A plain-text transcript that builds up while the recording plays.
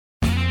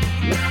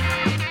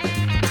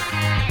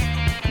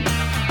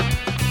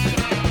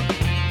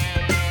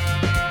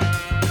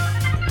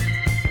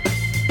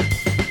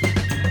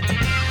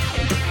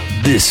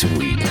This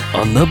week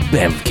on the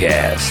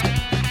Bamcast,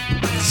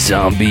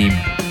 zombie,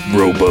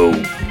 robo,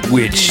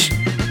 witch,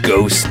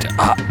 ghost,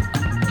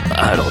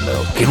 I don't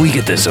know. Can we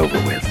get this over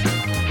with?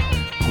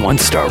 1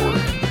 star word.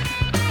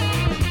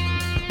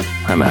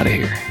 I'm out of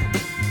here.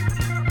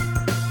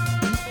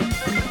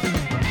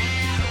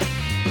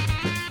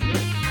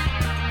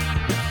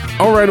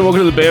 All right, and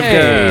welcome to the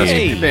Bamcast.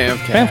 Hey,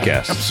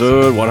 Bamcast.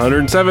 Episode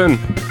 107.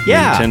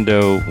 Yeah.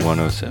 Nintendo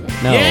 107.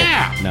 No.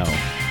 Yeah. No.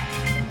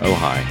 Oh,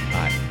 hi.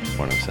 Hi.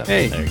 107.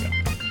 Hey. There you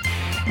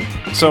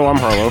go. So I'm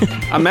Harlow,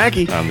 I'm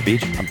Mackie. On the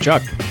beach. I'm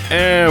Chuck.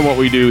 and what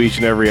we do each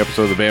and every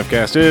episode of the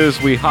Bamcast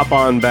is we hop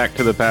on back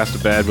to the past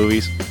of bad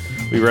movies.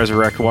 We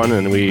resurrect one,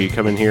 and we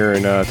come in here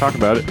and talk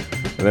about it.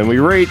 And then we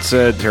rate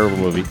said terrible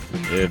movie.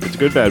 If it's a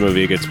good bad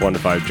movie, it gets 1 to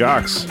 5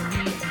 jocks,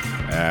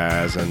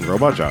 as in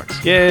robot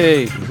jocks.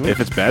 Yay. If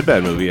it's bad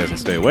movie, as in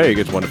Stay Away, it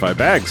gets 1 to 5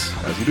 bags,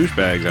 as in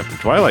douchebags after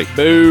Twilight.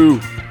 Boo.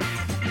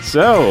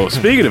 So,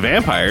 speaking of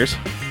vampires,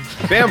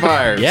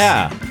 Vampires.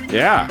 Yeah.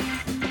 yeah,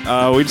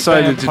 we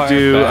decided Vampire to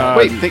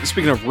do. Wait,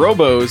 speaking of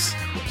robos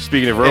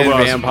speaking of and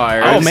robots,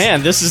 vampires. Oh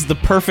man, this is the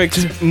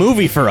perfect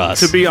movie for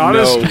us. to be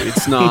honest, No,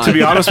 it's not. to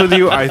be honest with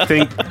you, I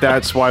think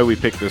that's why we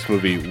picked this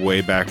movie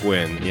way back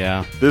when.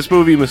 Yeah. This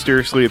movie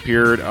mysteriously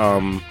appeared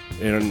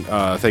in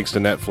thanks to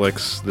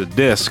Netflix, the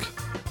disc,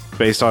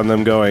 based on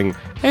them going,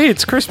 "Hey,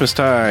 it's Christmas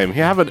time.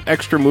 You have an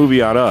extra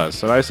movie on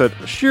us." And I said,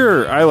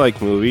 "Sure, I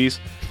like movies."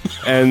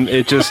 And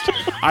it just,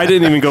 I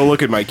didn't even go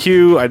look at my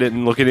queue. I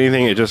didn't look at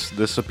anything. It just,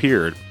 this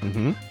appeared.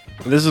 Mm-hmm.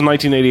 This is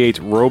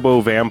 1988's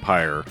Robo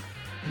Vampire.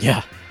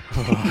 Yeah.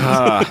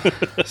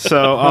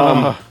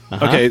 So,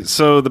 okay,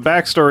 so the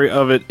backstory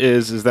of it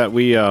is that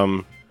we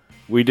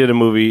did a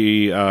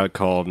movie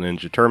called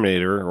Ninja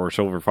Terminator, or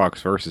Silver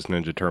Fox versus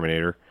Ninja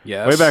Terminator.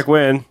 Yes. Way back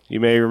when, you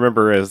may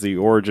remember as the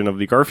origin of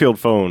the Garfield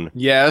phone,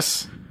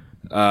 Yes.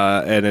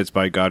 and it's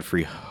by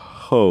Godfrey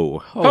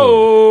Ho.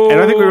 Oh. And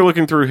I think we were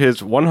looking through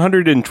his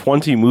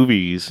 120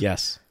 movies.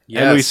 Yes.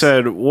 And we Yes.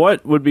 said,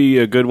 what would be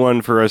a good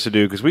one for us to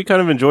do? Because we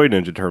kind of enjoyed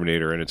Ninja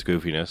Terminator and its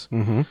goofiness.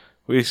 Mm-hmm.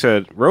 We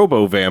said,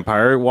 Robo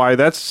Vampire. Why,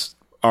 that's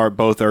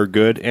both our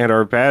good and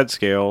our bad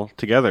scale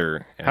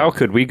together. How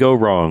could we go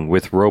wrong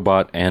with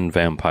robot and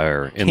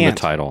vampire in Can't. the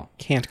title?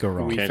 Can't go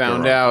wrong. We Can't go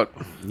found wrong. out.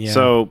 Yeah.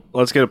 So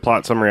let's get a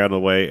plot summary out of the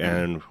way,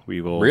 and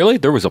we will. Really?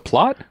 There was a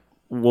plot?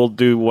 We'll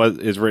do what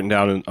is written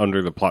down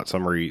under the plot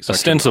summary section.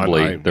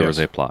 Ostensibly, on there yes. was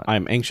a plot.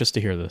 I'm anxious to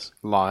hear this.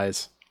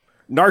 Lies.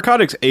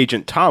 Narcotics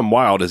agent Tom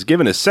Wilde is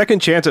given a second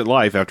chance at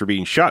life after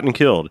being shot and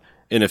killed.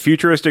 In a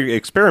futuristic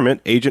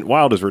experiment, Agent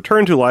Wilde is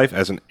returned to life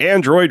as an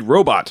android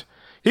robot.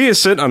 He is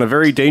sent on a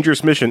very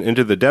dangerous mission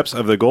into the depths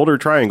of the Golden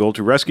Triangle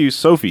to rescue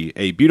Sophie,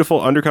 a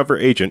beautiful undercover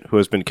agent who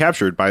has been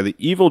captured by the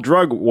evil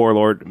drug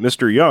warlord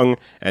Mr. Young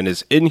and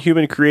his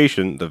inhuman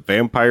creation, the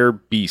Vampire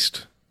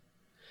Beast.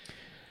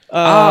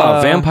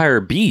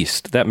 Vampire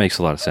Beast. That makes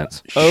a lot of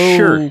sense.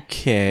 Sure.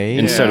 Okay.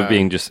 Instead Yeah. of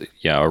being just,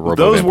 a robot.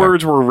 Those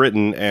words were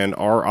written and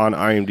are on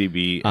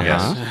IMDb.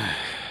 Uh-huh.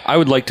 I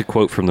would like to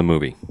quote from the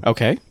movie.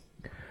 Okay.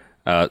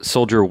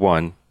 Soldier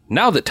 1.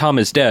 Now that Tom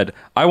is dead,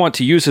 I want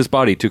to use his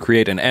body to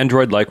create an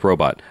android-like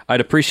robot.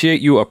 I'd appreciate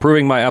you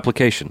approving my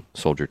application.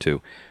 Soldier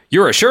 2.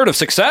 You're assured of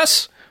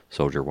success?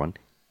 Soldier 1.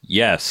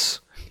 Yes.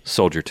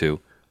 Soldier 2.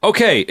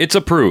 Okay, it's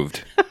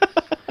approved.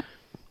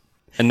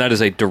 And that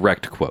is a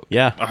direct quote.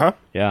 Yeah. Uh-huh.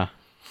 Yeah.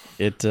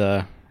 It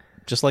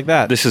just like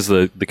that. This is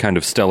the kind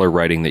of stellar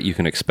writing that you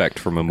can expect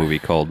from a movie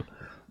called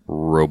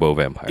Robo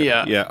Vampire.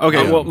 Yeah. Yeah,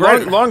 okay. Well,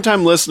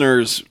 long-time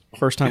listeners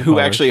First time who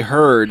callers. actually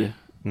heard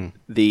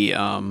the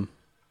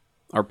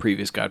our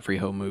previous Godfrey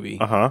Ho movie,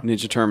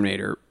 Ninja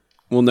Terminator,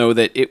 will know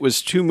that it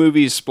was 2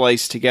 movies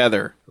spliced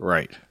together.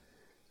 Right.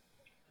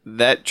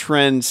 That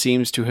trend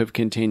seems to have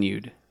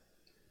continued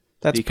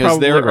That's because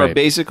probably there right. are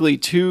basically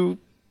 2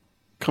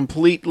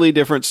 completely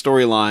different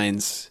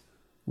storylines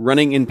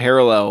running in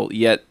parallel,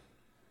 yet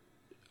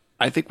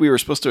I think we were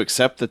supposed to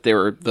accept that they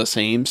were the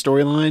same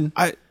storyline.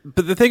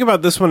 But the thing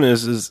about this one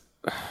is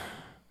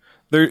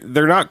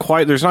they're not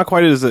quite. There's not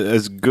quite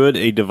as good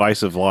a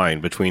divisive line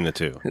between the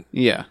two.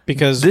 Yeah.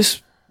 because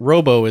This,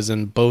 Robo is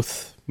in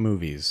both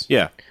movies.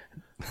 Yeah,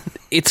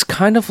 it's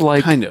kind of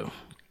like Kind of.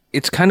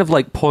 it's kind of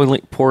like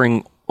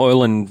pouring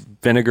oil and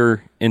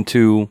vinegar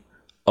into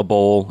a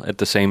bowl at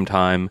the same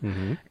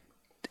time.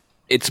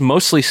 It's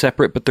mostly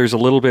separate, but there's a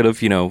little bit of,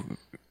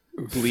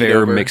 fair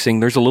over.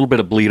 mixing. There's a little bit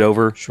of bleed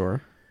over.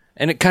 Sure.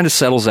 And it kind of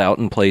settles out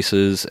in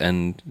places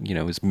and,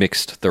 is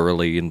mixed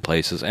thoroughly in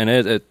places. And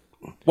it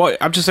well,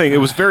 I'm just saying it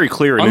was very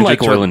clear. In Unlike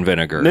Ninja oil and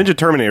vinegar. Ninja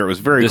Terminator, it was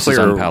very This is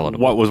clear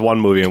unpalatable. what was one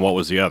movie and what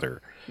was the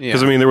other.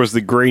 Because Yeah. there was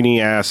the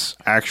grainy ass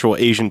actual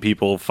Asian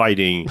people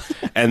fighting,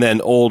 and then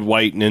old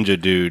white ninja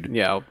dude.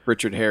 Yeah,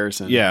 Richard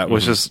Harrison. Yeah, it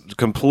was just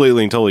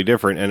completely and totally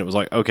different. And it was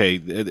like, okay,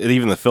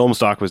 even the film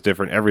stock was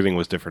different. Everything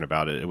was different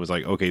about it. It was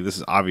like, okay, this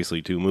is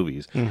obviously 2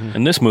 movies.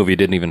 and this movie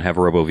didn't even have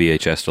Robo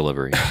VHS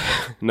delivery.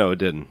 No, it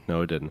didn't.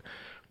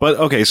 But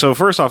okay, so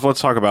first off, let's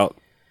talk about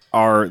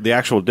the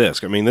actual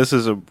disc. I mean, this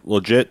is a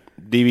legit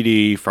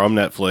DVD from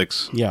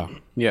Netflix. Yeah.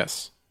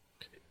 Yes.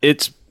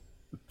 It's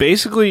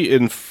basically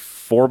in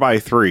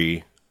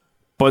 4:3,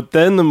 but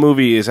then the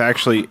movie is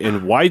actually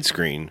in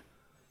widescreen.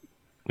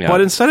 Yeah.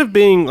 But instead of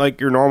being like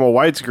your normal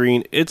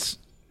widescreen, it's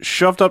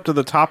shoved up to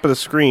the top of the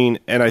screen,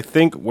 and I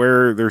think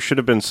where there should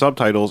have been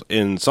subtitles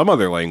in some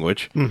other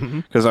language,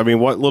 because I mean,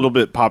 what little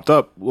bit popped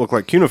up looked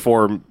like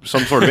cuneiform,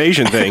 some sort of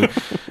Asian thing,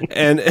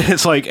 and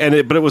it's like,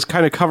 but it was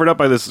kind of covered up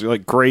by this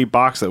like gray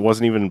box that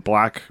wasn't even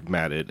black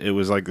matted. It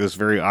was like this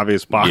very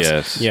obvious box.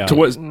 Yes. Yeah. To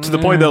the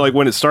point that like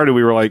when it started,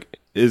 we were like,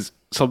 is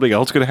something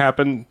else going to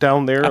happen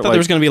down there? I thought there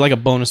was going to be like a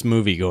bonus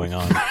movie going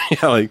on.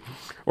 yeah, like.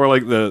 Or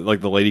like the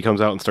lady comes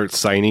out and starts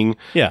signing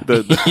Yeah.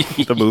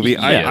 the movie.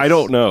 I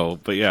don't know,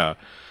 but yeah.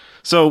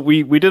 So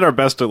we did our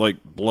best to like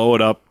blow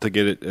it up to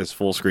get it as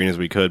full screen as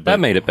we could. But That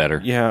made it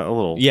better. yeah, a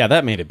little. Yeah,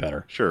 that made it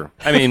better. Sure.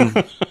 I mean,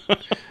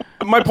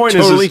 My point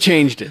Totally is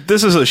changed it.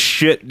 this is a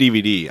shit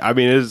DVD. I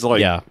mean, it's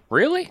like Yeah.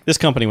 really? This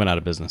company went out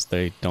of business.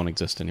 They don't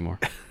exist anymore.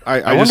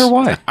 I wonder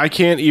why. I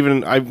can't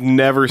even. I've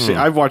never seen.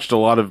 I've watched a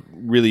lot of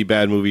really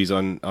bad movies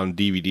on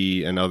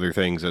DVD and other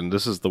things, and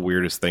this is the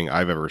weirdest thing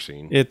I've ever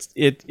seen. It's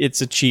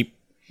a cheap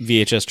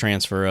VHS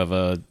transfer of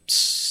a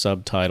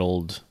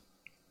subtitled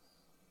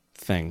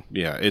thing.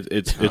 Yeah,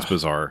 it's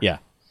bizarre. Yeah.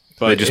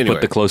 but They just anyway.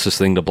 put the closest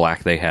thing to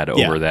black they had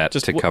over that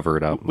just to cover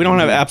it up. We don't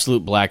have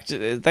absolute black.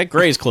 That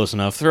gray is close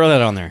enough. Throw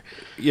that on there.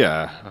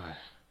 Yeah.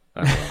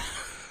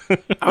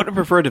 I would have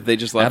preferred if they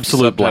just left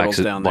Absolute the black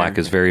subtitles down black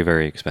there. is very,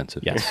 very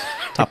expensive. Yes.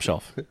 Top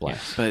shelf black.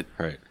 But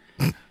Right.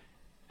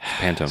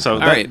 Pantone. So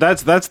right.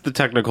 that's the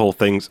technical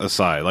things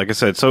aside. Like I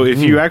said, so if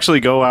you actually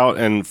go out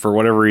and for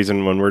whatever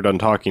reason, when we're done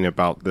talking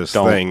about this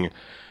thing,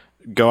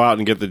 go out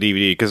and get the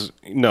DVD because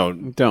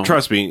Don't.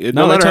 trust me.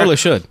 No, they matter totally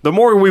should. The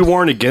more we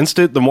warn against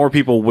it, the more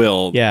people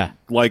will. Yeah.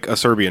 Like a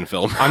Serbian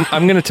film.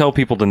 I'm going to tell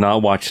people to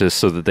not watch this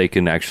so that they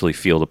can actually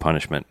feel the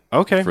punishment.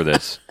 Okay. For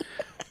this.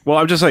 Well,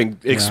 I'm just saying,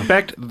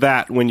 expect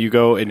that when you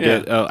go and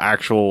get an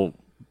actual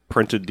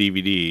printed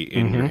DVD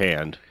in your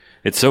hand.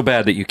 It's so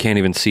bad that you can't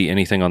even see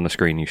anything on the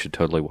screen. You should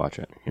totally watch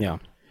it. Yeah.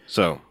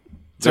 So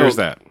there's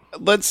that.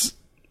 let's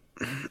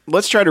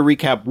try to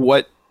recap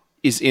what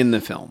is in the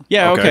film.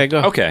 Yeah. Okay. Okay.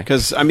 Go. Okay.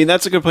 Because, I mean,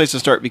 that's a good place to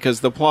start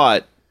because the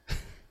plot,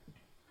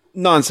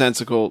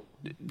 nonsensical,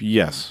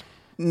 Yes.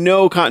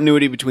 no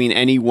continuity between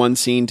any one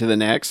scene to the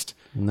next.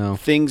 No.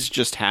 Things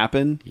just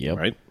happen. Yep.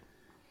 Right?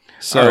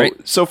 So, All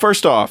right. so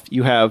first off,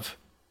 you have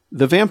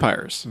the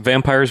vampires.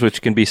 Vampires,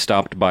 which can be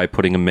stopped by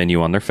putting a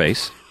menu on their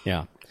face.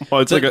 Yeah.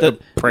 Well, it's like a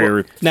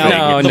prayer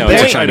Now, thing. No, the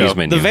it's a point- Chinese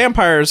menu. The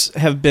vampires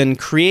have been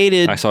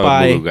created I saw a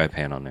by blue guy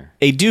pan on there.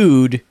 a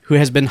dude who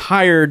has been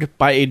hired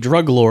by a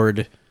drug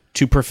lord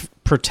to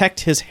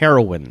protect his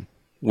heroin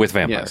With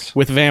vampires. Yes.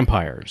 with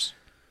vampires.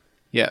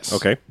 Yes.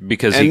 Okay.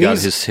 Because And he got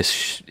these-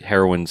 his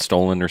heroin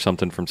stolen or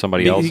something from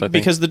somebody else, I think.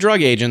 Because the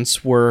drug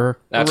agents were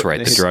That's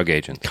right, the drug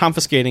agent.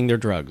 confiscating their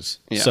drugs.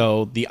 Yeah.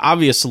 So the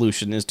obvious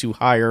solution is to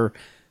hire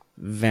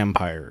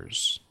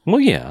vampires. Well,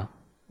 yeah.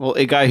 Well,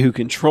 a guy who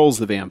controls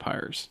the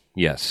vampires.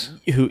 Yes.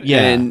 Who,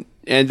 yeah.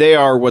 And they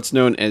are what's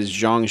known as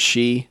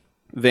Jiangxi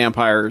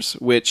vampires,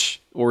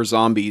 or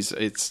zombies.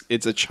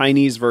 It's a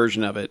Chinese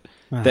version of it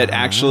that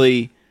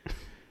actually,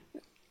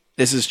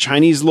 this is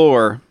Chinese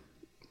lore.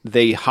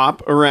 They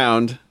hop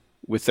around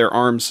with their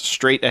arms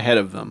straight ahead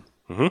of them.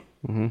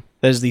 That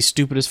is the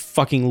stupidest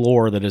fucking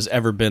lore that has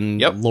ever been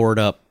lored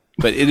up.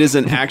 But it is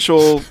an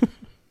actual,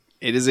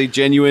 it is a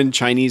genuine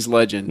Chinese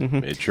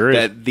legend It sure is.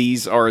 that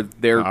these are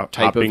their type of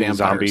Hopping vampires.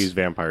 zombies,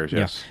 vampires,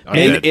 yes.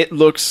 And Undead. it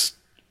looks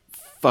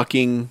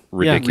fucking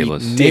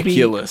Ridiculous.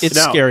 ridiculous. It's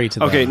Now- scary to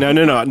them. Okay, no.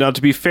 Now,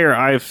 to be fair,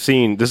 I've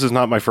seen. This is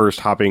not my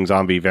first hopping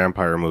zombie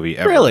vampire movie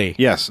ever. Really?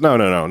 Yes. No.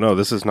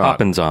 This is not.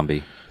 Hoppin'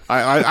 zombie.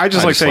 I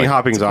just like saying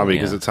hopping zombie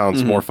because yeah. it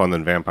sounds more fun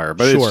than vampire,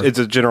 but Sure. it's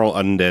a general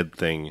undead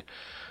thing.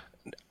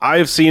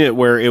 I've seen it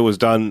where it was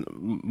done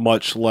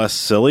much less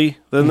silly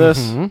than this.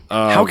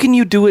 How can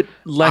you do it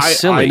less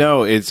silly? I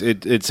know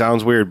it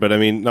sounds weird, but I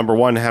mean, number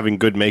one, having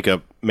good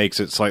makeup makes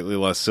it slightly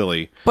less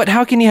silly. But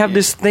how can you have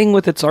this thing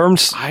with its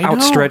arms I know.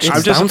 outstretched,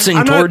 I'm just- bouncing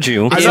I'm not- towards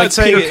you? I'm It's not like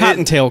saying Peter it-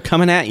 Cottontail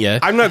coming at you.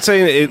 I'm not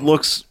saying it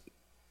looks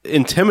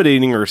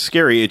intimidating or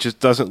scary. It just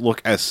doesn't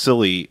look as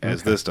silly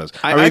as this does.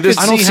 I mean, could this,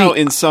 see how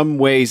in some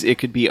ways it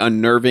could be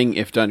unnerving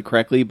if done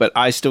correctly, but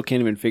I still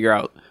can't even figure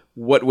out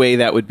what way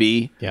that would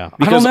be. Yeah.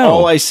 Because I don't know.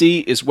 all I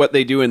see is what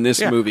they do in this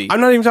yeah, movie. I'm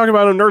not even talking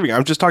about unnerving.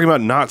 I'm just talking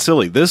about not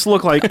silly. This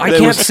looked like I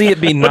can't see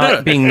it being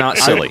not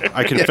silly.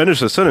 I can finish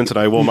the sentence and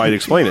I might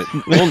explain it.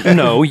 Well,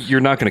 no, you're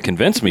not going to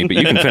convince me, but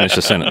you can finish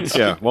the sentence.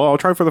 Yeah, well, I'll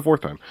try for the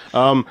fourth time.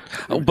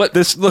 But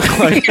This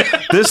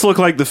looked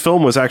like the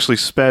film was actually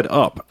sped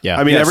up. Yeah.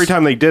 I mean, Yes. every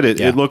time they did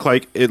it, Yeah. it looked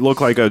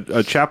like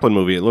a Chaplin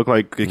movie. It looked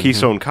like the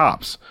Keystone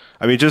Cops.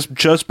 I mean,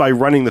 just by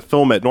running the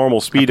film at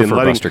normal speed and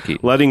prefer Buster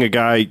Keaton. letting a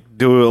guy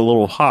do a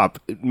little hop,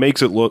 it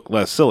makes it look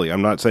less silly.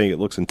 I'm not saying it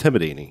looks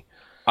intimidating.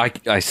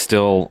 I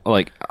still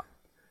like.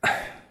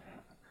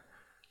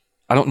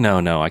 I don't know.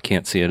 No, I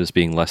can't see it as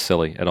being less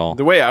silly at all.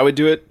 The way I would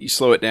do it, you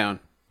slow it down.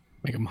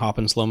 Make them hop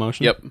in slow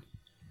motion. Yep.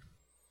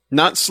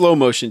 Not slow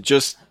motion,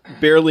 just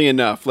barely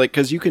enough. Like,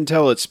 because you can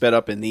tell it's sped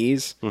up in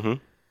these. Mm-hmm.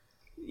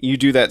 You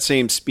do that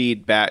same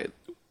speed back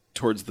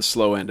towards the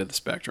slow end of the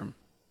spectrum.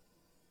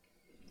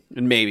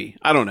 Maybe.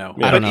 I don't know.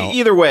 I don't know.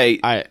 Either way,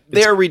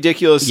 they're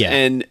ridiculous, Yeah.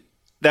 and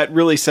that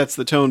really sets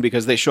the tone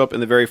because they show up in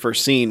the very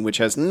first scene, which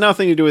has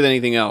nothing to do with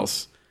anything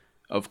else,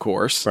 of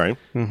course. Right.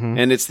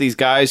 And it's these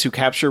guys who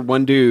capture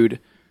one dude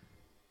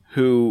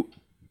who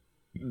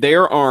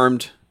they're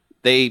armed,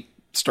 they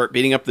start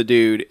beating up the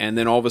dude, and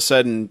then all of a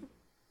sudden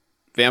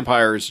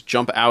vampires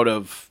jump out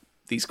of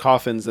these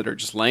coffins that are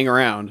just laying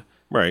around,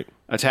 Right.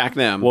 attack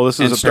them, Well, this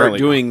is and start apparently-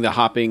 doing the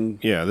hopping.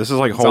 Yeah, this is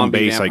like home Zombie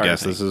base, I vampire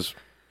guess. thing. This is,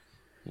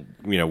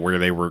 where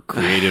they were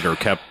created or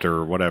kept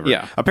or whatever.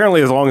 Yeah.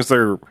 Apparently, as long as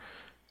they're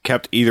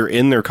kept either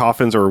in their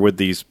coffins or with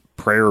these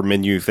prayer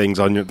menu things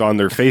on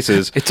their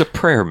faces, It's a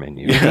prayer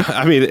menu.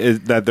 I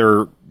mean, that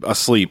they're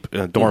asleep,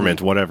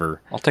 dormant, whatever.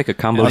 I'll take a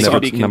combo Like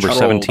number, to be number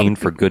controlled. 17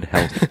 for good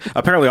health.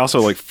 Apparently,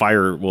 also, like,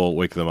 fire will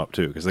wake them up,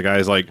 too, because the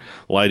guy's, like,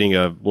 lighting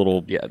a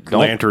little Don't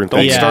lantern don't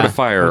thing. Yeah. start a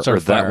fire, Don't start or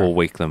a fire. that will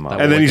wake them up.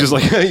 And then he's just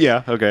like,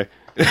 yeah, okay.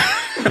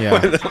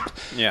 Yeah.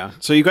 Yeah.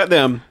 So you got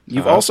them.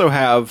 You also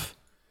have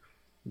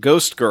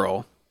Ghost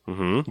Girl.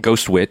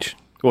 Ghost Witch.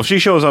 Well, she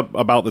shows up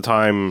about the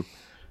time,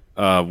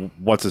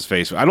 what's his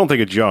face? I don't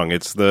think it's Young.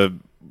 It's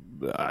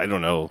I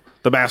don't know,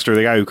 the master,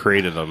 the guy who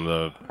created them.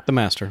 The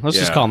master. Let's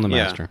just Yeah. call him the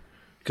Yeah. master.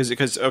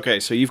 Because okay,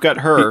 so you've got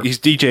her. He's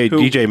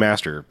DJ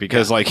Master,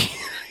 because, like,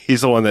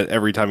 he's the one that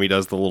every time he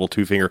does the little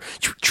two finger.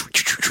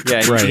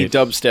 Yeah, Right. he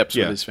dubsteps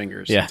Yeah. with his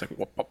fingers. Yeah. It's like,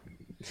 whoop, whoop.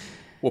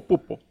 Whoop,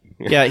 whoop, whoop.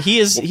 Yeah, he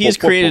has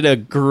created a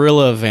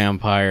gorilla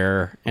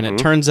vampire, and it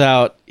turns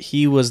out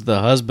he was the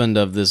husband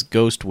of this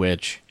ghost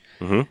witch.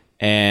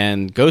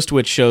 And Ghost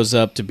Witch shows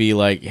up to be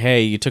like,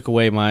 "Hey, you took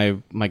away my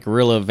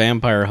gorilla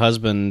vampire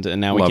husband,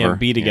 and now we Lover, can't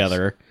be yes.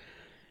 together."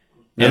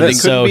 And they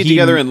so couldn't be he-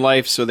 together in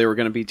life, so they were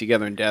going to be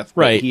together in death.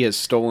 But Right. he has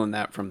stolen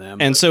that from them.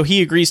 And so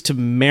he agrees to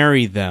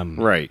marry them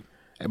Right.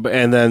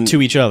 And then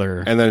to each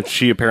other. and then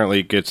she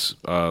apparently gets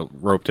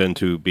roped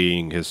into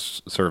being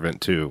his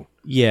servant, too.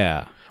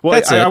 Yeah. Well,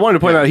 That's I it. wanted to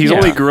point out he's Yeah.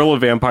 only gorilla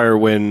vampire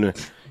when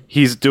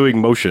he's doing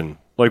motion.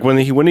 Like, when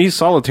he's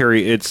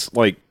solitary, it's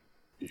like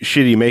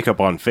shitty makeup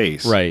on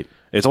face. Right.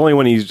 It's only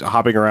when he's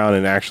hopping around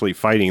and actually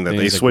fighting that Then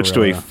they he's a switch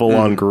to a gorilla.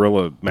 full-on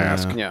gorilla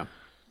mask. yeah.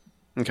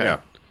 Okay. Yeah.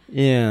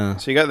 Yeah.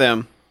 So you got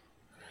them.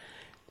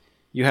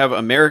 You have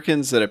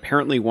Americans that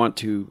apparently want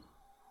to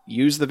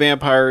use the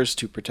vampires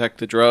to protect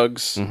the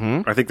drugs.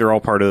 I think they're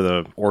all part of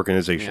the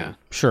organization. Yeah.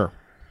 Sure.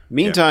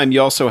 Meantime,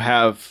 you also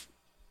have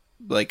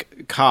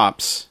like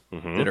cops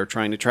that are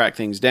trying to track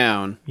things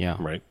down. Yeah.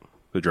 Right.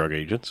 The drug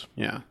agents.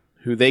 Yeah.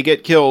 Who they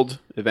get killed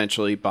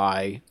eventually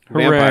by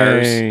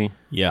vampires. Hooray.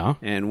 Yeah.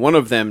 And one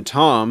of them,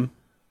 Tom,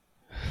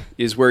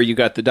 is where you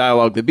got the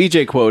dialogue that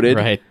BJ quoted.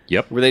 Right.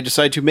 Yep. Where they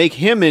decide to make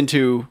him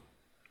into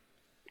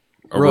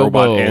A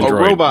robot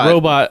android.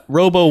 robot.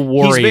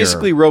 Warrior. He's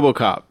basically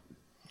RoboCop,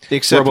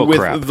 except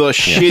RoboCrap. with the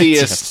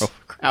shittiest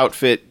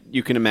outfit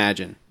you can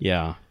imagine.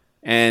 Yeah.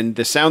 And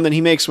the sound that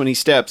he makes when he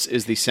steps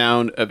is the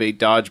sound of a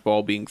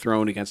dodgeball being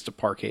thrown against a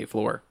parquet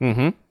floor.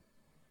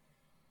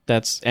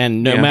 That's no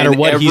And matter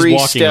what he's every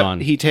walking step on.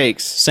 he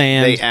takes,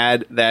 Sand. they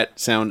add that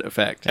sound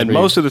effect. And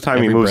most of the time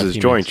he every moves breath his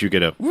he joints, you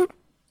get a...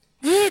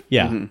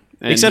 Yeah. And-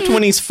 Except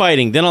when he's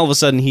fighting, then all of a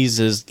sudden he's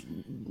as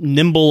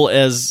nimble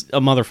as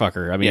a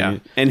motherfucker. I mean, yeah,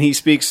 and he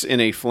speaks in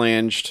a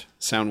flanged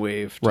sound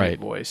wave type right.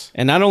 voice.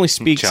 And not only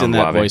speaks John in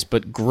that Lave. voice,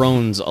 but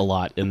groans a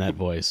lot in that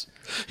voice.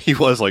 He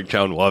was like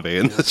John Lave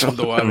in this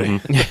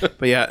one.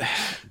 But yeah,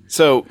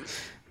 so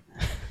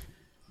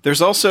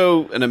there's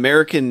also an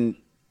American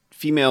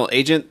female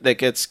agent that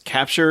gets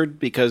captured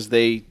because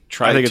they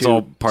try I think to it's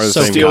all part of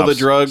the same steal cops. the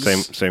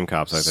drugs. Same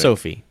cops, I think.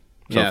 Sophie.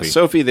 Yeah,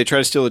 Sophie, they try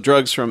to steal the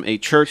drugs from a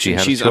church, She and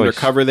had a she's choice.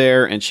 undercover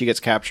there, and she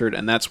gets captured,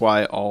 and that's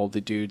why all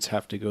the dudes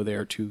have to go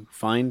there to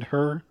find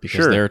her Because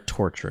Sure. they're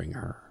torturing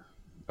her.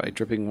 by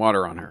dripping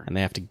water on her. And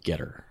they have to get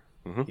her.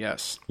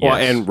 Yes. Well,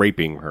 Yes. and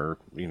raping her,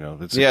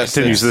 It Yes,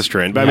 continues it's- this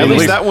trend. But At I mean,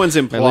 least that one's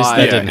least implied.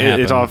 that yeah, didn't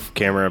it's happen. off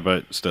camera,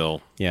 but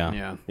still, Yeah.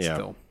 Yeah, Yeah.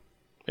 still.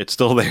 it's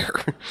still there.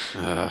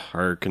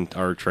 Our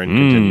trend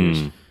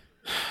continues.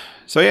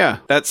 So yeah,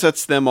 that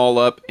sets them all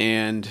up,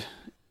 and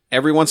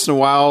every once in a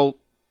while,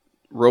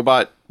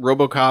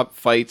 RoboCop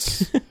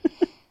fights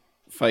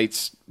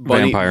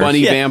bunny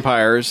Vampires.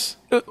 vampires.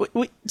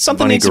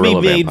 Something Bunny needs to be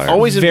gorilla made vampire.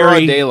 Always in very,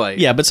 broad daylight.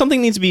 Yeah, but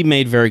something needs to be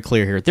made very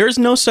clear here. There is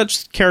no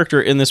such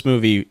character in this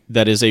movie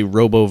that is a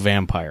robo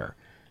vampire.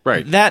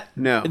 Right.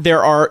 No.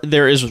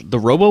 There is the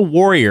robo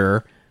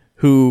warrior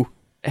who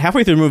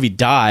halfway through the movie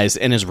dies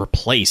and is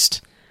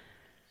replaced.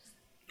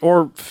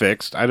 Or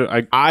fixed.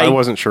 I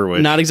wasn't sure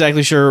which. Not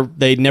exactly sure.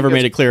 They never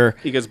made it clear.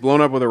 He gets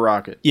blown up with a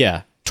rocket.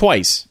 Yeah,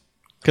 twice.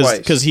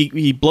 Because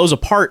he blows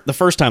apart the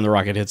first time the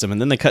rocket hits him, and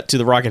then they cut to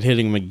the rocket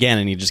hitting him again,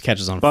 and he just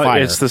catches on but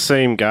fire. it's the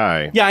same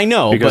guy. Yeah, I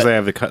know, Because but- they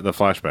have the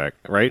flashback,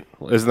 right?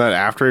 Isn't that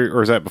after,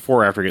 or is that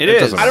before or after? It is.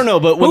 doesn't I don't know,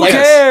 but when, Who like,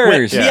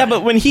 cares? when- Yeah.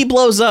 but when he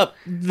blows up,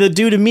 the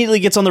dude immediately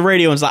gets on the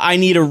radio and is like, "I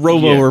need a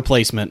robo Yeah.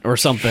 replacement or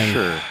something,"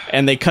 Sure.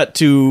 and they cut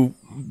to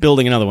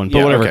building another one. But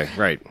Yeah, whatever. okay,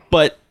 right.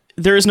 But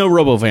there is no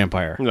robo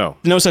vampire. No.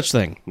 such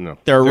thing. No.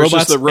 There are There's robots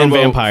just the and robo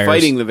vampires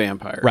fighting the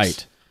vampires.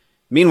 Right.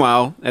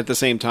 Meanwhile, at the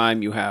same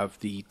time, you have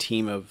the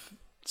team of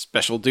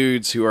special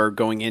dudes who are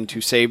going in to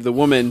save the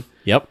woman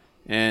Yep.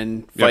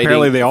 and Yeah,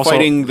 apparently they also-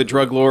 fighting the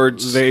drug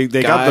lords. They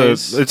got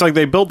guys. it's like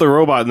they built the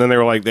robot and then they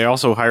were like they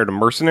also hired a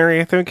mercenary,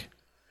 I think.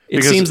 It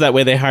Because- seems that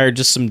way. They hired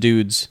just some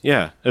dudes.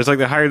 Yeah, it's like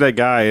they hired that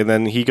guy and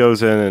then he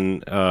goes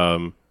in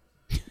and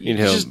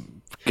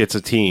gets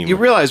a team. You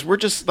realize we're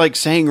just like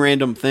saying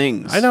random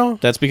things. I know.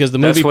 That's because the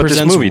That's movie what this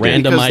presents movie did.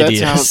 random Because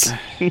that's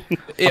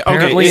ideas.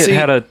 Apparently, see- it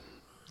had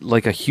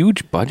a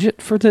huge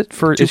budget for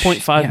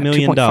 $2.5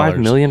 million. $2.5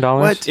 million.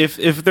 What if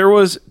there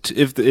was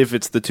if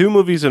it's the two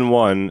movies in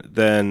one,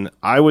 then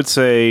I would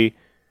say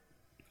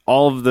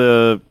all of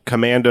the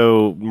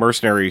commando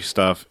mercenary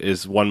stuff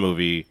is one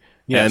movie,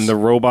 Yes. and the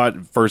robot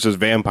versus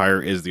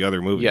vampire is the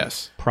other movie.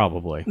 Yes.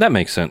 Probably. That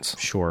makes sense.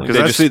 Sure.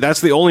 Because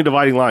that's the only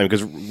dividing line.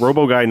 Because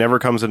Robo Guy never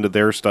comes into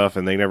their stuff,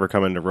 and they never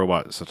come into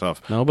robot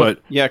stuff. No, but-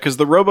 Yeah, because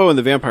the Robo and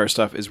the vampire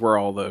stuff is where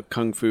all the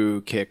kung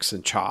fu kicks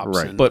and chops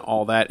Right. and But-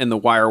 all that, and the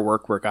wire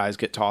work where guys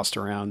get tossed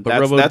around. But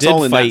That's, Robo that's did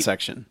all in that fight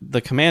section.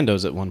 the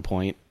Commandos at one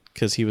point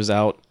because he was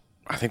out.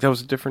 I think that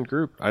was a different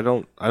group. I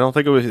don't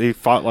think it was. He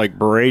fought like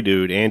Beret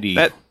dude Andy.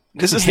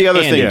 This is the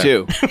other thing, Andy.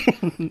 too.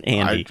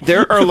 Andy.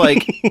 There are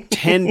like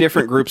 10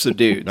 different groups of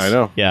dudes. I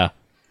know. Yeah.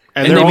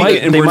 And, And, they're all,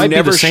 and they we're might be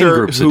never the same sure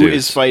groups of who dudes.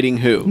 is fighting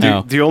who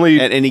No. the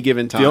only at any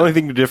given time. the only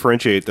thing to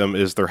differentiate them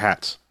is their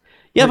hats.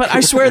 Yeah, but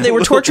I swear they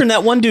were torturing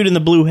that one dude in the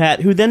blue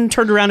hat who then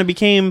turned around and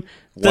became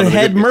the One of the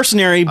head good-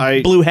 mercenary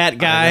blue hat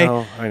guy.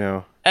 I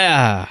know.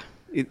 Ah,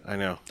 I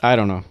know. I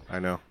don't know.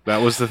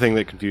 That was the thing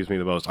that confused me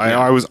the most.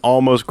 I was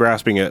almost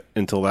grasping it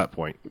until that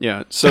point.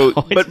 Yeah. So,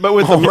 but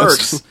with the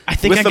mercs, I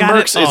think with I the got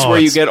it. mercs, it's Oh, where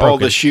you it's get all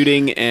broken. the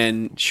shooting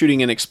and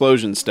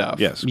explosion stuff.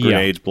 Yes, Yeah.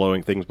 grenades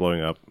blowing, things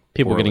blowing up.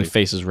 People poorly. getting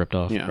faces ripped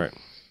off. Yeah. Right.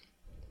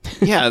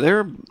 Yeah.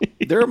 There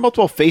are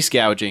multiple face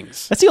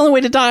gougings. That's the only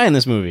way to die in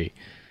this movie.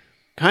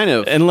 Kind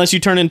of. Unless you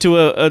turn into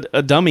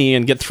a dummy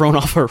and get thrown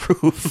off a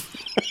roof.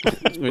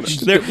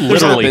 Which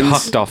Literally happens.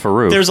 hucked off a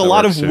roof. There's a That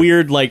lot works, of too.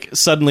 weird, like,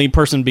 suddenly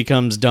person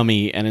becomes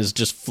dummy and is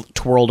just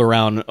twirled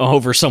around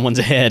over someone's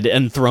head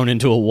and thrown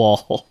into a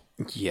wall.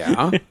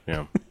 Yeah.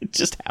 Yeah. It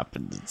just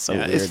happens. It's so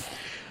Yeah, weird.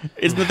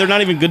 It's that they're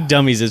not even good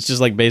dummies. It's just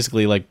like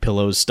basically like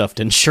pillows stuffed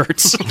in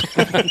shirts.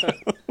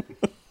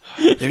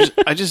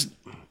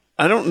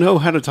 I don't know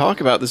how to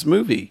talk about this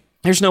movie.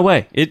 There's no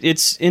way.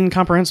 It's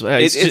incomprehensible.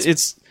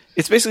 It's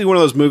It's basically one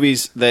of those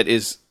movies that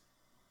is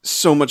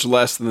so much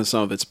less than the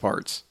sum of its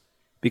parts.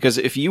 Because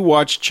if you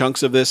watch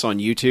chunks of this on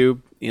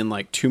YouTube in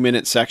like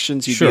 2-minute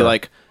sections, you'd be sure.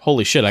 like,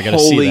 Holy shit! I gotta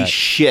see holy that.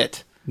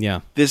 shit, Yeah.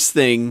 this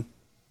thing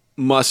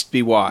must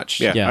be watched.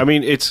 Yeah. Yeah. I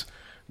mean, it's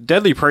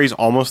Deadly Prey's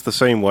almost the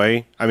same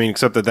way. I mean,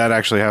 except that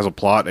actually has a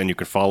plot and you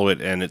can follow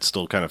it and it's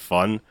still kind of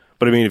fun.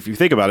 But I mean, if you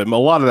think about it, a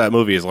lot of that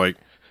movie is like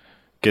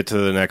get to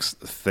the next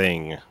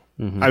thing.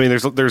 I mean,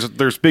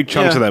 there's big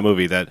chunks Yeah. of that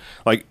movie that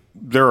like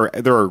there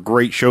are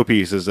great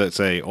showpieces that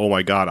say, "Oh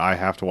my god, I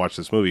have to watch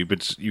this movie,"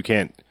 but you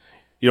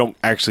don't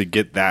actually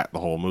get that the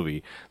whole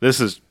movie. This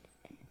is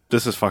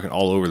fucking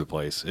all over the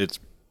place. It's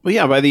Well,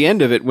 yeah, by the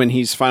end of it, when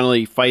he's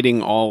finally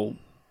fighting all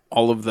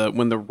of the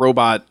when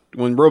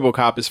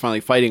RoboCop is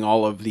finally fighting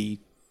all of the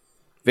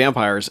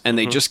vampires, and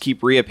they just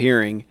keep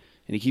reappearing,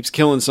 and he keeps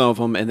killing some of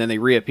them, and then they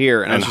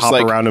reappear, and I and was just hop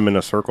like, around him in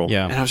a circle.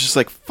 Yeah. and I was just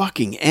like,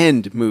 fucking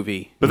end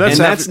movie. But that's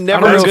and that's after-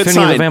 never I don't a know good if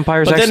any of the sign.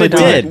 vampires But then actually it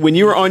died. did when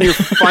you were on your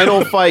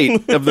final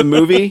fight of the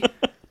movie,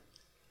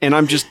 and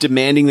I'm just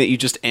demanding that you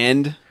just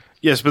end.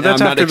 Yes, but And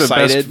that's I'm not after the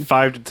excited. best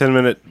 5 to 10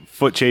 minute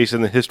foot chase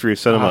in the history of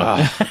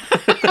cinema.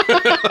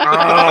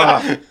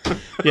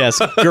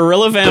 Yes.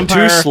 Gorilla Two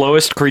vampire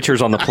slowest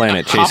creatures on the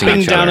planet chasing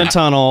hopping each down other. a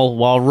tunnel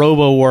while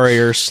Robo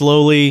Warrior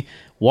slowly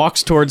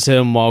walks towards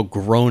him while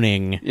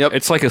groaning. Yep,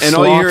 It's like a And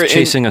all you sloth hear-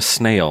 chasing a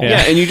snail.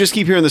 Yeah, and you just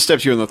keep hearing the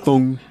steps. You're in the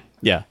thong.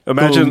 Yeah.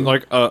 Imagine Boom.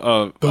 like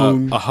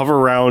a hover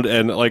round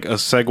and like a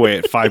Segway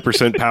at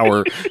 5%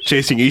 power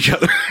chasing each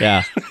other.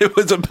 Yeah. It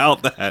was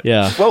about that.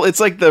 Yeah. Well, it's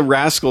like the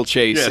rascal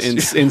chase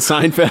Yes. in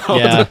Seinfeld,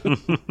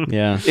 Yeah.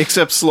 Yeah.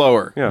 except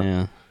slower. Yeah.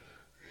 Yeah.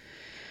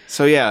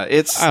 So yeah,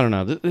 it's I don't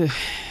know.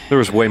 There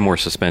was way more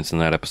suspense in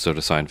that episode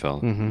of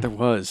Seinfeld. there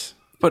was.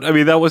 But I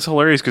mean, that was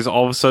hilarious because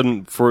all of a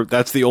sudden,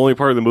 that's the only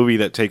part of the movie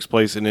that takes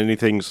place in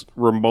anything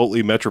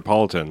remotely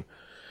metropolitan.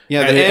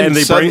 Yeah, And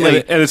they bring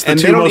and it's the and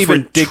they two don't most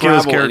even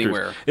ridiculous travel characters.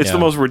 anywhere. It's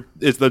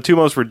Yeah. the two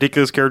most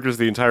ridiculous characters of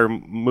the entire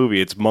movie.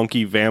 It's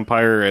Monkey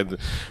Vampire and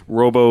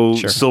Robo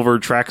Silver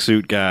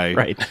Tracksuit guy.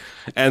 Right.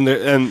 And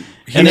And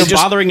they're he's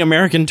just bothering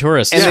American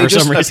tourists And they for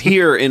just some reason.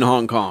 appear in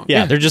Hong Kong.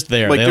 Yeah, they're just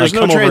there. like they there's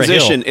like no come over a hill.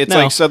 transition. It's No.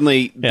 like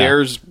suddenly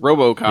there's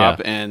RoboCop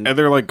Yeah. and and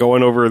they're like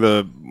going over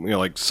the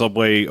like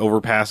subway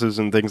overpasses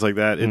and things like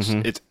that.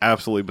 Mm-hmm. It's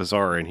absolutely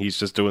bizarre, and he's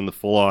just doing the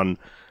full on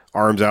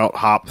arms out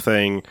hop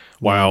thing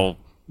while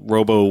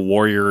Robo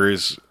Warrior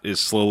is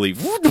slowly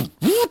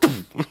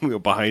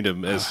behind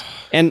him as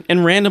And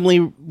randomly,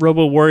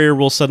 Robo Warrior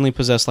will suddenly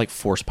possess like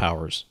force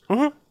powers.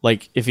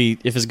 Like if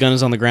his gun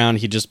is on the ground,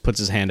 he just puts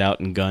his hand out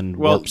and gun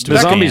warps to The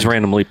his zombies hand.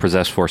 randomly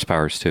possess force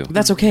powers too.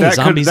 That's okay. That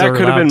Zombies could are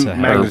have allowed been to have.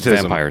 Or magnetism.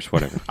 vampires,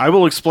 whatever. I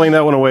will explain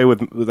that one away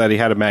with that he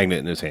had a magnet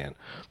in his hand.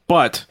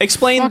 But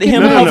Explain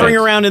him no. hovering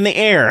around in the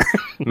air.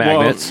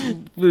 Magnets.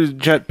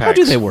 Jetpacks. How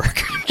do they work?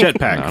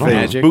 Jetpack things,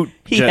 Magic. boot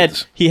He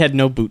jets. had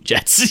no boot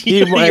jets. He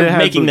You're might have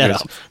making boot that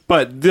jets. up.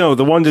 But the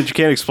one that you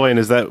can't explain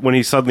is that when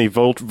he suddenly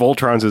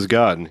Voltrons his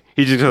gun,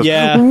 he just goes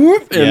Yeah.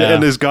 whoop, and, Yeah.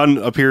 and his gun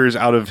appears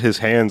out of his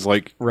hands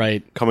like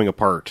Right. coming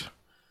apart.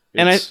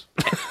 And It's-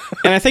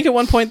 I think at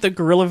one point the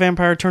gorilla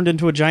vampire turned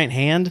into a giant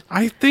hand.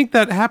 I think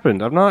that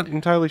happened. I'm not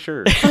entirely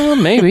sure.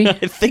 Maybe. I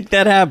think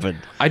that happened.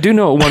 I do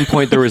know at one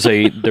point there was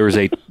a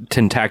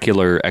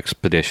tentacular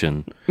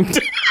expedition.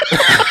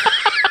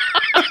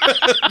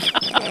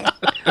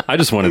 I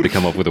just wanted to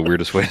come up with the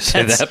weirdest way to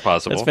say that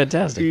possible. That's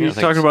fantastic. You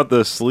talking about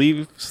the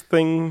sleeves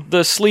thing?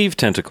 The sleeve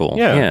tentacle.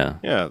 Yeah,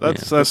 Yeah.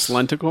 That's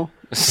Lenticle?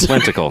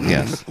 Slenticle,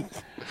 yes.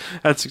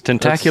 that's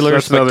Tentacular,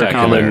 That's another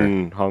spectacular.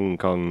 common Hong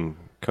Kong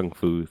kung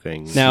fu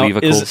thing. Now,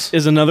 Sleevicles.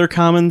 is another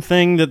common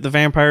thing that the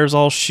vampires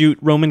all shoot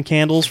Roman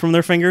candles from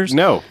their fingers?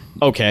 No,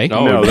 Okay.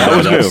 No, that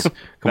was that's new.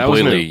 That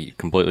was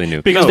completely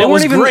new. Because they that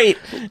was weren't even great.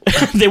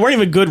 They weren't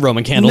even good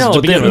Roman candles No,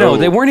 to begin with.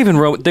 they weren't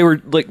even. They were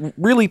like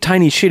really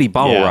tiny, shitty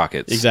bottle Yeah,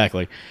 rockets.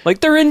 Exactly. Like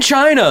they're in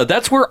China.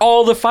 That's where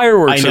all the I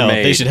fireworks know. are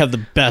made. They should have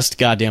the best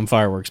goddamn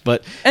fireworks,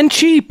 but and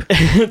cheap.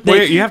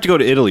 Well, you have to go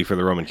to Italy for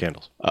the Roman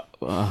candles.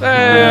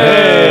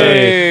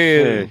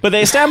 Hey. But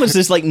they established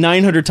this like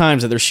 900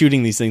 times that they're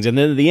shooting these things, and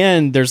then at the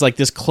end, there's like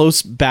this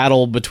close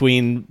battle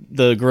between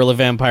the gorilla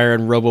vampire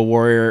and Robo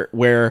Warrior,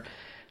 where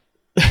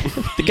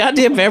the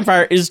goddamn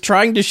vampire is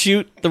trying to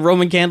shoot the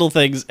Roman candle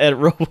things at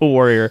Robo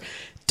Warrior.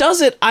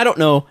 Does it? I don't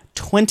know.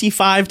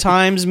 25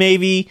 times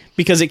maybe,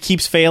 because it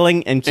keeps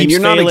failing and keeps And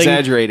you're not failing.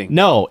 exaggerating.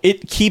 No,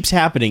 it keeps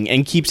happening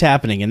and keeps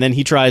happening, and then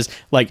he tries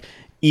like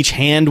each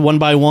hand one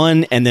by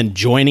one, and then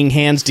joining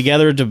hands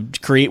together to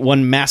create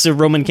one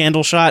massive Roman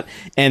candle shot,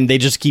 and they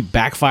just keep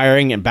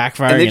backfiring and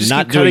backfiring And they and just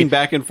not keep cutting doing.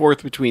 back and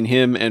forth between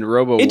him and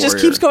Robo It just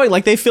Warrior. keeps going.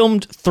 Like they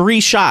filmed 3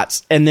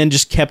 shots and then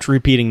just kept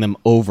repeating them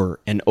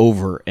over and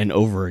over and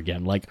over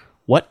again. Like,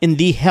 what in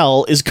the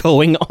hell is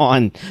going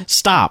on?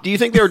 Stop. Do you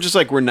think they were just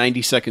like, we're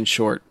 90 seconds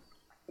short?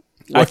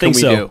 What I think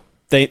can we so.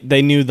 do?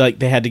 They knew like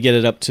they had to get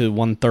it up to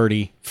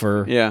 130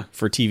 for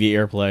TV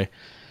airplay.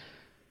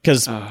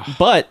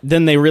 But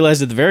then they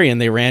realized at the very end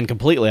they ran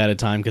completely out of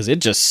time because it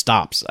just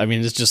stops. I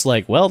mean, it's just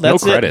like, well,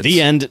 that's it. credits.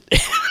 The end.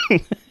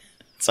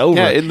 It's over.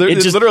 Yeah, it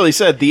just literally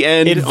said the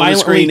end it on the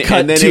violently screen, cut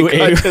and then to it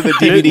cut a- to the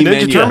DVD Ninja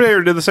menu.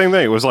 Terminator did the same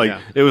thing. It was like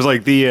Yeah.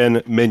 the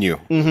end menu.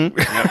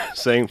 Mm-hmm.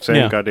 Same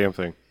Yeah. goddamn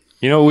thing.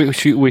 You know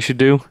what we should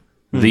do?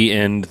 The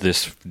end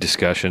this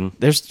discussion.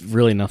 There's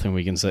really nothing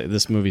we can say.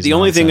 This movie's The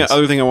only nonsense.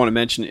 other thing I want to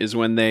mention is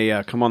when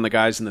they come on the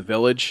guys in the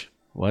village.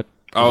 What?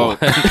 Oh,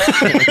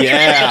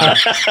 yeah,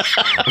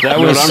 That that's what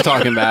was. I'm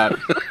talking about.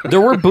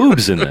 There were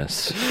boobs in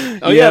this.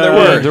 Oh yeah, there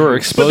were. There were But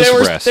exposed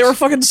breasts. they were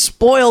fucking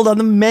spoiled on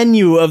the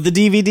menu of the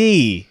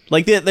DVD.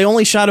 Like the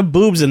only shot of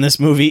boobs in this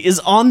movie is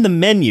on the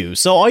menu.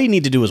 So all you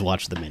need to do is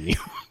watch the menu.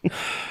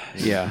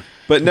 Yeah,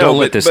 but no, Don't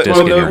let this disc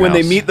in your when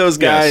they house. meet those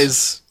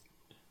guys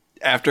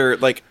after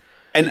like,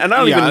 and I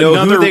don't even Yeah,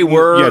 know who they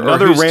were or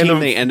another whose random. team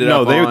they ended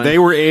no, up they on. they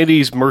were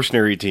Andy's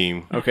mercenary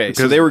team. Okay, so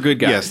Because- they were good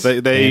guys.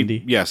 Yes, they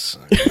Andy. yes.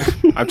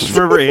 I just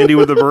remember Andy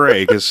with the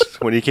beret because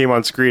when he came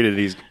on screen and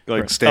he's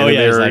like standing he's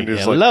there like, and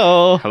just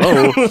hello. like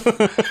hello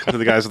to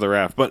the guys on the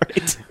raft.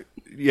 But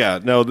yeah,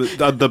 no,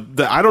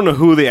 the I don't know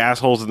who the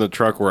assholes in the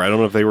truck were. I don't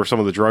know if they were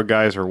some of the drug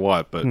guys or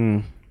what, but.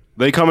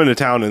 They come into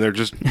town and they're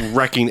just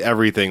wrecking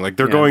everything. Like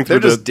they're going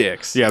through they're just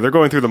dicks. Yeah, they're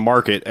going through the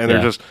market and Yeah.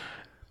 they're just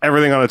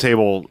everything on the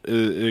table.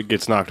 It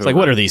gets knocked. It's like,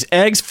 what are these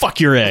eggs? Fuck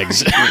your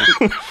eggs.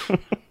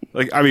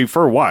 Like, I mean,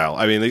 for a while.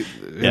 I mean, and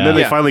Yeah. then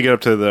they Yeah. finally get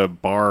up to the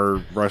bar,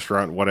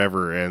 restaurant,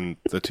 whatever, and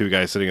the 2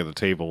 guys sitting at the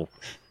table.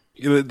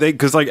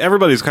 Because like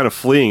everybody's kind of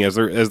fleeing as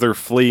they're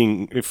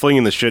fleeing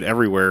the shit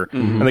everywhere,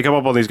 and they come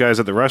up on these guys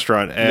at the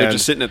restaurant, and They're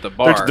just sitting at the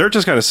bar. They're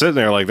just kind of sitting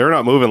there, like they're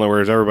not moving,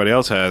 whereas everybody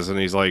else has. And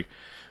he's like,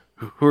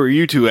 "Who are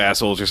you 2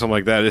 assholes?" or something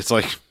like that. It's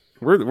like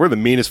we're the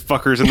meanest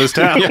fuckers in this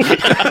town.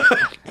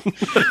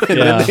 And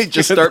then they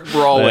just start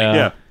brawling. Yeah.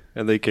 Yeah,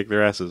 and they kick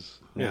their asses.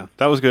 Yeah.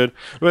 That was good.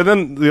 But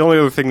then the only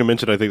other thing to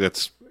mention, I think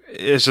it's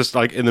just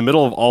like in the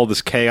middle of all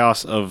this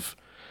chaos of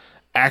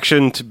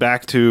action to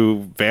back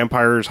to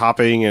vampires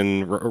hopping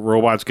and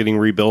robots getting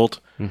rebuilt.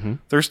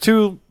 There's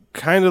 2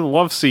 kind of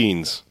love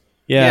scenes,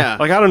 Yeah.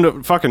 like out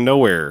of fucking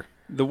nowhere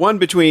The one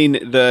between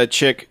the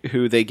chick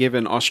who they give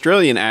an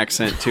Australian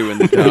accent to in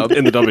the dub,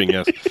 in the dubbing.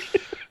 Yes,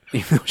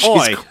 even though she's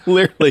Oi.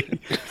 clearly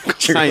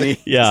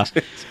Chinese. Yeah.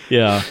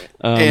 Yeah.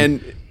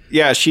 And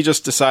yeah, she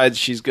just decides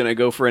she's going to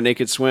go for a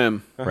naked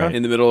swim Right.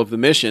 in the middle of the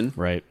mission.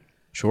 Right.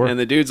 Sure. And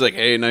the dude's like,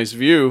 hey, nice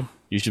view.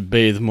 You should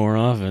bathe more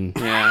often.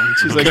 Yeah, and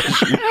she's like,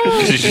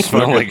 You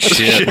smell like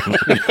shit.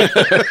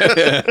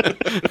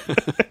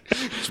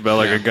 Smell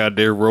like a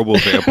goddamn robo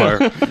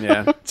vampire.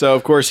 yeah. So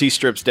of course he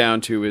strips down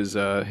to his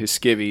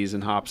skivvies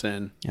and hops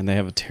in. And they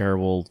have a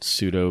terrible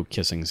pseudo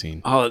kissing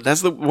scene. Oh,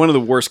 that's one of the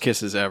worst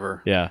kisses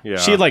ever. Yeah. Yeah.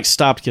 She had like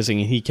stopped kissing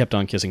and he kept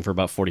on kissing for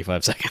about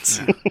 45 seconds.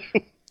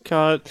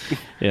 Cut.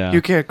 Yeah.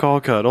 You can't call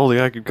a cut.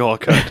 Only I can call a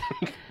cut.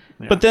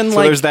 But then So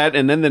like there's that,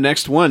 and then the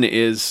next one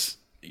is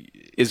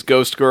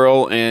Ghost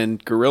Girl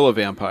and Gorilla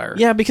Vampire.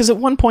 yeah, because at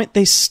one point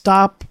they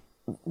stop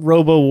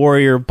Robo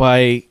Warrior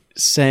by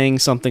saying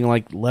something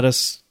like let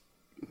us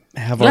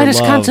have our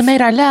love.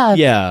 our love.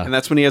 Yeah. And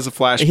that's when he has a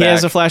flashback. He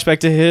has a flashback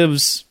to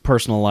his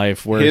personal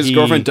life where his he,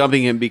 girlfriend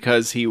dumping him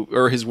because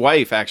his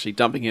wife actually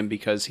dumping him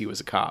because he was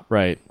a cop.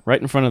 right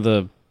in front of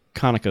the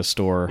Konica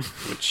store.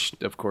 Which,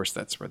 of course,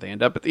 that's where they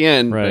end up at the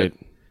end. Right.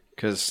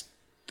 Because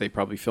they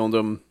probably filmed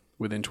them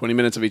within 20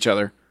 minutes of each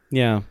other.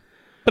 Yeah.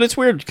 But it's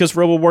weird because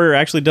Robo Warrior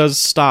actually does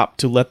stop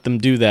to let them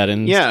do that,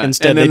 and Yeah.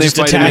 instead and then they just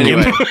fight attack him.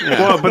 anyway. Yeah.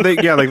 Well, but they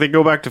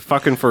go back to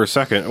fucking for a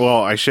second.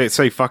 Well, I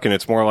say fucking.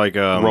 It's more like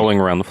Rolling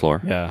around the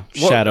floor. Yeah,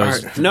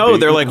 shadows. No,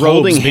 they're like Robes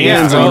holding being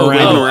hands thrown and around.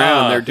 rolling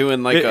around. They're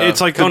doing like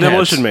it's like the Coneheads.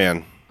 Demolition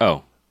Man.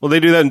 Oh. Well, they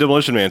do that in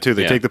Demolition Man too.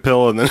 They Yeah. take the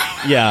pill and then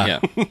Yeah.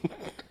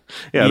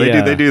 Yeah.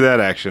 they do that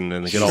action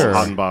and they get Sure. all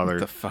hot and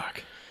bothered. the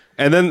fuck.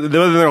 And then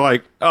they're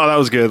like, "Oh, that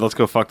was good. Let's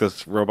go fuck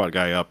this robot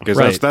guy up." Because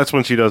Right. that's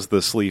when she does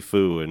the sleeve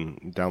foo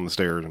and down the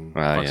stairs and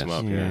fucks yes. him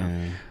up.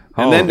 And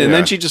Oh,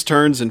 then she just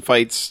turns and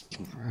fights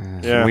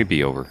Yeah. We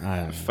be over.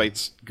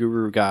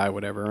 Guru guy,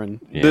 whatever.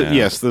 And Yeah.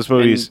 Yes, this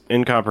movie's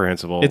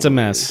incomprehensible. It's a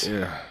mess.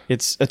 Yeah.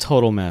 It's a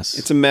total mess.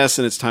 it's a mess,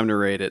 and it's time to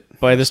rate it.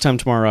 By this time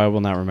tomorrow, I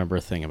will not remember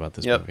a thing about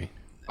this Yep. movie.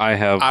 I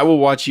have I will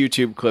watch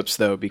YouTube clips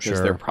though because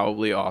Sure. they're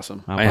probably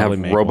awesome. I'll I have probably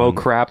make Robo one.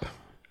 Crap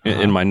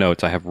in my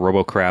notes. I have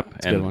Robo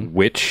Crap good one. and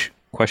Witch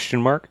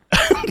question mark.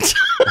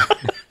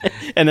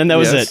 And then that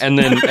was Yes.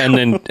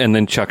 it. And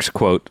then Chuck's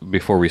quote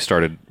before we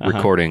started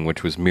recording,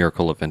 which was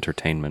 "Miracle of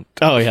Entertainment."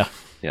 Oh yeah,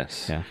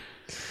 Yes. yeah.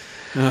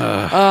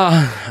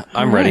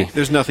 I'm ready.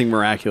 There's nothing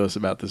miraculous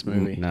about this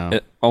movie. No,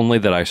 Only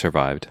that I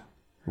survived.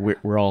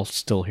 we're all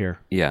still here.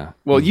 Yeah.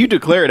 Well, you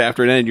declared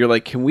after it ended, you're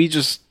like, can we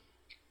just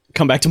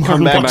Come back tomorrow.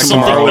 Come and back watch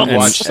tomorrow something and else.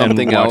 watch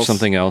something watch else?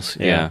 something else.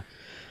 Yeah.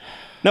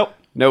 Nope.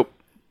 Nope.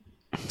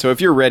 So if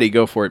you're ready,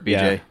 go for it, BJ.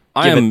 Yeah.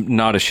 I am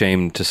not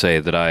ashamed to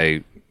say that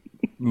I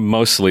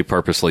mostly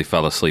purposely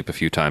fell asleep a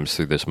few times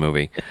through this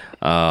movie.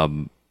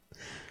 And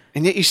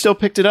yet you still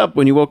picked it up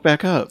when you woke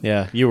back up.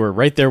 Yeah, you were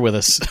right there with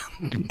us.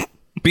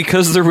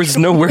 Because there was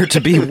nowhere to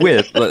be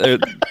with,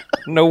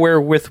 nowhere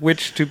with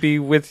which to be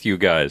with you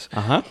guys.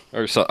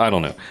 Or so, I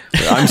don't know.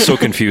 I'm so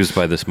confused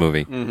by this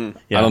movie.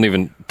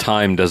 Yeah.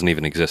 Time doesn't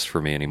even exist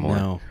for me anymore.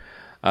 No.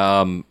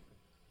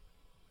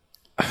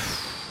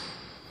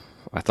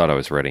 I thought I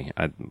was ready.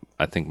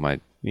 I think my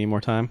Need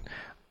more time?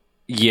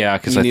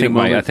 because You I need a think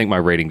my moment? my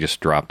rating just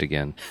dropped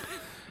again.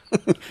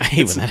 I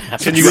hate when that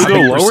happens. Can you go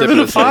lower than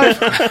a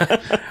 5?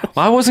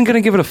 Well, I wasn't going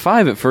to give it a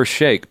 5 at first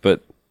shake,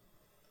 but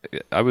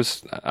I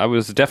was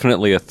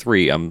definitely a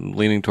 3. I'm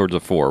leaning towards a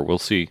 4. We'll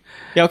see.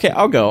 Yeah, okay,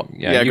 I'll go.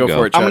 Yeah, you go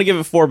for it, I'm Chuck. going to give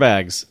it 4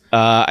 bags.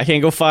 I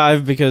can't go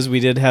 5 because we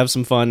did have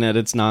some fun at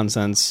its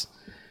nonsense.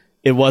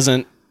 It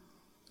wasn't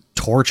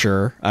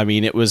torture. I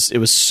mean, it was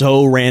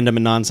so random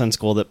and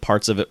nonsensical that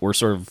parts of it were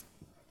sort of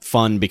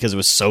fun because it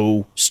was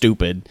so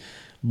stupid.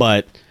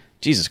 But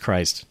Jesus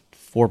Christ,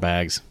 4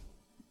 bags.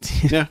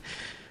 Yeah.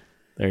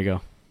 There you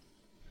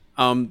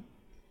go.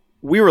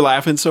 We were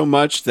laughing so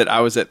much that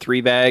I was at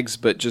 3 bags,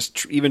 but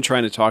just even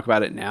trying to talk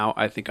about it now,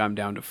 I think I'm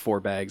down to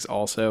 4 bags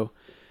also.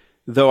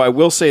 Though I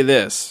will say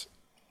this,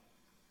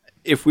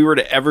 if we were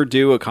to ever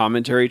do a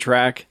commentary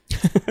track,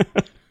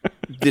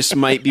 this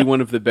might be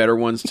one of the better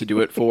ones to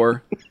do it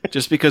for.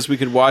 Just because we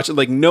could watch it,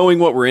 like knowing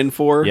what we're in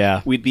for,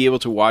 Yeah. we'd be able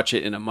to watch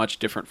it in a much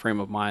different frame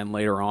of mind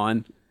later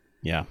on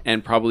Yeah.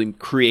 and probably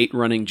create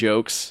running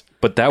jokes.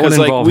 But that would 'Cause,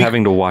 like, involve we-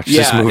 having to watch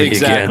this movie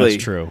exactly. again.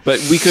 That's true. But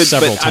we could.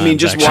 Several But I mean,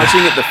 times, just actually.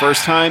 watching it the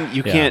first time,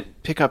 you Yeah.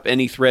 can't pick up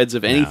any threads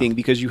of anything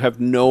because you have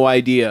no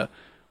idea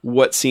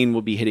what scene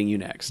will be hitting you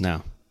next.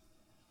 No.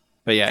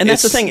 But yeah, And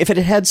that's the it's- thing. If it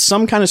had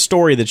some kind of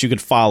story that you could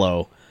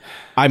follow,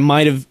 I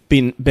might have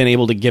been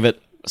able to give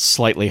it a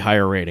slightly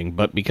higher rating.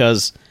 But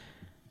because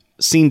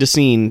scene to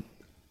scene,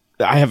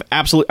 I have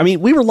absolutely. I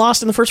mean, we were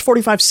lost in the first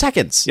 45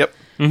 seconds. Yep.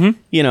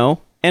 You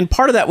know, and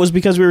part of that was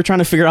because we were trying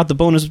to figure out the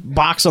bonus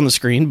box on the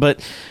screen.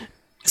 But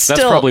still,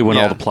 That's probably when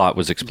yeah. all the plot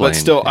was explained. But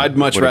still, I'd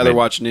much Would've rather made-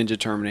 watch Ninja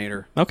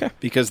Terminator. Okay.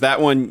 Because that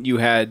one you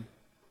had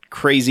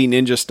crazy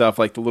ninja stuff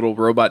like the little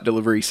robot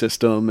delivery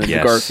system and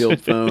Yes. the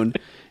Garfield phone,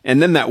 and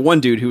then that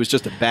one dude who was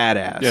just a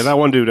badass. Yeah, that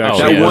one dude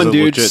actually. That yeah. was one a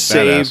dude legit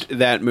saved badass.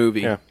 that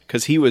movie Yeah.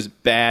 because he was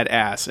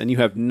badass, and you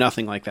have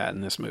nothing like that in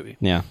this movie.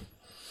 Yeah.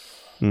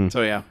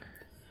 So yeah,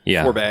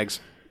 Yeah. 4 bags.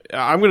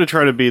 I'm going to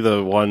try to be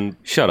the one.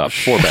 Shut up.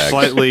 4 bags.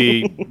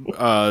 Slightly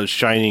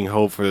shining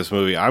hope for this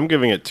movie. I'm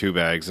giving it 2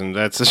 bags, and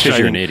that's as Because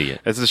you're shining, an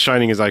idiot. that's as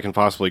shining as I can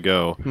possibly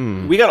go.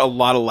 We got a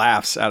lot of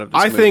laughs out of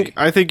this movie.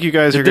 I think you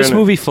guys are Did this going.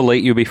 movie fillet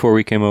you before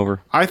we came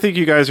over? I think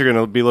you guys are going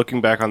to be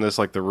looking back on this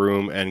like The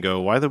Room and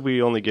go, "Why did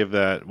we only give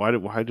that? Why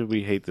did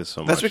we hate this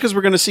so much?" That's because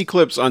we're going to see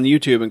clips on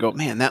YouTube and go,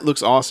 man, that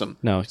looks awesome.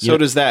 No, So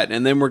does that.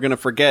 And then we're going to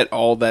forget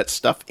all that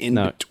stuff in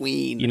No.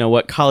 between. You know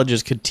what?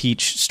 Colleges could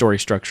teach story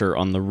structure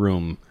on The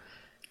Room.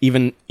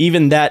 Even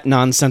that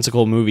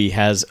nonsensical movie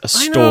has a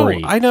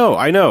story. I know.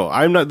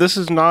 I'm not. This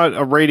is not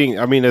a rating.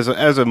 I mean, as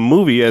a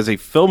movie, as a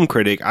film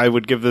critic, I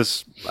wouldn't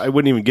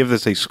even give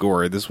this a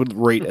score. This would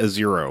rate a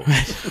 0.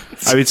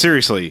 I mean,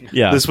 seriously.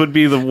 Yeah. This would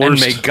be the And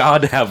worst. may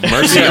God have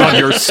mercy on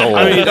your soul.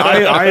 I mean,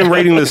 I am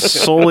rating this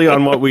solely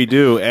on what we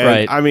do, and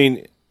Right. I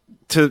mean,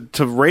 to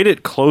rate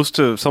it close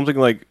to something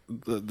like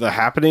the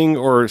Happening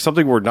or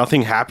something where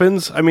nothing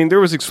happens. I mean, there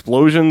was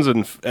explosions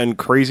and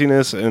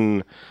craziness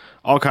and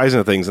all kinds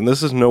of things, and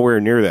this is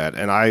nowhere near that.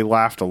 And I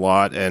laughed a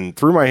lot and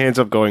threw my hands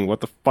up, going, "What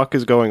the fuck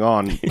is going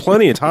on?"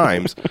 Plenty of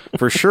times,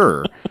 for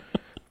sure.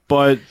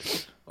 But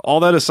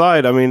all that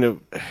aside, I mean,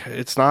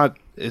 it's not.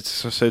 It's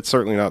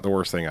certainly not the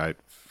worst thing I've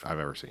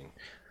ever seen.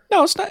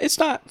 No, it's not. It's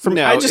not. For me,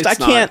 No, I it's can't.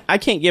 not. I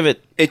can't give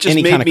it. it just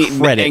any made kind me of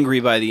credit.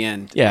 angry by the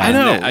end. Yeah. I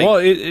know. And I Well,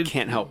 it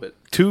can't help it.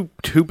 two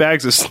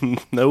bags is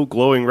no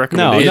glowing No,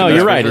 recommendation. no, that's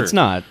you're for right. sure. It's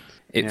not.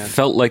 It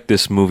felt like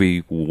this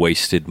movie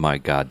wasted my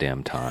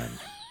goddamn time.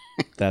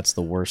 That's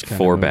the worst kind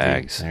 4 of movie.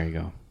 bags. There you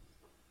go.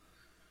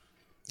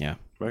 Yeah.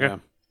 Okay. Yeah.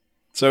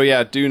 So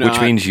yeah, do not.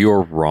 Which means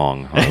you're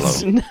wrong,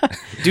 Harlow.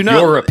 do not.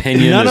 Your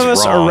opinion None is of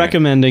us wrong. are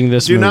recommending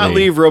this do movie. not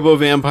leave Robo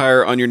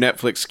Vampire on your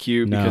Netflix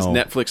queue because No.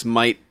 Netflix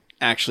might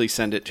actually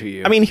send it to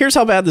you. I mean, here's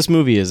how bad this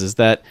movie is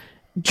that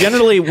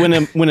generally when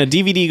a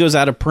DVD goes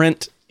out of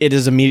print, it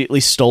is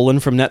immediately stolen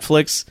from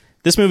Netflix.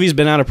 This movie's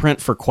been out of print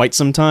for quite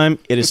some time.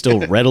 It is still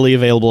readily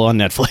available on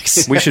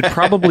Netflix. We should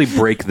probably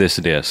break this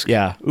disc.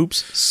 Yeah.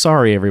 Oops.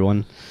 Sorry,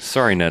 everyone.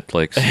 Sorry,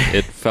 Netflix.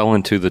 It fell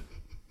into the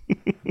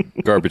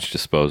garbage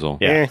disposal.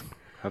 Yeah.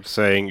 I'm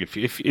saying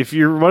if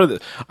you're one of the,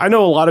 I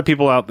know a lot of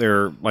people out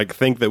there like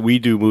think that we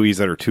do movies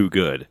that are too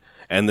good,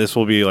 and this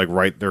will be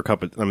like their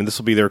cup of. I mean, this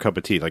will be their cup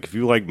of tea. Like if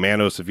you like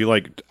Manos, if you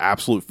like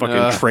absolute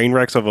fucking train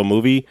wrecks of a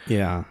movie,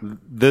 Yeah.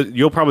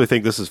 you'll probably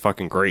think this is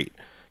fucking great.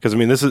 Because I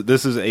mean, this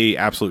is a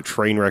absolute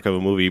train wreck of a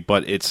movie,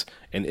 but it's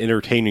an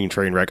entertaining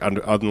train wreck,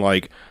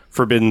 unlike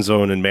Forbidden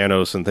Zone and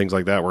Manos and things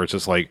like that, where it's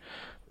just like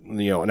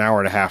an hour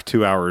and a half,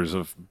 2 hours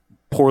of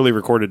poorly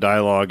recorded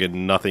dialogue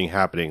and nothing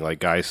happening, like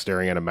guys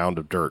staring at a mound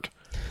of dirt.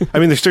 I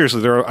mean,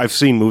 seriously, I've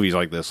seen movies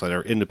like this that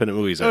are independent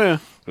movies. That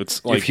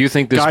it's like, If you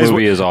think this guys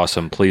movie is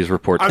awesome, please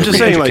report to I'm the just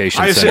saying, like,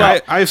 Education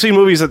Center. I've seen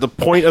movies that the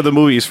point of the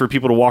movie is for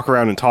people to walk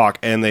around and talk,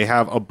 and they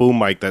have a boom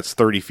mic that's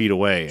 30 feet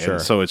away, Sure.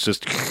 and so it's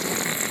just,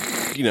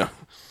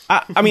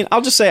 I mean,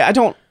 I'll just say I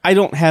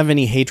don't have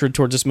any hatred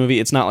towards this movie.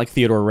 It's not like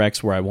Theodore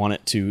Rex where I want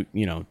it to,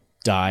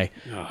 die.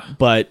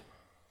 But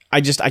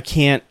I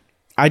can't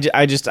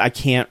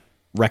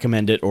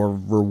recommend it or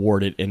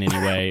reward it in any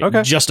way.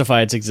 Okay.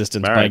 Justify its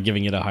existence All by right.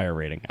 giving it a higher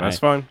rating. That's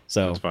fine.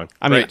 So That's fine.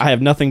 I mean, Right. I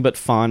have nothing but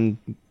fond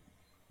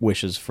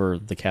wishes for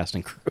the cast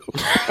and crew.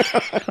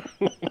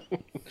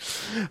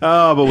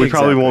 but we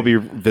probably won't be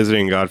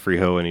visiting Godfrey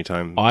Ho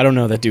anytime. Oh, I don't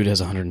know. That dude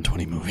has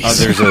 120 movies.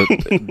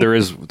 There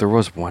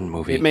was one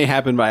movie. it may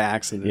happen by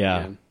accident. Yeah.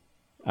 man.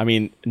 I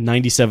mean,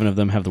 97 of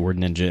them have the word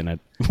ninja in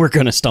it. We're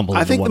going to stumble I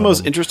into think one the of most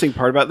them. interesting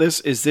part about this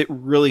is it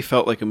really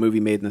felt like a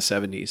movie made in the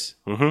 70s,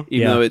 even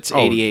Yeah. though it's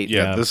 88.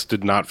 Yeah, Yeah. this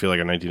did not feel like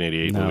a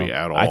 1988 No, movie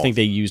at all. I think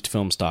they used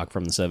film stock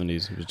from the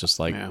 70s. It was just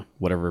like Yeah.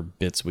 whatever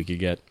bits we could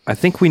get. I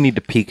think we need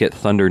to peek at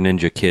Thunder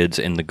Ninja Kids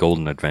in the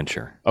Golden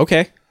Adventure.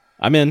 Okay,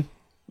 I'm in.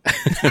 I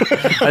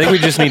think we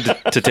just need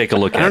to take a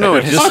look at it. don't know,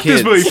 it has Fuck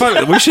this kids. movie. Fuck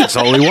it. We should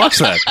totally watch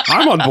that.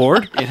 I'm on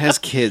board. It has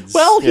kids.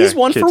 Well, he's Yeah,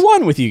 one for kids.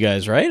 one with you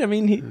guys, right? I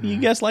mean, you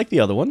guys like the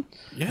other one.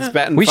 it's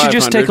batting We should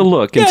just 500. take a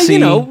look and Yeah, see. you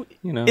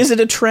know, is it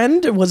a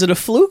trend? Was it a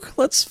fluke?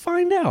 Let's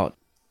find out.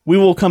 We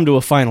will come to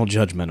a final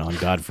judgment on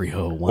Godfrey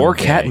Ho one Or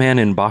day. Catman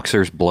in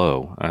Boxer's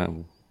Blow.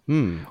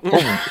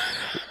 Oh,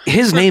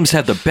 his names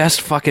have the best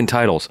fucking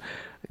titles.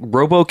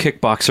 Robo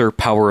Kickboxer,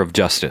 Power of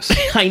Justice.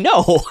 I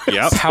know.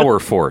 Yep. Power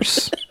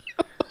Force.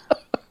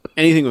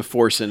 anything with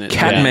force in it.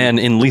 Catman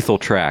in Lethal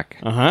Track.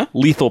 Uh-huh.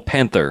 Lethal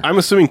Panther. I'm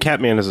assuming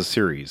Catman is a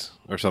series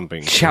or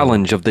something.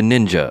 Challenge of the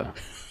Ninja.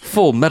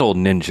 Full Metal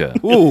Ninja.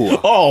 Ooh.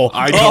 Oh,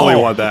 I totally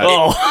want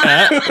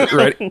that.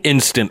 Right.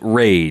 Instant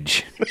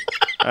Rage.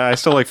 I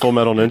still like Full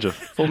Metal Ninja.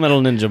 Full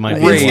Metal Ninja might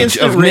be. Rage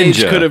Instant of Rage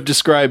Ninja. could have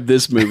described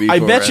this movie. I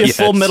for bet you us.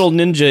 Full Metal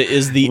Ninja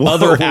is the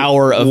other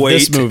hour of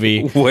this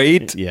movie.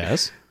 Wait.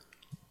 Yes.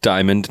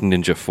 Diamond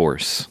Ninja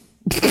Force.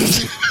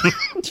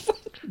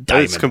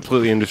 It's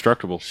completely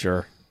indestructible.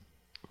 Sure.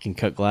 Can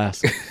cut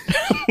glass.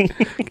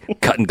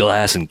 Cutting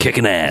glass and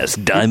kicking ass.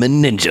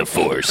 Diamond Ninja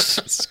Force.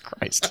 Jesus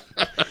Christ.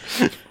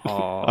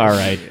 All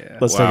right.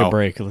 Let's take Wow. a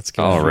break. Let's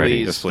go. All right.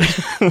 Please. Yes,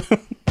 please.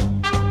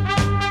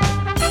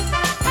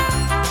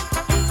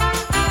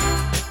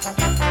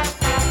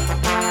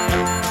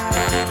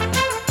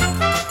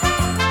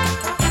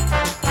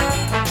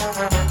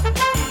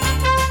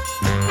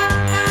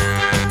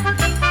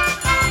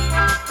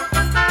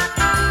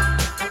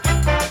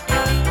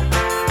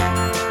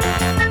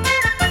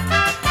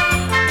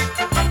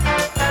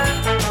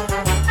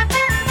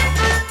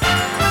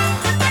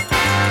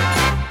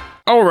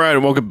 All right,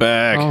 welcome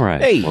back. All right.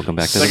 Hey. Welcome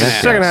back to Second the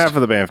half. Second half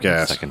of the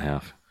Bamfcast. Second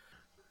half.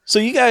 So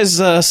you guys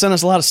sent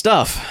us a lot of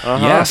stuff.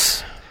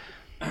 Yes.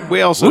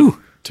 We also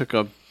took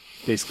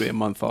basically a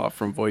month off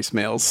from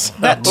voicemails.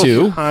 That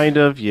too. Kind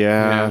of,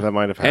 yeah, that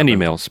might have And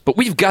happened. emails. But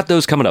we've got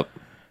those coming up.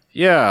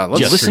 Yeah, let's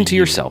Just listen to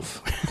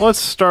yourself. let's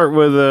start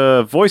with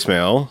a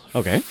voicemail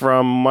Okay.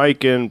 from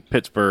Mike in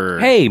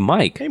Pittsburgh. Hey,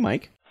 Mike. Hey,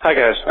 Mike. Hi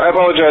guys, I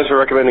apologize for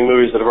recommending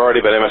movies that have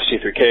already been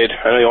MST3K'd.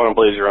 I know you want to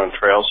blaze your own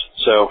trails.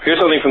 So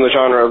here's something from the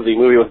genre of the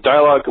movie with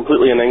dialogue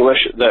completely in English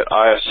that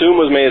I assume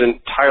was made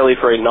entirely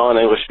for a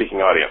non-English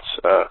speaking audience.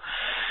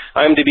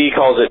 IMDb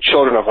calls it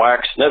Children of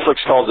Wax. Netflix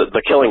calls it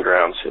The Killing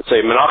Grounds. It's a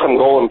Menachem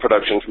Golem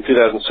production from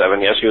 2007.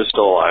 Yes, he was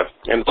still alive.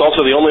 And it's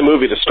also the only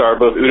movie to star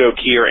both Udo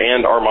Kier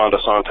and Armand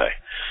Assante.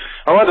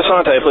 Armand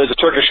Assante plays a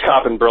Turkish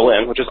cop in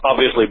Berlin, which is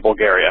obviously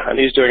Bulgaria, and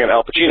he's doing an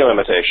Al Pacino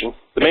imitation.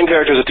 The main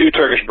characters are two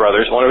Turkish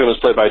brothers, one of whom is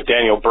played by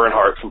Daniel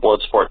Bernhardt from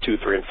Bloodsport 2,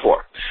 3, and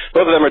 4.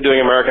 Both of them are doing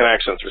American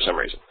accents for some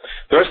reason.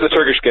 The rest of the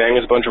Turkish gang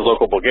is a bunch of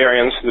local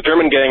Bulgarians. The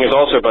German gang is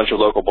also a bunch of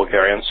local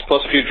Bulgarians, plus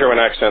a few German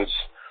accents,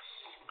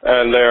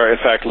 and they're, in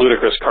fact,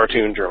 ludicrous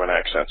cartoon German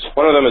accents.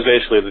 One of them is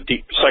basically the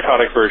deep,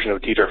 psychotic version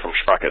of Dieter from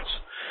Sprockets.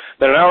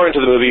 Then an hour into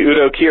the movie,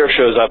 Udo Kier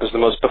shows up as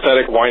the most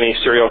pathetic, whiny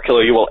serial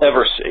killer you will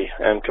ever see.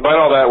 And combine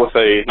all that with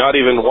a not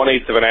even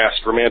one-eighth of an ass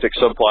romantic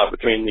subplot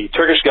between the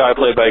Turkish guy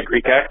played by a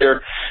Greek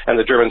actor and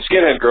the German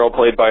skinhead girl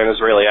played by an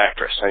Israeli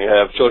actress. And you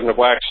have Children of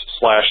Wax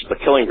 / The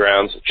Killing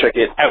Grounds. Check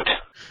it out.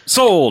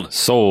 Sold.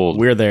 Sold.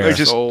 We're there. I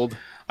just- Old.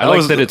 I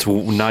like that it's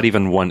not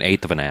even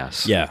 1/8 of an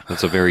ass. Yeah.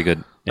 That's a very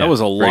good. That was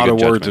a very lot good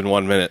of words judgment. in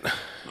 1 minute.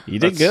 You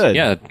did good.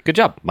 Yeah, good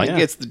job, Mike. He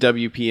gets the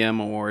WPM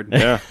award.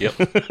 Yeah. Yep.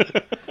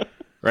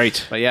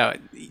 Right. But yeah,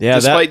 Yeah,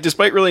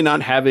 despite really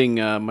not having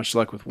much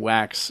luck with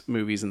Wax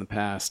movies in the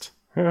past,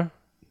 Have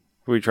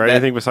we tried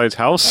anything besides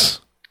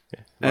House?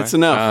 that's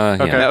enough.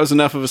 yeah. Okay, that was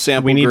enough of a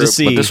sample. We need to group.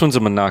 see. But this one's a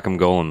Menachem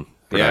Golem.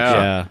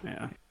 Yeah.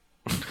 Yeah.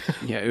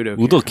 Yeah, Udo.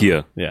 Kier. Udo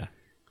Kier. Yeah.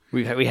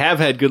 We have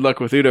had good luck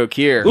with Udo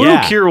Kier. Udo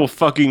Yeah. Kier will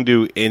fucking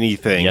do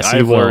anything. Yes, he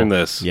I've will. learned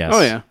this. Yes.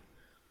 Oh yeah.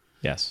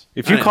 Yes.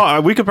 If you call,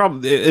 we could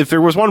probably, if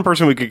there was one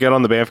person we could get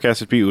on the Bamfcast,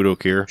 it'd be Udo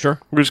Kier. Sure.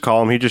 We just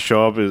call him. He'd just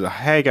show up as,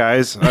 hey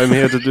guys, I'm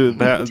here to do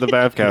the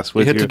Bamfcast We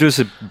with had you. to do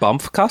a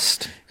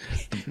Bumpcast?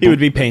 He would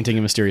be painting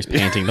a mysterious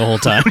painting the whole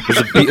time.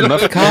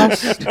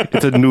 Bumpcast?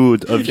 It's a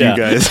nude of Yeah.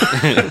 you guys.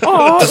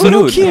 Oh, It's a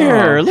Udo nude.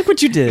 Kier, look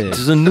what you did. This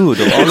is a nude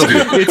of all of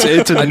you.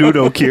 it's a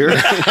nudo Kier.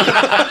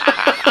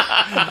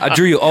 I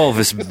drew you all of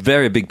his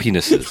very big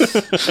penises.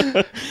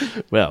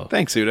 Well,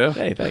 Thanks, Udo.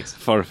 hey, thanks.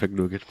 Perfect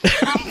nugget.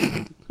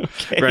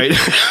 Right.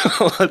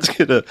 let's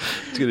get an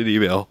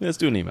email. Let's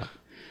do an email.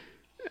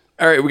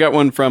 All right, we got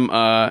one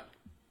from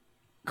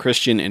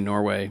Christian in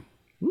Norway.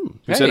 Who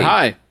said Hey.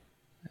 hi.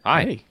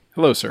 Hi.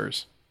 Hello,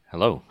 sirs.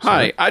 Hello.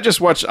 Hi, I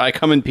just watched I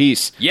Come in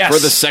Peace Yes. for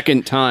the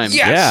second time.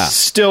 Yes. Yeah.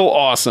 Still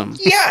awesome.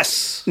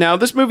 Yes. Now,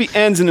 this movie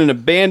ends in an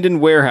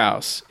abandoned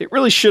warehouse. It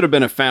really should have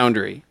been a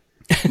foundry.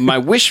 My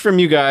wish from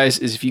you guys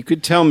is if you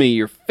could tell me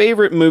your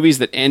favorite movies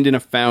that end in a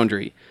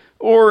foundry,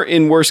 or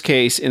in worst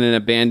case, in an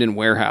abandoned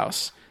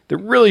warehouse. There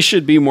really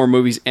should be more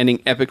movies ending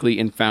epically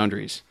in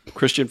foundries.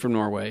 Christian from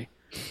Norway.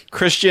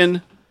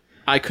 Christian,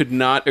 I could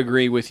not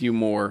agree with you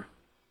more,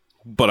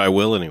 But I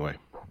will anyway.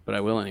 but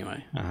I will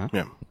anyway.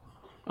 Yeah.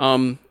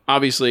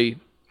 Obviously,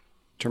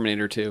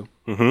 Terminator 2.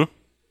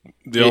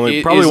 The only,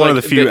 it probably is one of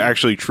like the few the-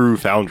 actually true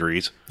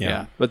foundries.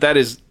 Yeah. But that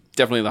is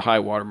definitely the high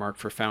watermark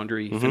for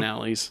foundry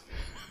finales.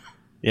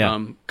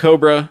 Yeah.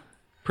 Cobra,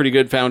 pretty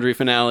good foundry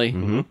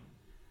finale.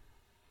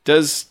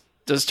 Does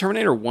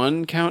Terminator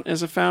 1 count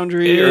as a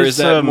foundry, or is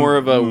that more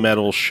of a...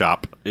 metal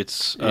shop?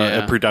 It's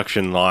Yeah. a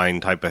production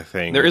line type of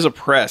thing. There is a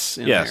press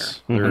in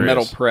Yes, there. there A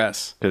metal is.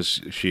 press.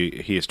 because he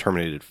is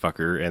terminated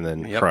fucker and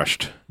then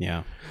crushed.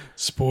 yeah.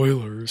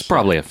 Spoilers.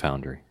 Probably a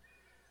foundry.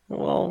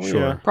 Well,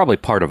 Sure. Probably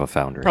part of a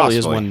foundry. Probably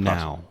is Possibly, one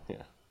now.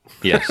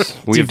 Yes.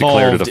 We It's have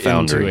declared it evolved a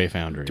foundry. into a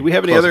foundry. Do we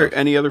have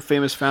any other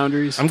famous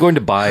foundries? I'm going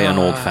to buy an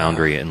old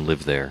foundry and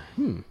live there.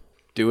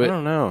 Do I it.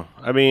 don't know.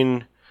 I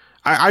mean,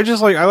 I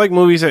just like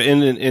movies that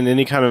end in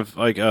any kind of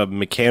like a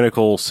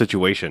mechanical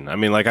situation. I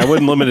mean, like I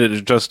wouldn't limit it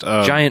to just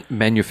Giant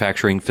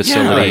manufacturing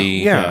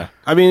facility. Yeah.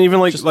 I mean, even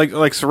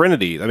like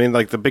Serenity. I mean,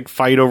 like the big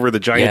fight over the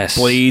giant Yes.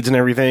 blades and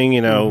everything.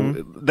 You know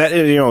that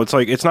it's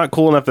like it's not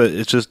cool enough that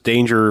it's just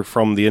danger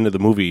from the end of the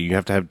movie. You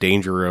have to have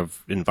danger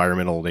of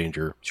environmental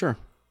danger. Sure.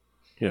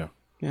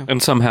 Yeah.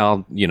 And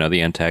somehow,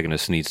 the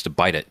antagonist needs to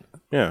bite it.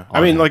 Yeah, I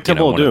mean, like you know,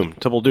 Temple of one of Doom.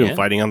 Temple of Doom Yeah.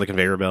 fighting on the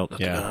conveyor belt.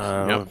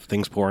 Yeah.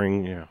 Things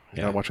pouring. Yeah,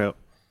 gotta watch out.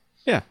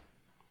 Yeah.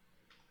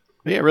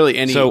 Yeah, really.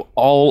 Any. So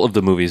all of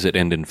the movies that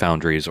end in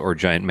foundries or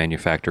giant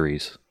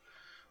manufactories.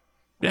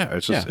 Yeah,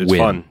 it's just Yeah. it's Win.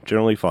 fun.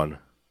 Generally fun.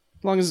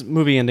 As long as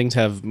movie endings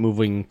have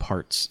moving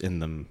parts in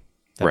them,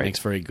 that Right. makes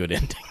for a good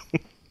ending.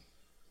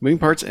 moving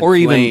parts and Or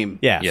even- flame.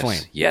 Yeah, Yes.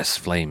 flame. Yes,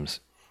 flames.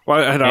 Well,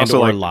 I'd And also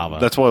or like lava.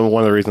 That's one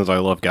of the reasons I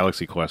love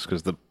Galaxy Quest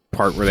because the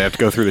part where they have to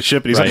go through the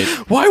ship and he's Right.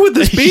 like, "Why would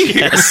this be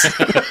here?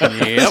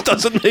 This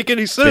doesn't make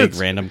any Big sense."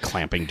 random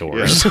clamping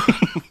doors.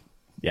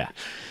 Yeah.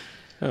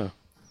 All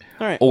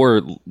right.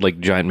 Or like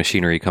giant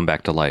machinery come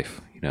back to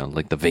life. You know,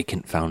 like the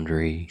Vacant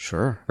Foundry.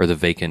 Sure. Or the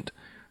Vacant...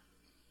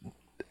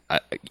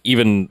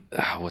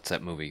 what's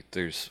that movie?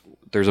 There's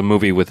a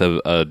movie with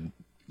a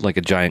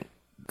giant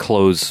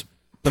clothes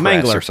The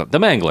press Mangler. or something.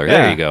 The Mangler. Yeah,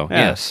 There you go. yeah.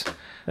 Yes.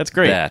 That's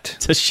great. That.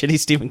 It's a shitty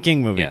Stephen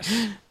King movie.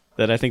 Yes.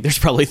 That I think there's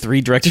probably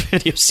 3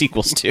 direct-to-video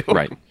sequels to.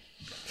 Right.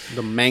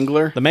 The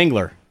Mangler. The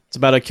Mangler. It's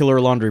about a killer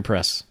laundry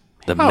press.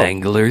 The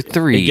Mangler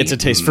 3. It gets a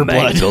taste for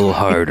blood. Mangle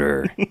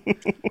harder.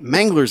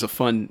 Mangler's a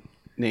fun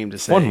name to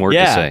say. One word to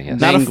Yeah. say. Yes.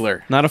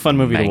 Mangler. Not a fun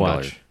movie to Mangler.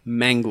 watch.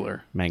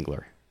 Mangler.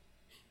 Mangler.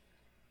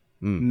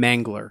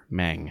 Mangler.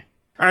 Mang.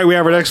 All right, we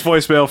have our next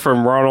voicemail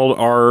from Ronald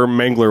R.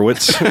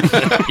 Manglerwitz.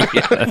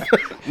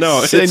 No,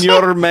 it's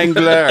Senor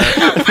Mangler.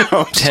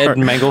 Ted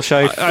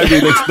Mangleshite. I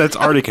mean, that's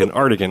Artican.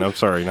 Artican. I'm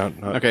sorry, not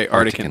Okay,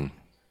 Artican.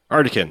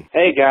 Artican.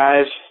 Hey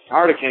guys,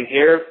 Artican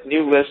here,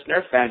 new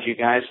listener, found you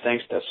guys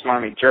thanks to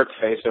Smarmy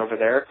Jerkface over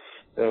there.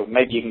 So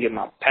maybe you can give him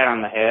a pat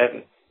on the head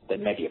and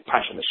then maybe a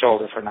punch in the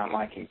shoulder for not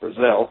liking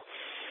Brazil.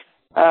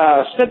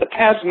 Spent the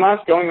past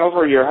month going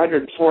over your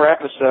 104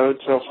 episodes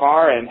so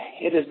far, and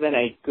it has been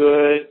a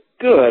good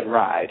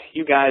ride.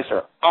 You guys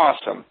are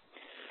awesome.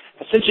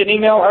 I sent you an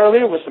email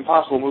earlier with some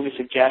possible movie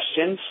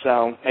suggestions,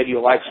 so maybe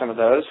you'll like some of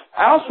those.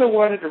 I also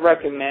wanted to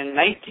recommend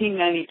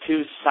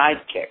 1992's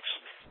Sidekicks,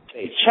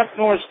 a Chuck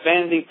Norris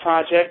vanity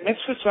project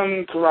mixed with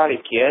some Karate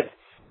Kid.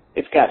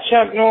 It's got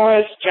Chuck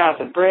Norris,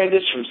 Jonathan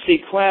Brandis from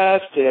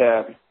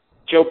Sequest,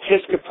 Joe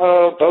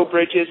Piscopo, Bo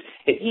Bridges.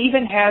 It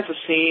even has a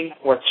scene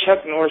where Chuck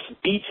Norris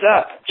beats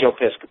up Joe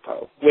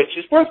Piscopo, which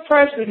is worth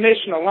price of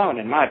admission alone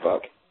in my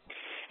book.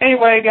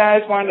 Anyway,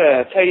 guys, wanted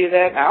to tell you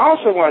that. I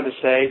also wanted to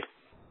say,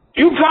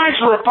 you guys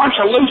are a bunch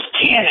of loose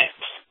cannons,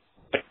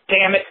 but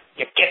damn it,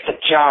 you get the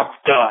job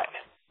done.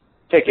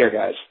 Take care,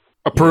 guys.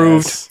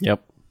 Approved.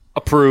 Yep.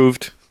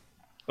 Approved.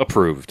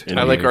 Approved.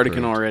 I like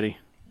Artican already.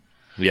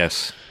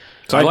 Yes.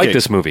 I like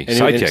this movie.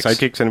 Sidekicks.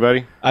 Sidekicks,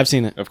 anybody? I've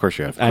seen it. Of course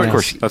you have. I know. Of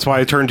course. That's why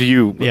I turned to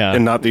you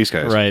and not these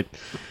guys. Right.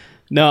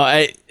 No,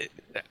 I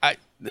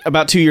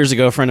about 2 years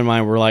ago, a friend of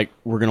mine were like,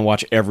 we're going to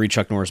watch every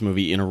Chuck Norris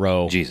movie in a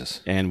row.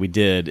 Jesus. And we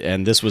did.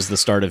 And this was the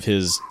start of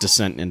his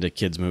descent into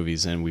kids'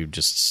 movies, and we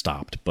just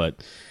stopped. But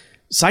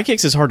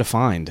Sidekicks is hard to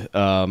find.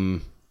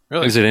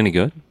 Is it any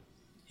good?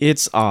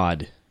 It's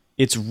odd.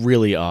 It's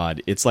really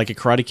odd. It's like a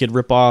Karate Kid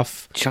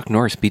ripoff. Chuck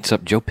Norris beats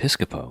up Joe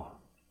Piscopo.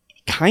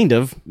 Kind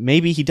of.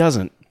 Maybe he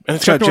doesn't. And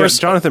it's Chuck got Norris-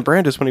 Jonathan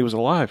Brandis when he was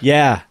alive.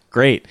 Yeah,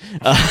 great.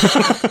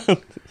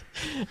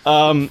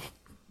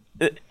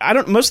 I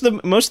don't. Most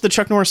of the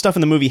Chuck Norris stuff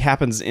in the movie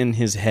happens in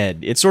his head.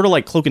 It's sort of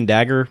like Cloak and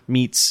Dagger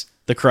meets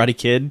the Karate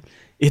Kid.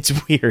 It's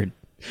weird.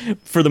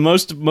 For the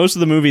most of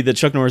the movie that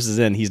Chuck Norris is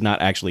in, he's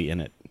not actually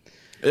in it.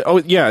 Oh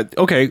yeah,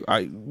 okay,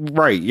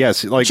 right,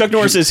 yes. Like Chuck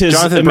Norris is his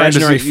Jonathan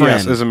imaginary Brandis,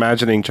 friend. Yes, is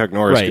imagining Chuck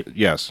Norris. Right.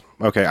 Yes,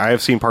 okay. I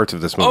have seen parts of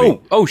this movie.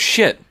 Oh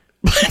shit.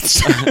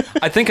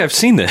 I think I've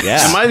seen this. Yeah.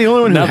 Am I the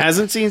only one who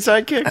hasn't seen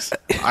Sidekicks?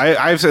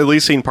 I've at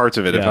least seen parts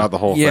of it, if Yeah. not the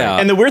whole Yeah. thing.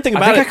 And the weird thing I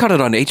about think it, I caught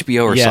it on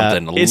HBO or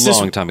something a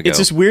long time ago. It's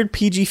this weird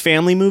PG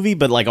family movie,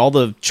 but like all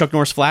the Chuck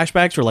Norris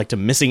flashbacks were like to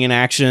Missing in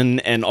Action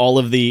and all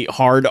of the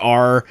hard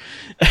R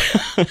Chuck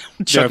Yeah,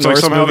 it's like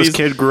Norris somehow movies. this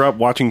kid grew up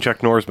watching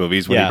Chuck Norris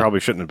movies when Yeah. he probably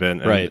shouldn't have been.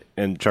 And, Right.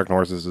 And Chuck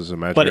Norris is his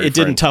imaginary But it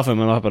didn't friend. toughen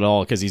him up at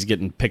all because he's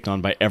getting picked on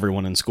by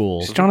everyone in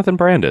school. It's Jonathan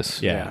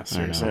Brandis. Yeah, I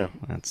seriously. know.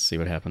 Let's see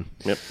what happened.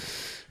 Yep.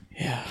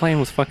 Playing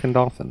with fucking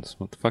dolphins.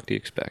 What the fuck do you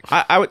expect?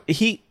 I would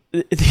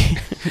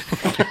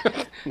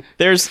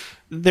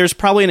there's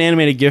probably an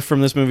animated GIF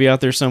from this movie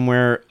out there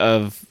somewhere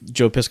of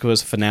Joe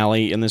Piscopo's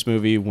finale in this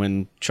movie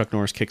when Chuck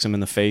Norris kicks him in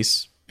the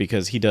face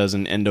because he does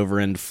an end over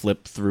end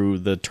flip through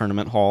the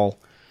tournament hall,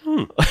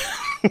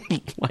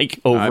 like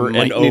over and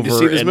might need to see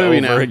over this and movie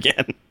over now.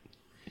 again.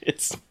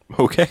 It's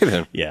Okay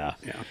then. yeah.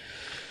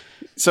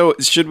 So,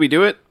 should we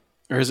do it?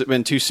 Or has it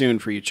been too soon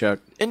for you, Chuck?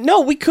 And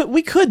no, we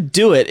could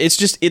do it. It's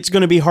just it's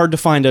going to be hard to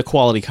find a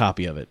quality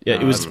copy of it.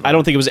 It was I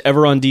don't think it was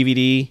ever on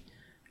DVD.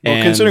 Well,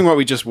 and- considering what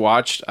we just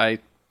watched, I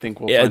think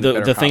we'll yeah, find a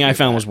better the thing copy I of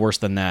found that. was worse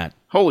than that.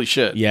 Holy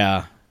shit.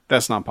 Yeah,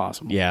 That's not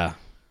possible. yeah.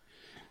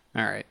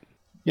 All right.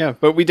 Yeah,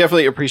 but we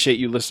definitely appreciate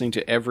you listening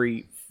to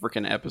every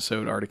freaking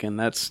episode, Artican.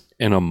 That's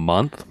In a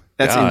month?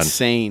 that's God.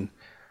 insane.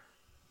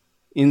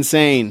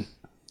 Insane.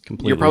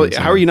 Completely You're probably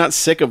insane. how are you not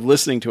sick of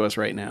listening to us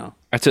right now?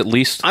 That's at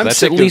least I'm that's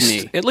sick at of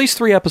least me. at least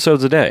 3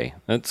 episodes a day.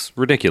 That's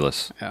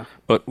ridiculous. Yeah.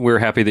 But we're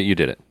happy that you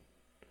did it.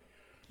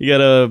 You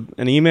got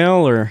an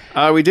email or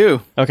We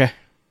do. okay?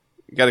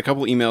 Got a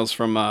couple emails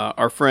from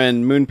our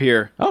friend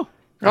Moonpier. Oh,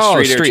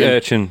 Street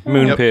Urchin,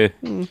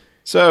 Moonpier.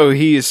 So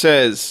he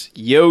says,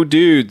 "Yo,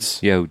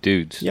 dudes. Yo,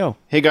 dudes. yo,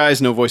 Hey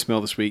guys, no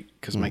voicemail this week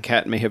because my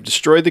cat may have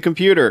destroyed the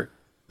computer."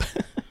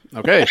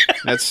 Okay,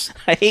 that's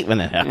I hate when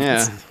that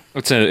happens. yeah.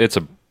 It's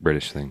a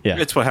British thing. Yeah.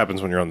 It's what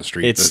happens when you're on the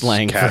street. It's There's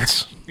slang for-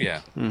 cats.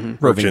 Yeah. Roving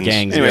Urchins.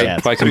 gangs. Anyway, of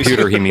cats. By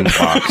computer he means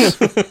box.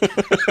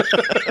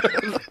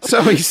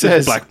 So he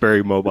says,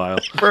 BlackBerry Mobile.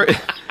 First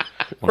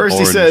he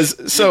orange. says,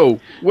 "So,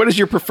 what is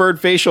your preferred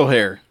facial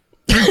hair?"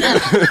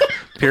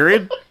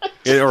 Period?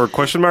 Or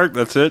question mark?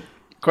 That's it?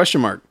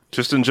 Question mark.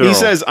 Just in general. He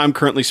says, I'm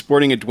currently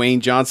sporting a Dwayne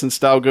Johnson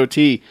style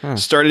goatee.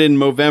 Started in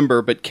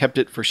November, but kept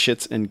it for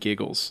shits and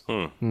giggles.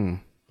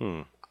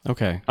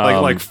 Okay.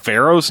 like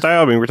Pharaoh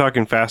style. I mean, we're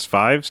talking Fast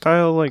Five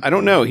style. Like, I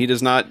don't know. He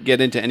does not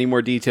get into any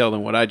more detail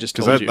than what I just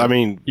told that, you. I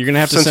mean, You're gonna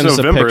have to since send us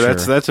a November.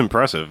 picture. That's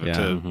impressive Yeah.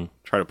 to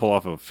try to pull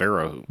off a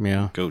Pharaoh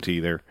goatee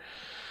there.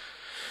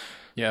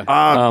 yeah.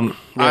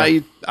 Yeah.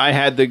 I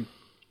had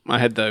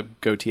the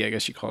goatee. I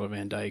guess you call it a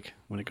Van Dyke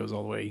when it goes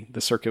all the way,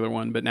 the circular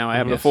one. But now I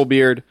have the full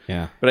beard.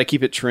 Yeah. But I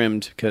keep it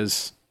trimmed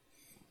because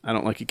I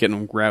don't like it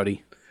getting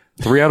rowdy.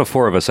 3 out of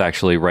 4 of us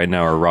actually right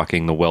now are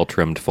rocking the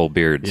well-trimmed full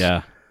beards.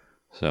 Yeah.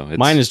 So it's,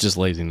 Mine is just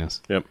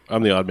laziness. Yep,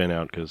 I'm the odd man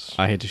out because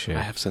I hate to shave.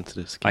 I have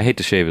sensitive skin. I hate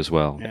to shave as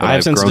well. but I have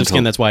I've sensitive grown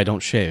skin. to- That's why I don't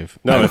shave.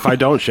 No, if I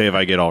don't shave,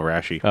 I get all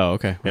rashy. Oh,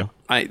 okay. Well,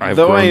 I've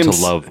Though grown I am to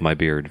love my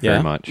beard Yeah.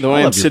 very much. Though I I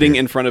am love your sitting beard.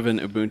 in front of an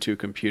Ubuntu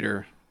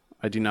computer,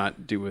 I do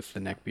not do with the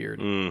neck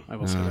beard. I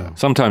will say that.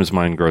 Sometimes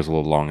mine grows a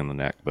little long in the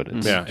neck, but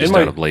it's Yeah, just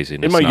out of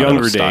laziness. In my not out of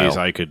younger style. days,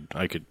 I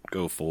could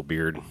go full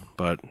beard,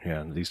 but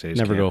yeah, these days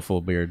never can't. go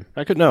full beard.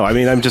 I could no. I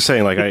mean, I'm just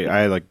saying, like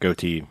I like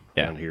goatee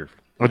down here.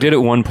 I did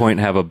at one point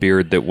have a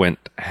beard that went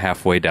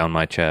halfway down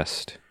my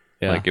chest.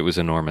 Yeah. Like it was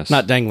enormous.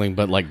 Not dangling,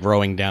 but like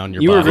growing down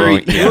your You were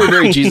body. very, you were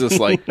very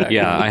Jesus-like back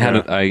yeah, then. I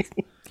had I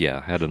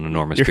had an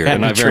enormous Your beard,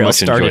 and I happy very trail much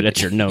started enjoyed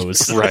at your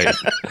nose. right.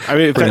 I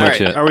mean, Pretty much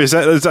it. Is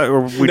that are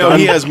we No, done?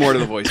 he has more to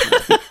the voice.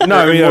 No,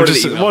 I mean, more I'm to the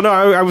just email. well, no,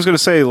 I was going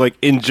to say, like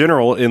in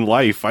general in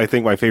life, I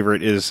think my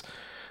favorite is.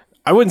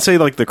 I wouldn't say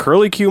like the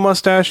curly Q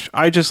mustache.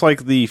 I just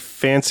like the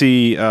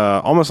fancy,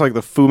 almost like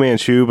the Fu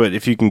Manchu. But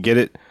if you can get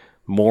it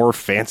more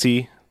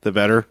fancy, the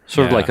better.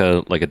 Sort of like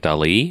a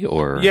Dali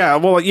or Yeah,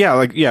 well,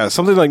 yeah,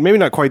 something like maybe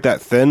not quite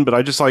that thin, but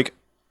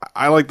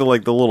I like the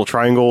little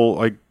triangle,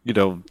 like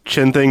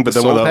chin thing, but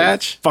then soul with a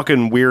patch?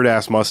 fucking weird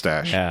ass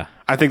mustache. Yeah.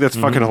 I think that's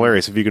fucking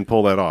hilarious if you can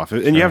pull that off,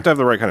 and you have to have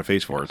the right kind of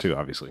face for it too,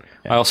 obviously.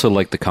 I also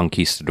like the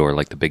conquistador,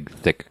 like the big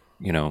thick,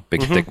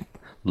 thick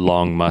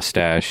long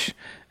mustache,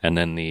 and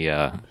then the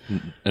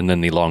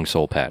long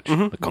soul patch,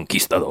 the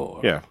conquistador.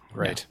 Yeah,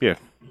 Right. yeah.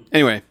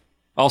 Anyway,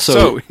 Also,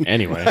 So-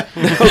 Anyway,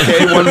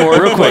 okay, one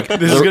more real quick.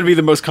 This is going to be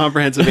the most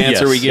comprehensive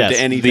answer we give yes. to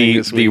anything the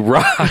this week.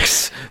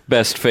 Rock's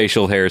best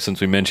facial hair, since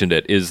we mentioned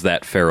it, is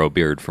that Pharaoh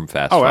beard from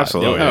Fast Oh, Five.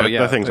 absolutely. Oh,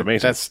 That thing's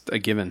amazing. That's a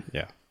given.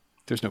 yeah.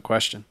 There's no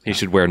question. He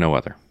should wear no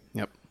other.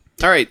 Yep.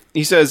 All right.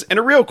 He says, and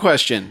a real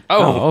question.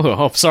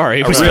 Oh,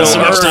 sorry. We spent so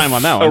much time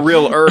on that A one.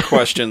 real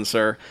question,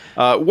 sir.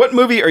 What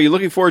movie are you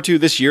looking forward to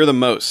this year the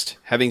most?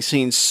 Having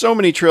seen so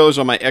many trailers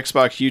on my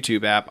Xbox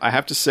YouTube app, I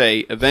have to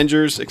say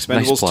Avengers,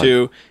 Expendables plug.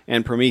 2,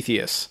 and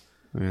Prometheus.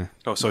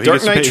 Oh, so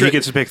Dark Knight he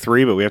gets to pick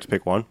 3, but we have to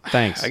pick 1.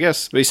 Thanks. I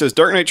guess. But he says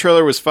Dark Knight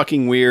trailer was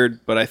fucking weird,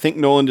 but I think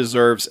Nolan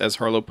deserves, as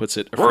Harlow puts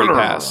it, a free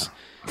pass.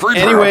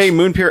 Anyway,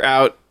 Moonpier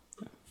out,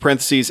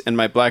 parentheses, and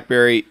my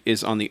BlackBerry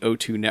is on the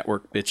O2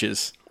 network,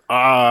 bitches.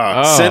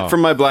 Sent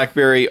from my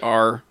BlackBerry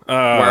R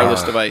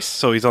wireless device.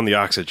 So he's on the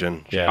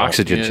Oxygen. Yeah.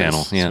 Oxygen Yes.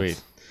 channel. Yeah.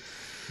 Sweet.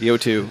 The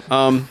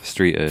O2.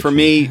 Street edge. For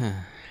me,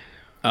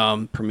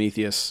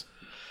 Prometheus.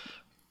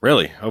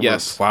 Really?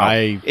 Yes. Wow.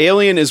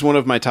 Alien is one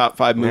of my top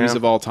 5 movies Yeah.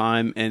 of all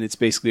time, and it's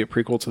basically a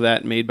prequel to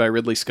that made by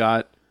Ridley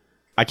Scott.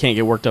 I can't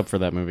get worked up for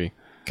that movie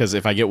because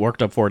if I get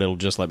worked up for it, it'll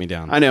just let me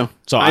down. I know.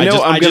 So I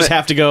know. I just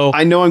have to go.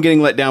 I know I'm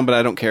getting let down, but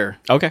I don't care.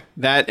 Okay.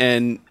 That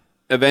and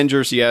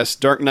Avengers, yes.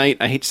 Dark Knight,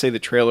 I hate to say the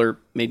trailer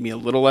made me a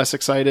little less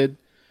excited.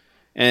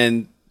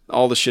 And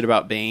all the shit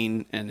about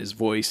Bane and his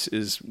voice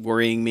is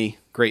worrying me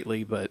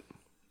greatly, but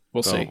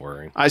we'll see.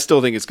 worry. I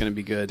still think it's going to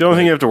be good. The only but-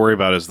 thing you have to worry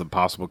about is the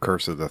possible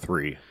curse of the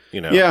 3.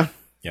 Yeah.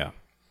 Yeah.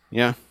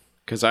 Yeah.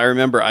 Because I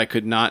remember I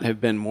could not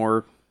have been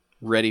more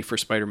ready for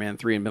Spider-Man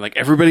 3 and been like,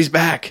 everybody's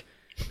back.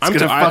 It's going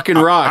to fucking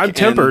rock. I'm And-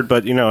 tempered,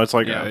 but it's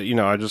like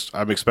Yeah.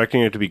 I'm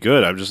expecting it to be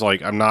good. I'm just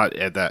like I'm not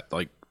at that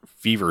like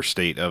fever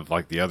state of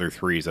like the other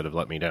 3s that have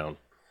let me down.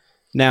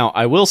 Now,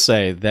 I will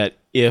say that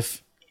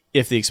if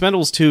The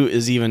Expendables 2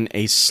 is even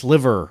a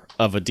sliver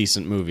of a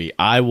decent movie,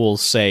 I will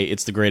say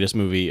it's the greatest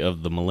movie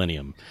of the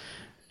millennium.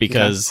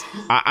 Because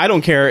I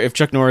don't care if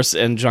Chuck Norris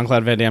and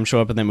Jean-Claude Van Damme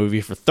show up in that movie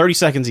for 30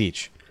 seconds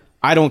each.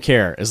 I don't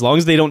care. As long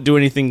as they don't do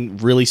anything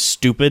really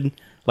stupid,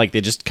 like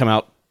they just come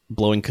out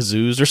blowing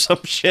kazoos or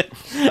some shit.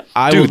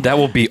 Dude, that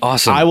will be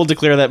awesome. I will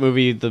declare that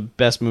movie the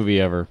best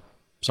movie ever.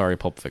 Sorry,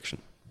 Pulp Fiction.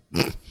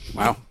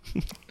 Wow.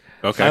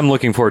 Okay. I'm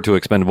looking forward to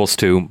Expendables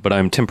 2, but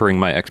I'm tempering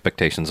my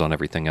expectations on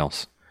everything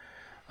else.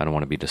 I don't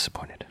want to be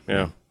disappointed.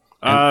 Yeah.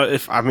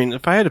 If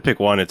I had to pick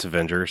one, it's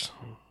Avengers.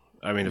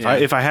 I mean,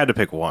 if I had to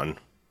pick one,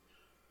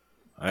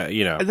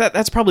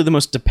 That's probably the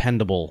most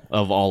dependable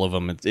of all of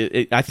them.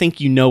 I think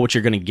you know what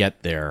you're going to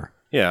get there.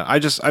 yeah.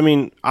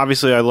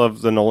 Obviously, I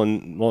love the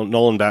Nolan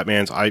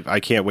Batmans. I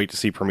can't wait to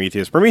see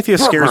Prometheus.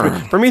 Prometheus scares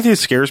me. Prometheus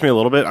scares me a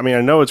little bit. I mean,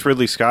 I know it's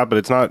Ridley Scott, but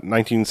it's not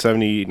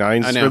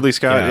 1979's I know. Ridley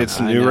Scott. Yeah, it's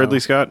I new know. Ridley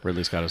Scott.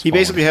 Ridley Scott is He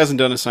fallen. basically hasn't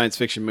done a science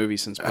fiction movie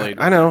since Blade.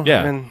 I know.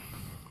 Yeah.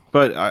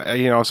 But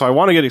so I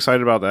want to get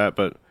excited about that.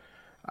 But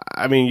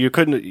I mean, you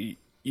couldn't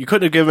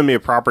have given me a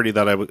property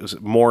that I was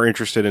more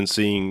interested in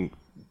seeing,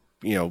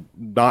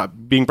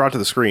 not being brought to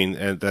the screen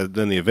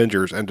than the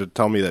Avengers, and to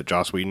tell me that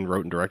Joss Whedon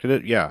wrote and directed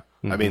it. Yeah,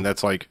 I mean,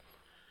 that's like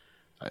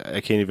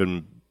I can't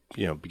even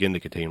begin to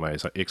contain my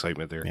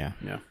excitement there. Yeah.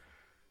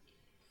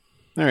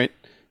 All right.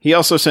 He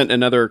also sent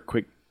another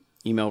quick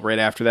email right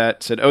after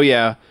that. Said, "Oh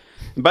yeah.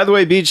 And by the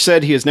way, Beach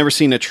said he has never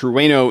seen a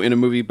Trueno in a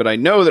movie, but I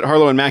know that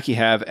Harlow and Mackie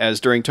have, as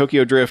during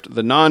Tokyo Drift,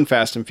 the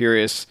non-Fast and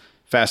Furious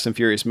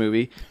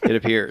movie, it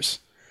appears.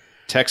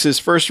 Tex's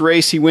first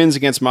race, he wins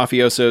against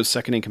mafiosos,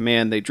 second in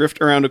command. They drift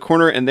around a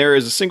corner, and there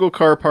is a single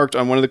car parked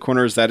on one of the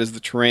corners. That is the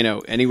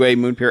Trueno. Anyway,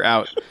 Moonpier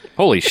out.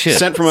 Holy shit.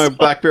 Sent from a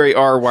BlackBerry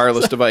R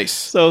wireless device.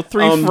 So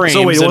 3 frames.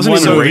 So wait, in wasn't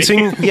one even movie.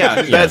 racing?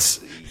 Yeah,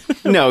 that's...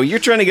 No, you're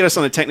trying to get us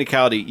on a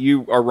technicality.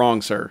 You are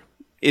wrong, sir.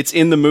 It's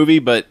in the movie,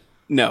 but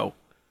no.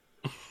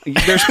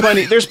 There's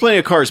plenty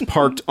of cars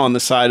parked on the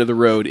side of the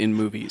road in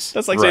movies.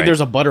 That's like Right. saying there's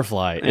a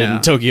butterfly Yeah.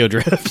 in Tokyo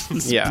Drift.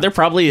 Yeah. There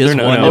probably is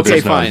No, one. no, Okay,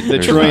 there's fine. none. The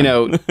There's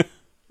Trueno...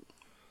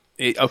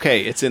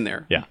 Okay, it's in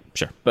there. Yeah,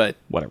 sure. But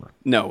Whatever.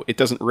 no, it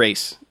doesn't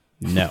race.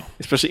 No.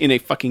 Especially in a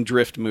fucking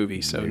drift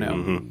movie, so no.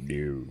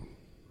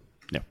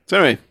 No. So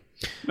anyway,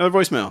 another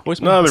voicemail.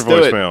 Another Let's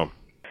do it. voicemail.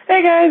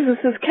 Hey guys, this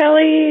is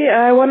Kelly.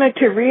 I wanted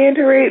to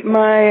reiterate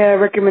my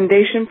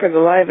recommendation for the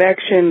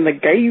live-action The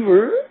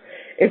Guyver.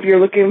 If you're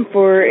looking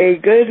for a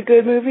good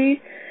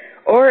movie,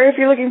 or if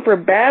you're looking for a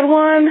bad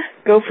one,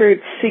 go for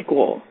its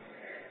sequel.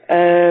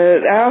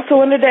 I also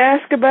wanted to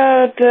ask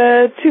about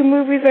 2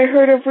 movies I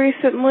heard of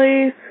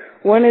recently.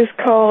 One is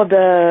called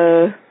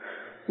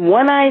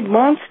One-Eyed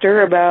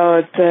Monster,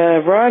 about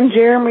Ron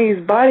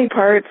Jeremy's body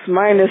parts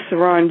minus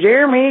Ron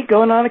Jeremy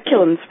going on a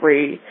killing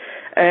spree.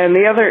 And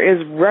the other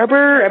is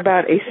Rubber,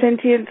 about a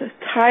sentient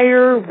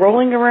tire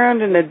rolling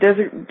around in a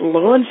desert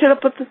blowing shit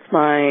up with its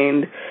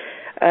mind.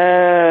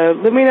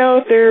 Let me know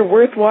if they're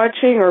worth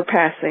watching or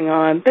passing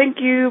on. Thank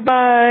you.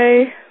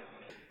 Bye.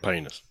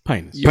 Penis.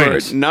 You're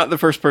not the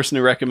first person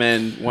to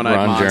recommend One-Eyed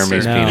Ron Monster.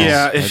 Jeremy's No. penis.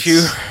 Yeah, if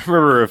you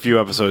remember a few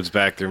episodes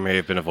back, there may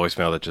have been a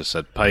voicemail that just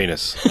said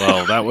penis.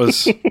 Well, that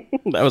was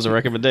That was a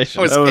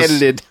recommendation. That was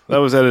edited. That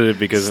was edited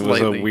because it was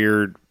Slightly. a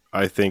weird.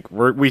 I think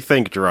we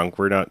think drunk.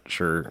 We're not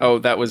sure. Oh,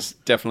 that was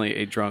definitely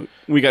a drunk.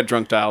 We got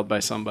drunk dialed by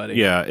somebody.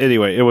 Yeah.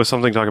 Anyway, it was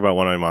something talking about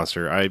One-Eyed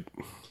Monster.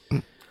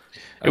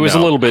 It was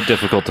No. a little bit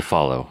difficult to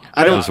follow.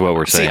 Is what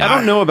we're saying. See, I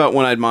don't know about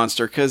One-Eyed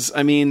Monster because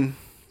I mean,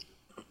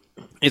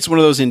 it's one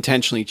of those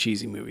intentionally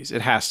cheesy movies.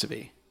 It has to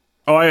be.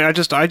 Oh, I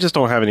just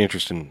don't have any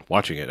interest in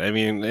watching it. I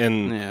mean,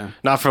 and Yeah.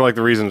 not for like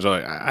the reasons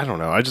I don't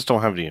know. I just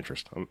don't have any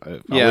interest. I'll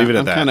Yeah, leave it at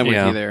I'm that. kind of with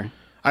Yeah. you there.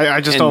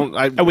 I just and-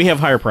 don't. We have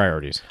higher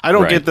priorities. I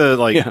don't Right. get the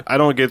Yeah. I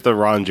don't get the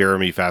Ron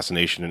Jeremy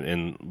fascination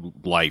in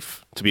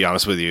life. To be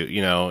honest with you,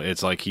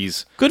 it's like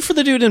he's Good for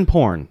the dude in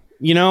porn.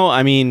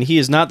 I mean, he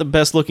is not the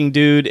best looking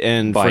dude,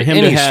 and By for him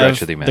to any have stretch of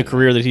the the imagination.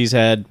 career that he's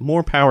had,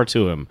 more power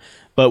to him.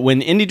 But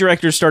when indie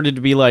directors started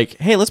to be like,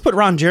 hey, let's put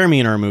Ron Jeremy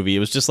in our movie, it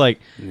was just like,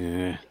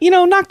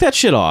 knock that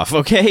shit off,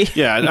 okay?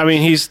 yeah. I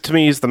mean, he's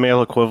the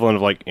male equivalent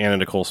of like Anna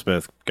Nicole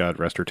Smith. God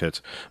rest her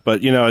tits. But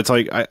it's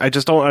like I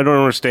just don't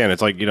understand.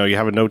 It's like you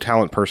have a no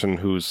talent person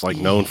who's like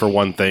known for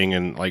one thing,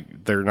 and like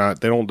they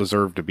don't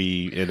deserve to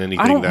be in anything.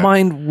 I don't that,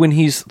 mind when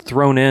he's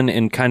thrown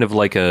in kind of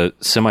like a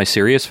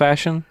semi-serious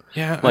fashion.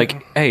 Yeah,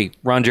 Like, hey,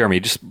 Ron Jeremy,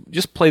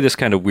 just play this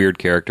kind of weird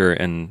character,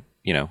 and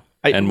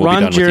and we'll be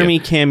Ron done Jeremy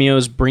with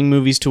cameos bring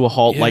movies to a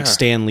halt like Yeah.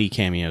 Stan Lee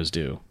cameos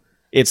do.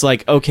 It's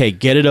like, okay,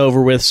 get it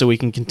over with so we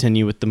can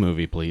continue with the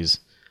movie, please.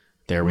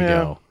 There we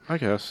go. I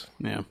guess.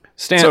 Yeah. you.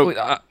 Stan,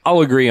 So- I'll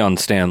agree on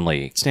Stan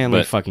Lee. Stan Lee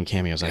but fucking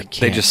cameos, I can't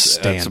They just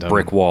stand it's a them.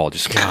 brick wall.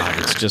 Just God,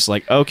 it's just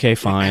like, okay,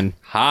 fine.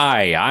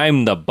 Hi,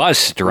 I'm the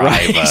bus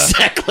driver.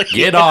 exactly.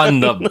 Get on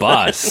the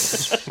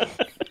bus.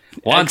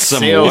 Want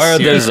some Excelsior.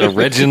 Werther's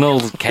original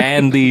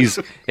candies?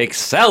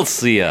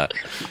 Excelsior.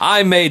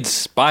 I made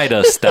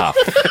spider stuff.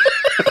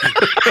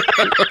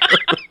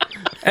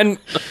 And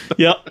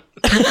Yep.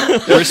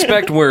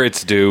 respect where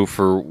it's due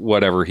for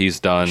whatever he's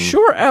done.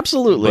 Sure,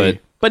 absolutely.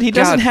 But he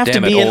doesn't God have to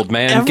damn be it, in old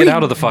man. every Get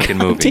out of the fucking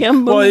movie. Damn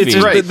movie. Well, it's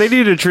just, Right. they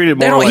need to treat it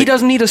They more. don't- like, he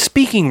doesn't need a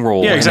speaking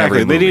role. Yeah, in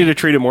exactly. every They movie. need to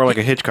treat it more like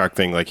a Hitchcock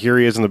thing. Like here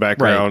he is in the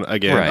background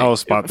again. Right. Oh,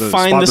 spot the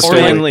Find spot the the Stan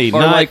Stanley. Lee. Or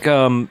not-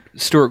 like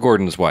Stuart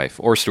Gordon's wife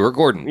or Stuart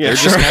Gordon. Yeah, They're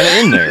just kind of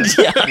in there.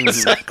 yeah,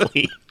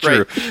 exactly.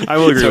 True. I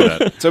will agree with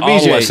that. So All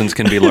BJ, lessons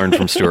can be learned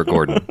from Stuart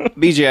Gordon.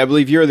 BJ, I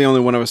believe you're the only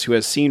one of us who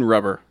has seen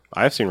Rubber.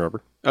 I've seen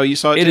Rubber. Oh, you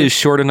saw it? It too? is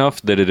short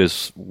enough that it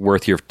is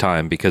worth your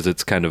time because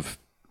it's kind of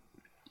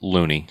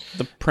loony.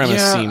 The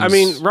premise seems I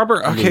mean,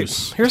 Rubber. Okay,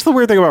 loose. here's the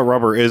weird thing about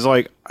Rubber is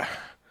like,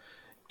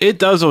 it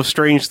does a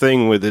strange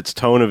thing with its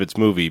tone of its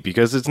movie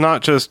because it's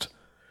not just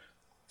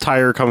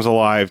tire comes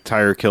alive,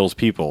 tire kills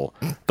people.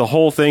 The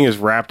whole thing is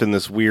wrapped in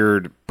this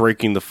weird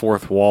breaking the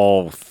fourth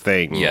wall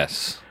thing.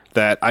 Yes.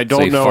 that I It's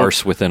don't a know.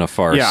 farce within a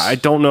farce. Yeah, I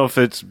don't know if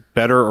it's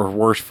better or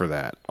worse for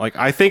that. Like,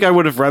 I think I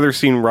would have rather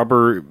seen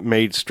Rubber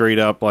made straight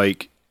up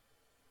like,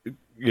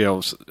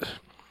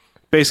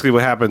 basically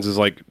what happens is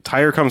like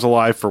tire comes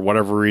alive for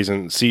whatever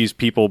reason, sees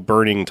people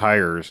burning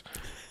tires,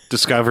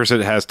 discovers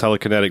it has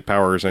telekinetic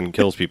powers and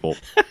kills people.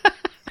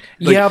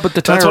 Yeah, but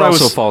the that's tire what I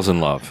also was- falls in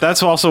love.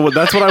 That's what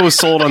I was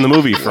sold on the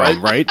movie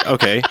from, right?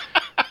 Okay.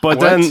 But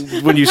then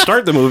when you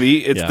start the movie,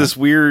 it's Yeah. this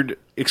weird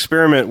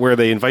experiment where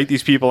they invite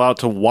these people out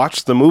to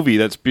watch the movie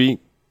that's being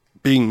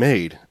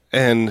made.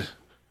 And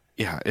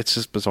yeah, it's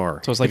just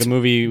bizarre. So it's like a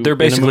movie. They're in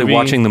a basically movie?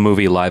 watching the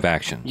movie live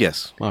action.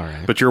 Yes. All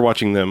right. But you're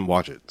watching them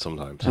watch it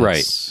sometimes.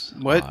 Right.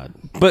 What? Odd.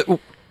 But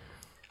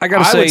I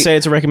gotta I say, would say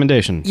it's a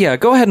recommendation. yeah,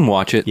 go ahead and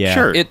watch it. Yeah.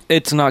 Sure.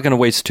 It's not going to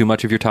waste too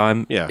much of your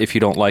time Yeah. if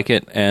you don't like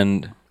it,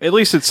 and At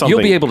least it's something.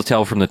 you'll be able to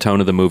tell from the tone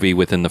of the movie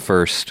within the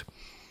first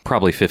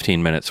probably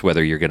 15 minutes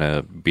whether you're going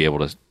to be able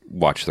to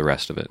watch the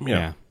rest of it.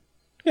 Yeah.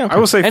 I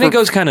will say And for, it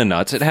goes kind of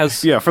nuts. It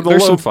has for the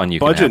there's low some fun you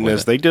can have with budgetness,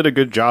 it. they did a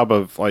good job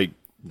of like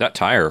That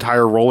tire.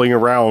 rolling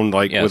around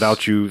Yes.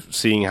 without you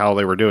seeing how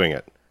they were doing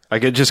it.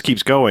 Like it just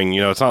keeps going.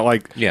 It's not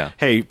like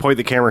hey, point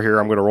the camera here.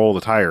 I'm going to roll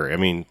the tire. I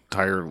mean,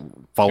 tire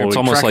following. It's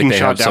almost tracking like they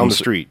shot have down some the s-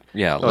 street.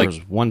 Yeah, like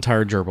There's one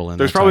tire gerbil in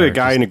There's that probably a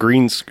tire. guy in a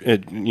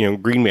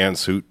green man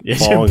suit Yeah,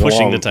 following pushing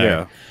along. the tire.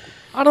 Yeah.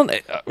 I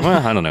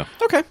don't know.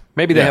 Okay.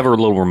 Maybe they have a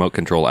little remote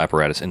control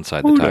apparatus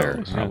inside the tire.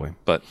 knows? Probably.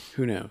 But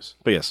Who knows?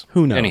 But yes,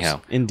 Who knows? anyhow,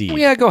 Indeed. well,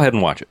 yeah, go ahead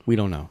and watch it. We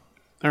don't know.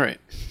 All right.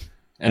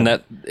 And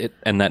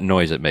that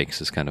noise it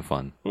makes is kind of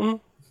fun.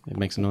 It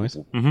makes a noise.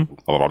 the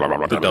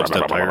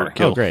dubstep tire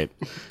kill. Oh, great.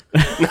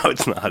 No,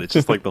 it's not. It's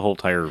just like the whole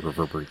tire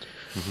reverberates.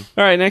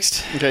 All right,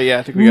 next. Okay, yeah,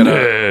 I think we got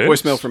a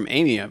voicemail from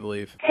Amy, I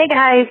believe. Hey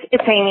guys,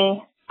 it's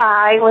Amy.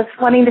 I was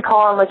wanting to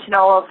call and let you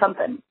know of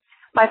something.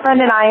 My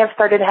friend and I have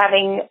started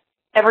having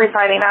every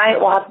Friday night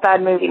we'll have a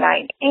bad movie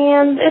night.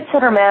 And it's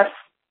hit or miss,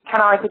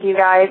 kind of like with you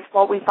guys,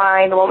 what we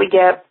find, what we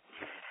get.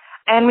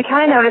 And we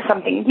kind of noticed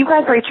something. You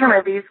guys rate your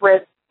movies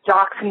with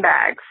jocks and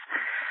bags.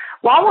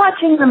 While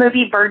watching the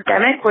movie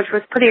Birdemic, which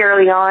was pretty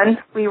early on,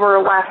 we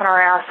were laughing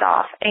our ass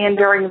off. And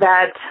during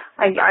that,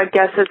 I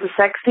guess it's a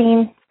sex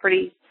scene,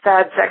 pretty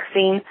sad sex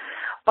scene,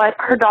 but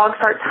her dog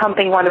starts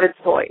humping one of its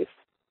toys.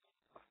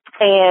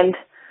 And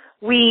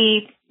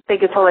we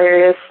think it's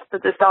hilarious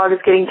that this dog is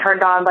getting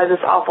turned on by this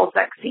awful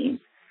sex scene.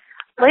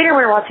 Later,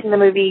 we were watching the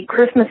movie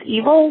Christmas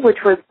Evil, which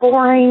was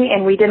boring,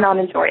 and we did not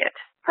enjoy it.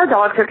 Her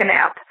dog took a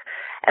nap.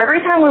 Every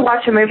time we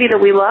watch a movie that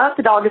we love,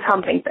 the dog is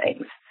humping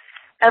things.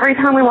 Every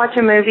time we watch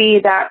a movie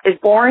that is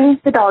boring,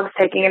 the dog's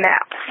taking a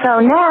nap. So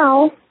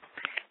now,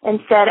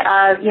 instead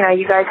of,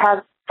 you guys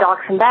have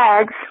jocks and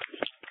bags,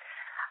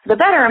 the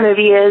better a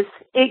movie is,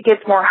 it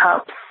gets more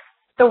humps.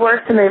 The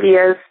worse the movie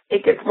is,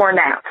 it gets more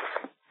naps.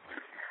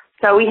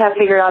 So we have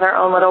figured out our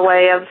own little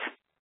way of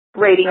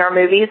rating our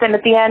movies, and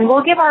at the end,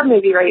 we'll give our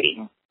movie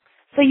rating.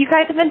 So you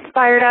guys have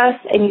inspired us,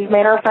 and you've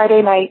made our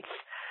Friday nights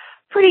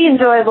pretty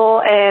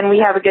enjoyable, and we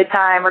have a good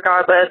time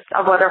regardless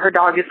of whether her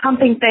dog is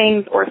humping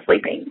things or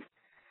sleeping.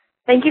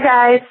 Thank you,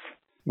 guys.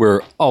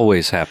 We're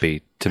always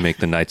happy to make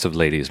the nights of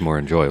ladies more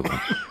enjoyable.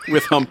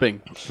 With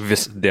humping.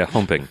 They're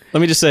humping. Let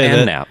me just say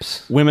And that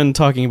naps. women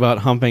talking about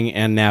humping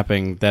and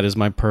napping, that is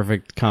my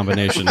perfect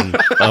combination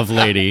of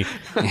lady.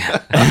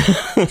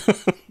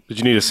 Did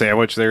you need a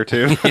sandwich there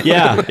too?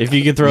 Yeah, if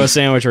you could throw a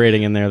sandwich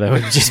rating in there, that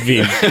would just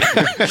be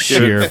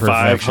sheer 5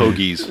 perfection.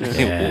 hoagies.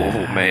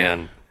 Oh,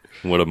 man.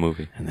 What a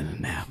movie. And then a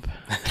nap.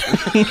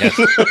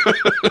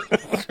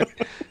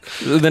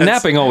 The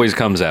napping always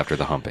comes after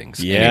the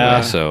humpings. Yeah.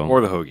 Anyway, so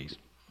Or the hoagies.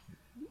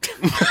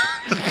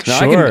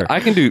 no, Sure. I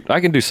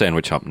can do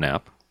sandwich hump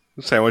nap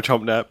Sandwich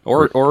hump nap.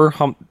 or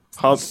hump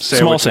Hump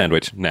small sandwich.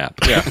 sandwich nap.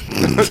 Yeah.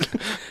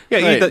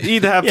 Yeah, Right. eat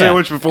the half Yeah.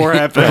 sandwich before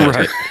half that.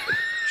 Right.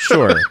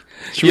 Sure.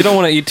 You don't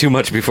want to eat too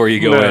much before you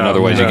go No, in,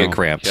 otherwise no. you get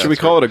cramps. Should we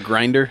call it a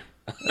grinder?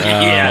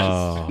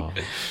 Oh.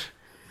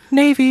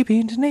 Navy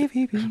beans,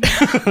 navy beans.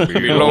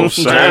 Little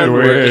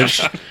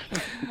sandwich.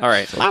 All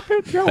right.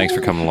 Thanks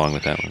for coming along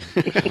with that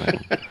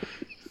one.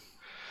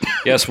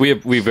 Yes, we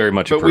very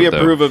much But approve. we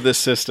approve of this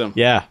system.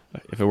 Yeah,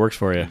 if it works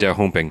for you. Der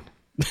humping.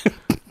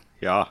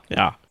 Yeah.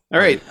 Yeah. All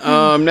right.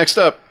 Next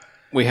up,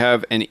 we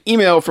have an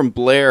email from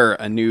Blair,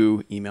 a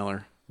new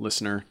emailer,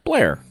 listener.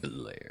 Blair.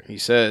 He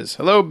says,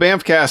 "Hello,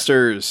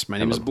 Banffcasters. My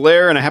name is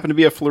Blair, and I happen to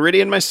be a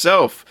Floridian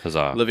myself,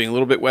 Huzzah. living a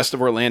little bit west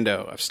of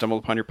Orlando. I've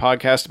stumbled upon your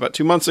podcast about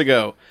 2 months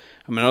ago.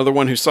 I'm another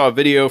one who saw a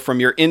video from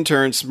your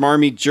intern,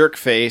 Smarmy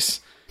Jerkface,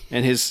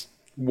 and his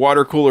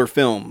water cooler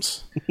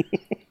films,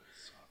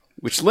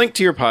 which link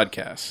to your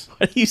podcast.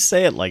 Why do you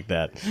say it like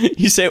that?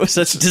 You say it with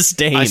such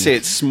disdain. I say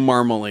it's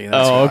Smarmily.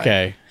 That's Oh, why.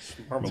 okay.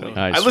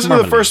 I listened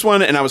to the first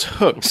one, and I was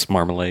hooked.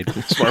 Marmalade.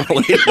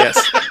 Smarmalade,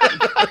 yes.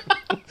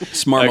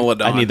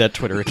 Smarmaladon. I need that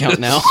Twitter account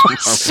now.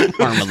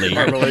 Marmalade.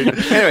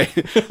 Anyway,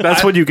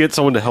 That's when you get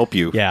someone to help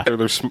you. Yeah. They're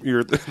all smart.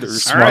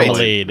 right.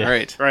 Marmalade. All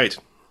right. Right.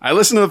 I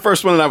listened to the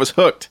first one and I was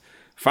hooked.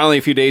 Finally,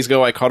 a few days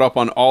ago, I caught up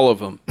on all of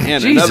them.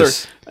 Man,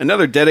 Jesus.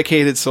 another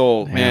dedicated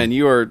soul. Man,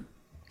 you're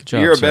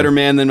job, a sir. better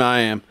man than I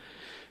am.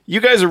 You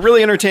guys are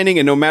really entertaining,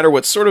 and no matter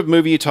what sort of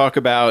movie you talk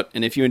about,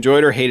 and if you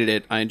enjoyed or hated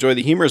it, I enjoy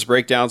the humorous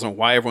breakdowns on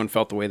why everyone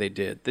felt the way they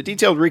did. The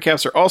detailed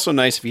recaps are also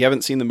nice if you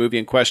haven't seen the movie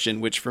in question,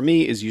 which for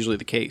me is usually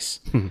the case.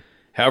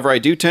 However, I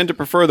do tend to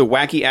prefer the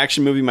wacky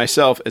action movie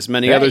myself, as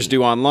many others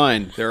do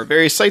online. There are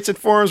various sites and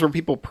forums where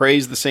people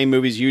praise the same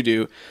movies you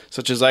do,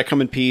 such as I Come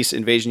in Peace,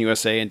 Invasion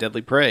USA, and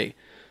Deadly Prey.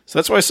 So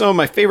that's why some of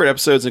my favorite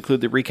episodes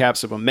include the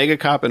recaps of Omega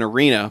Cop and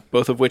Arena,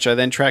 both of which I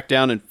then tracked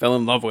down and fell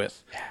in love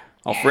with.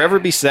 I'll forever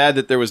be sad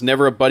that there was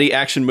never a buddy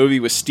action movie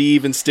with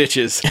Steve and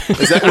Stitches,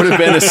 as that would have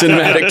been a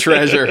cinematic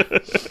treasure.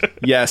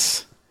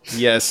 Yes.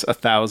 Yes,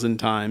 1,000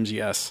 times,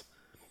 yes.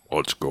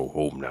 Let's go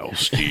home now,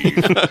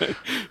 Steve.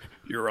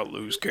 You're a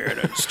loose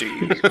cannon,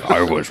 Steve.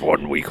 I was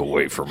 1 week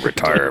away from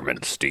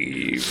retirement,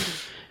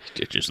 Steve.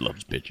 Stitches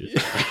loves bitches.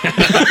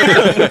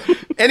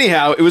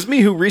 Anyhow, it was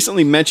me who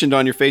recently mentioned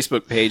on your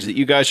Facebook page that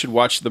you guys should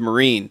watch The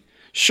Marine.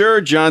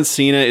 Sure, John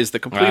Cena is the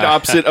complete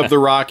opposite of The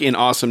Rock in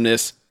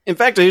awesomeness. In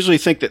fact, I usually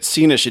think that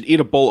Cena should eat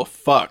a bowl of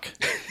fuck.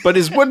 But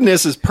his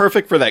woodness is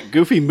perfect for that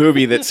goofy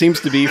movie that seems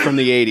to be from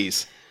the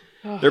 80s.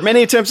 There are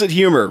many attempts at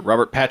humor.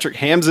 Robert Patrick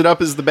hams it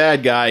up as the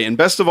bad guy, and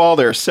best of all,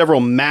 there are several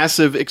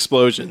massive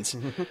explosions.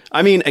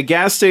 I mean, a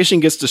gas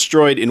station gets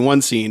destroyed in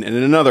one scene, and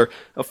in another,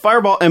 a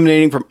fireball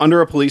emanating from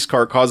under a police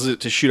car causes it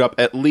to shoot up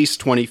at least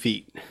 20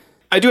 feet.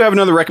 I do have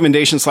another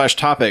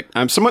recommendation/topic.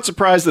 I'm somewhat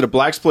surprised that a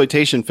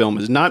blaxploitation film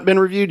has not been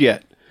reviewed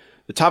yet.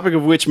 The topic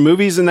of which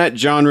movies in that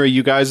genre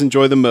you guys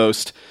enjoy the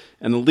most,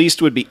 and the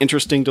least would be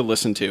interesting to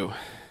listen to.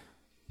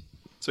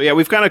 So yeah,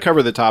 we've kind of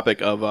covered the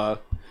topic of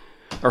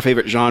our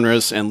favorite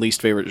genres and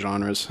least favorite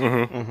genres.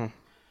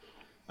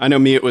 I know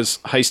me, it was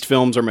heist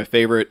films are my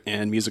favorite,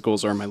 and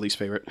musicals are my least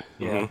favorite.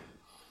 Yeah.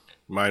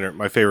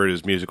 My favorite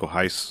is musical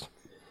heists.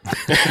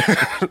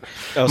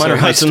 Minor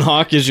Hudson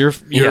Hawk is your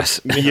Yes.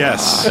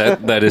 Yes.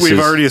 That is We've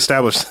already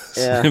established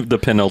this. the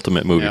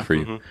penultimate movie for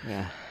you.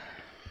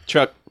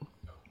 Chuck,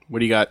 what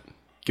do you got?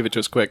 Give it to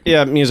us quick.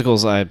 Yeah,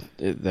 musicals. That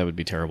would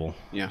be terrible.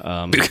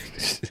 Yeah.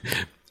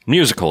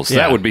 Musicals,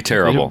 that would be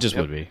terrible. It just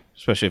would be,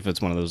 especially if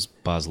it's one of those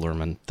Baz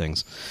Luhrmann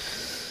things.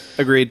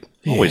 Agreed.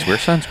 Always wear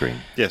sunscreen.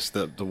 Yes,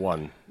 the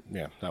one.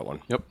 Yeah, that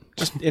one. Yep.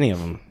 Just any of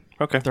them.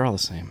 Okay. They're all the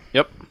same.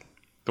 Yep.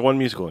 The one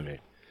musical I made.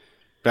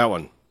 That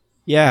one.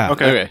 Yeah.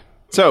 Okay.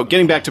 So,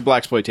 getting back to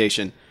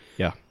blaxploitation.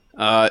 Yeah.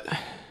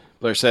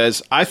 Blair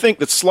says, I think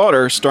that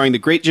Slaughter, starring the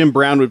great Jim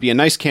Brown, would be a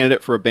nice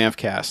candidate for a Banff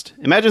cast.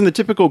 Imagine the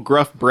typical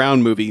gruff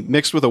Brown movie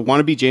mixed with a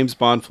wannabe James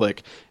Bond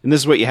flick, and this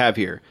is what you have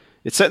here.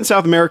 It's set in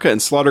South America,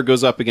 and Slaughter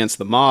goes up against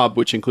the mob,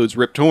 which includes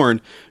Rip Torn,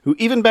 who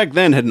even back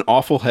then had an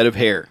awful head of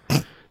hair.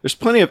 There's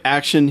plenty of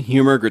action,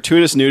 humor,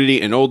 gratuitous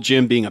nudity, and old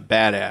Jim being a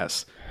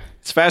badass.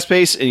 It's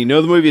fast-paced, and you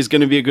know the movie is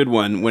going to be a good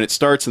one when it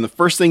starts, and the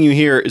first thing you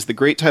hear is the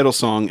great title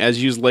song,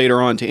 as used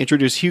later on to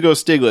introduce Hugo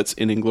Stiglitz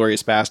in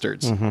Inglourious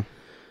Bastards.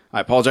 I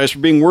apologize for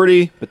being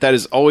wordy, but that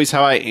is always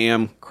how I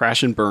am.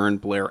 Crash and burn,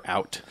 Blair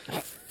out.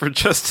 For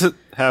just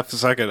half a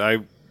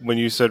second, when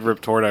you said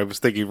Rip Torn, I was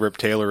thinking Rip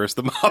Taylor is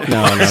the mob.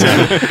 No.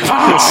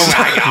 Oh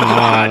my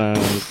god!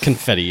 No.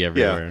 Confetti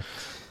everywhere.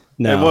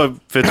 No. Well,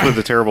 it fits with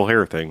the terrible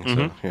hair thing.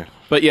 So, yeah.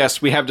 But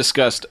yes, we have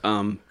discussed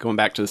going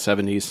back to the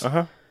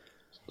 70s.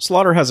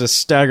 Slaughter has a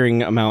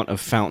staggering amount of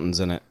fountains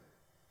in it.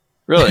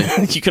 Really?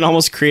 You can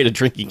almost create a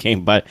drinking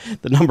game by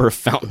the number of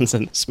fountains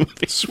in this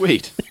movie.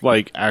 Sweet.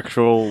 Like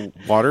actual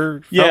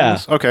water Yeah.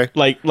 fountains? Okay.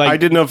 Like I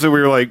didn't know if we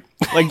were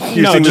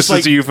using this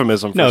as a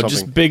euphemism for something.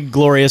 Just big,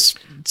 glorious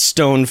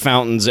stone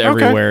fountains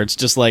everywhere. It's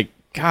just like,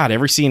 God,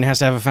 every scene has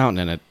to have a fountain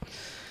in it.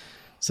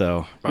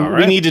 So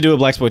we need to do a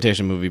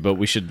blaxploitation movie, but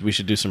we should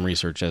do some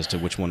research as to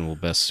which one will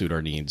best suit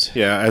our needs.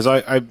 Yeah, as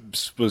I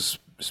was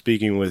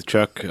speaking with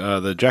Chuck,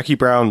 the Jackie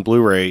Brown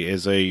Blu-ray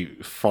is a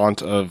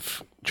font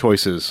of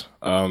choices.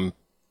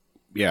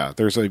 Yeah,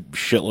 there's a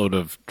shitload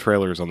of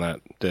trailers on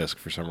that disc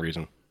for some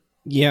reason.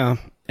 Yeah,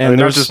 and I mean,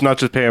 not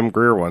just Pam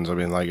Grier ones. I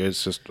mean, like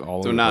it's just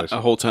all. So over not the place.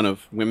 a whole ton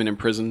of women in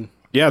prison.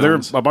 Yeah, there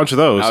are a bunch of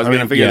those. I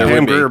mean,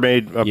 Pam Grier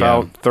made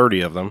about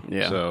 30 of them.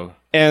 Yeah. So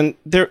and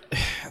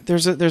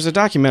there's a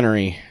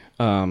documentary.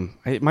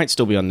 It might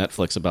still be on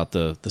Netflix about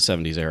the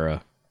 70s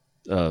era,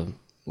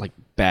 like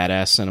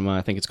Badass Cinema,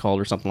 I think it's called,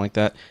 or something like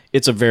that.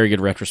 It's a very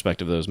good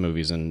retrospective of those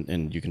movies,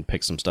 and you can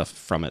pick some stuff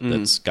from it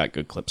that's got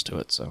good clips to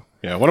it. So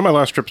yeah, one of my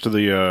last trips to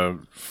the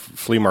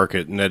flea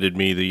market netted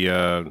me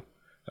the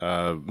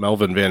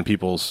Melvin Van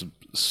Peebles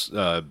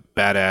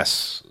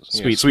badass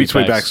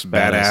Sweetback's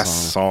badass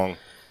song.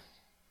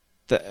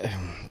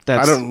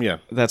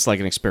 That's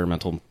like an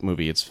experimental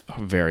movie. It's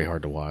very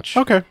hard to watch.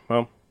 Okay,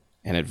 well,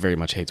 and it very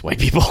much hates white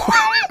people.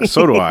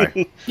 So do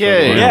I.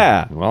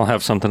 Yeah. We'll all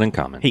have something in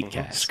common. Hate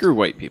cast. Screw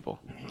white people.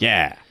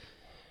 Yeah.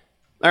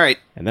 All right.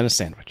 And then a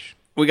sandwich.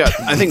 We got,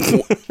 I think...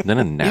 Then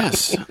a nap.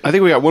 Yes. I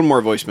think we got one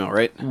more voicemail,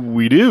 right?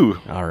 We do.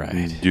 All right.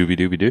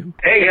 Doobie-doobie-doo.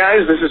 Hey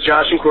guys, this is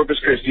Josh in Corpus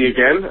Christi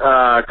again.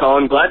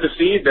 Colin, glad to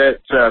see that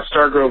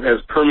Stargrove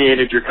has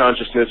permeated your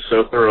consciousness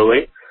so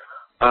thoroughly.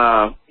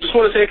 Just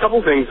want to say a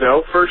couple things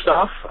though. First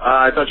off,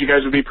 I thought you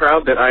guys would be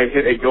proud that I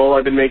hit a goal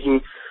I've been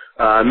making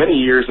many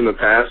years in the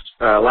past.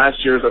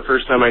 Last year was the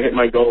first time I hit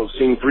my goal of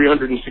seeing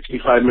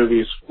 365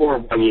 movies for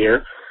 1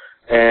 year.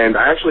 And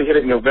I actually hit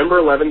it November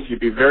 11th.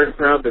 You'd be very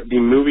proud that the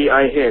movie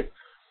I hit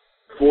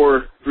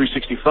for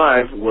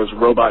 365 was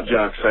Robot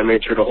Jox. I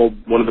made sure to hold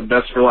one of the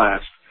best for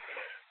last.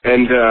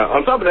 And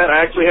on top of that,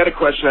 I actually had a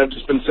question I've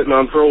just been sitting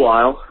on for a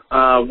while.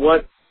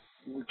 What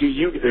do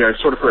you,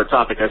 sort of for a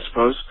topic, I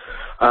suppose,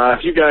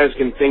 if you guys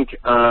can think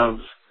of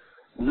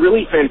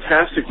really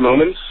fantastic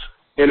moments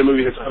in a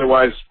movie that's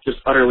otherwise just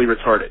utterly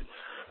retarded.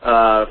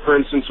 For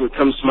instance, what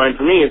comes to mind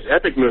for me is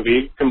Epic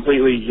Movie,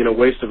 completely,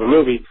 waste of a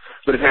movie,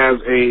 but it has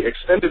a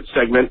extended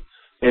segment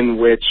in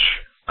which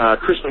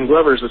Crispin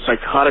Glover is a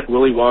psychotic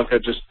Willy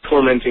Wonka just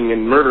tormenting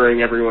and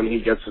murdering everyone he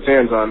gets his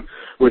hands on,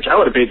 which I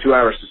would have paid 2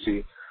 hours to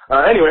see.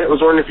 Anyway, I was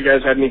wondering if you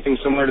guys had anything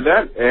similar to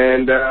that,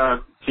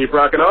 and keep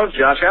rocking on.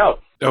 Josh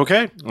out.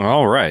 Okay.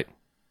 All right.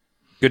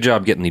 Good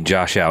job getting the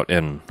Josh out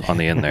on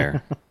the end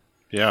there.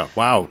 Yeah.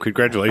 Wow.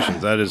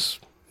 Congratulations.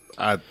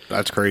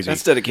 That's crazy.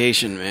 That's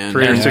dedication, man.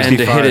 And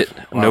to hit it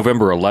Wow.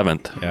 November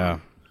 11th. Yeah.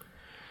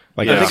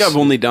 I think I've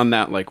only done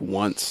that like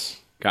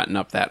once, gotten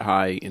up that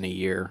high in a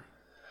year.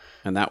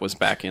 And that was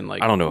back in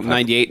like I don't know if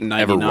 98 and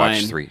I've ever 99.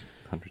 watched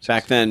 300.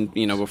 Back then,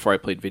 before I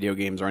played video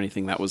games or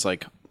anything, that was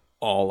like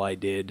all I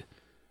did.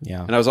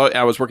 Yeah. And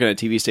I was working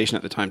at a TV station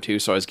at the time too,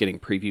 so I was getting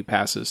preview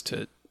passes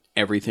to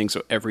everything.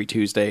 So every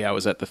Tuesday I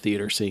was at the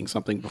theater seeing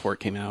something before it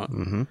came out.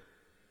 Mm-hmm.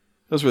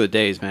 Those were the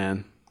days,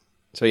 man.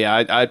 So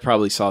yeah, I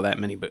probably saw that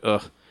many, but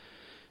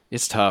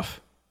it's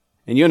tough.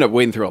 And you end up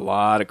wading through a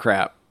lot of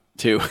crap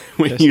too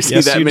when you see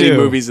that many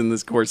movies in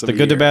this course of the a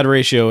good to year. bad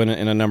ratio in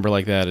a number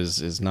like that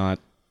is not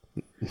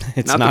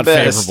it's Not not the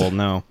best. favorable.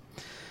 No.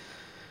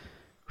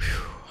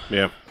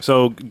 Yeah.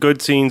 So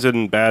good scenes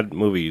and bad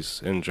movies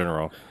in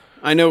general.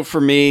 I know for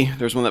me,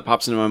 there's one that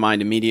pops into my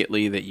mind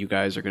immediately that you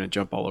guys are going to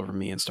jump all over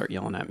me and start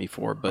yelling at me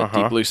for, but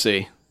Deep Blue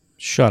Sea.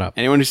 Shut up.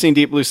 Anyone who's seen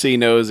Deep Blue Sea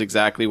knows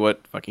exactly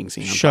what fucking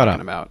scene I'm Shut talking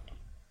up. about.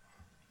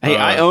 Hey,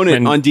 I own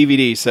it on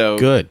DVD, so...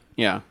 Good.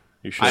 Yeah.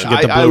 You should.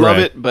 get the I love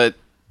Blu-ray. it, but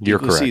You're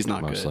Deep Blue correct, Sea's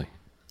not mostly. good.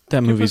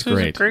 That movie's Blue Sea's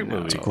a great. great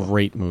movie. It's a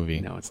great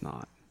movie. No, it's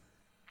not.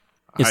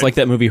 It's like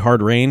that movie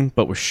Hard Rain,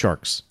 but with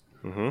sharks.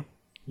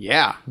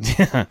 Yeah.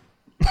 yeah.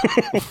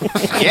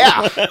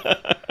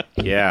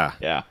 Yeah.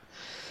 Yeah.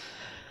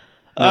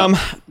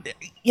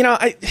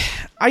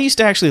 I used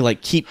to actually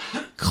like keep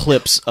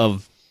clips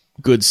of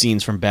good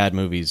scenes from bad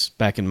movies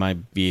back in my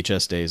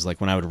VHS days. Like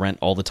when I would rent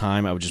all the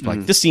time, I would just be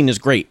like, this scene is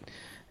great.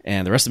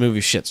 And the rest of the movie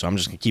is shit, so I'm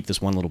just going to keep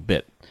this one little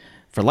bit.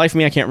 For the life of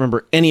me, I can't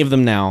remember any of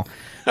them now.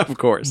 Of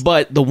course.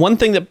 But the one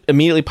thing that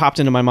immediately popped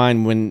into my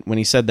mind when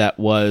he said that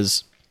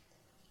was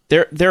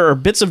there are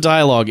bits of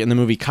dialogue in the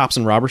movie Cops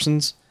and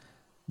Robertsons.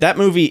 That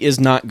movie is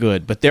not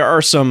good, but there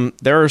are some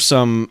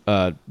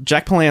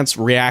Jack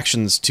Palance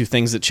reactions to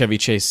things that Chevy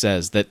Chase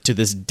says that to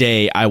this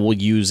day I will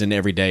use in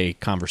everyday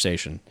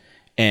conversation.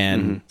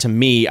 And to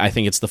me, I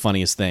think it's the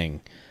funniest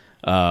thing.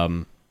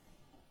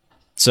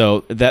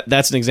 So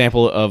that's an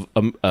example of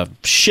a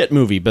shit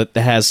movie, but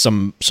that has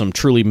some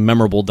truly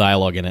memorable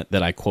dialogue in it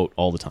that I quote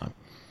all the time.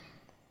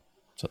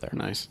 So there.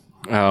 Nice.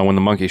 When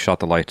the monkey shot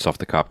the lights off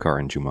the cop car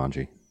in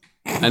Jumanji.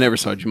 I never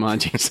saw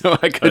Jumanji, so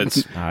I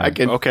couldn't. I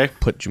can Okay.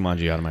 Put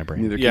Jumanji out of my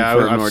brain. neither Yeah,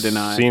 confirm I've nor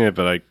deny. seen it,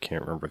 but I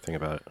can't remember a thing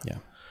about it.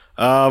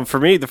 Yeah. For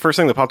me, the first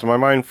thing that popped in my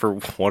mind, for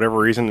whatever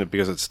reason,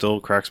 because it still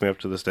cracks me up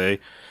to this day,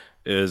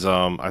 is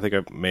I think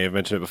I may have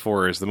mentioned it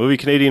before, is the movie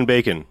Canadian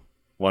Bacon.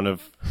 One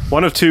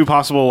of two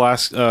possible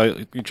last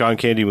John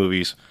Candy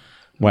movies.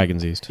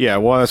 Wagons East. Yeah,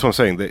 well, that's what I'm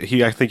saying.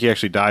 I think he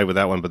actually died with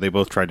that one, but they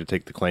both tried to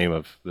take the claim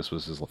of this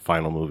was his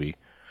final movie.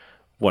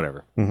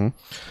 Whatever.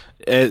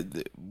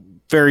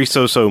 Very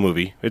so-so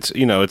movie. It's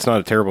it's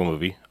not a terrible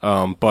movie.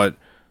 But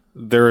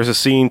there is a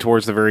scene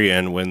towards the very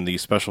end when the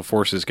special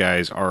forces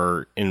guys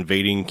are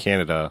invading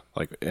Canada,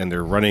 and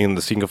they're running in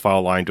the single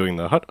file line doing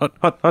the hut hut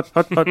hut hut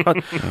hut hut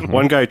hut.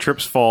 One guy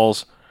trips,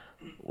 falls,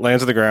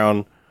 lands on the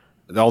ground.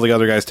 All the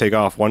other guys take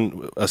off.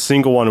 A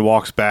single one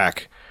walks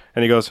back.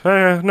 And he goes,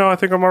 "Hey, no, I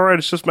think I'm all right.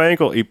 It's just my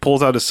ankle." He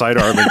pulls out his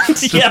sidearm and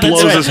just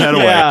blows his head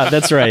away. Yeah,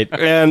 that's right.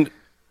 And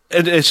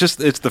it's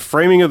the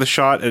framing of the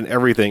shot and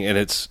everything, and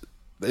it's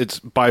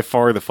by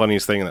far the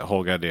funniest thing in that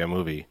whole goddamn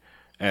movie.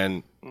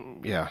 And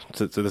yeah,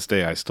 to this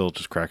day, I still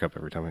just crack up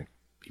every time I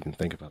even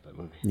think about that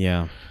movie.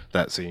 Yeah.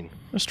 That scene.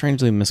 A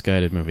strangely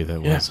misguided movie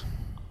that was.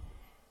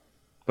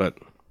 But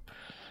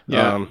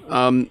Yeah.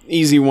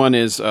 Easy one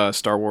is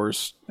Star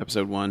Wars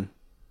Episode 1,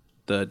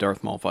 the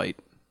Darth Maul fight.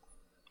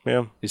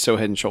 yeah, He's so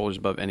head and shoulders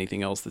above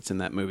anything else that's in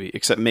that movie,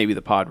 except maybe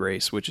the pod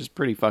race, which is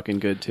pretty fucking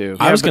good too.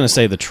 I was going to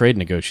say the trade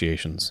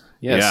negotiations.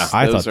 Yes,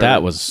 I those thought are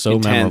that was so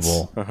intense.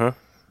 memorable.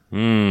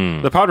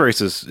 the pod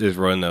race is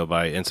run though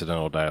by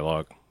incidental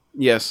dialogue.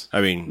 Yes,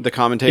 I mean, the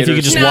commentators. If you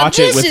could just Now watch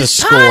it this with the is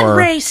pod score.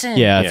 racing.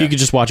 Yeah, if Yeah. you could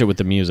just watch it with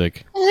the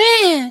music.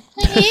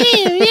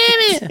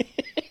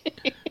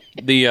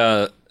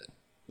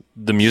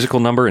 The musical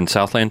number in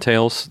Southland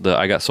Tales, the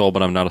I Got Soul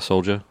But I'm Not a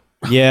Soldier.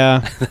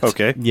 Yeah.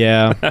 okay,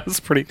 Yeah. That's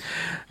pretty...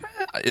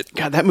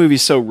 God, that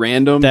movie's so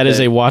random. That is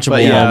a watchable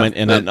but yeah, moment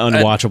in an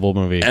unwatchable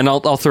movie. And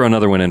I'll throw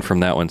another one in from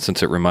that one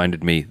since it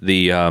reminded me.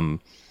 The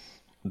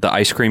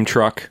ice cream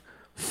truck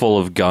full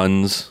of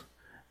guns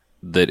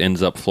that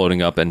ends up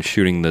floating up and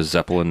shooting the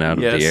Zeppelin out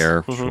of Yes. the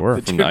air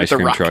Sure. from the ice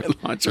cream truck.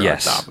 launcher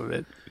Yes. on top of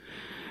it.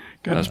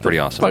 That's pretty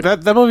awesome.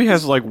 that movie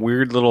has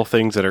weird little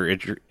things that are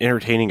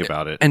entertaining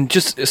about it. And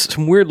just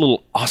some weird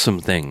little awesome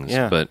things.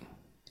 Yeah. But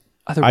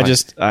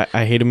Otherwise,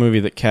 I hate a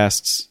movie that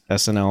casts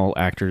SNL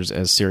actors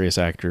as serious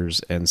actors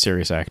and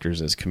serious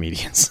actors as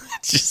comedians.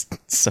 It's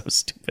just so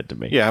stupid to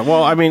me. Yeah,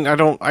 well, I mean,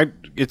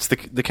 it's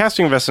the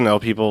casting of SNL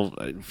people,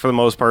 for the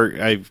most part,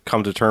 I've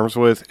come to terms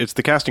with. It's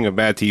the casting of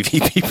bad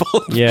TV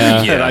people.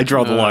 Yeah. that I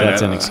draw the line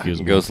That's at. it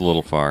inexcusable. goes a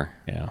little far.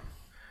 Yeah.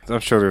 I'm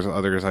sure there's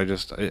others.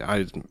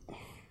 I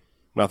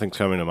nothing's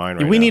coming to mind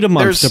right We now. need a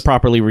month There's- to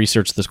properly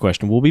research this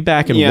question. We'll be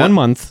back in 1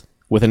 month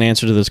with an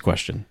answer to this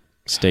question.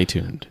 Stay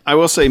tuned. I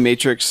will say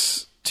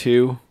Matrix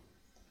 2,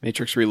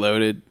 Matrix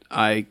Reloaded,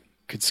 I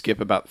could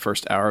skip about the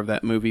first hour of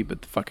that movie,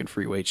 but the fucking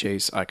freeway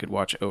chase I could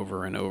watch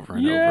over and over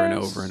and over and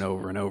over and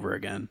over and over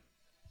again.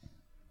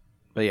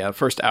 But yeah, the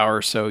first hour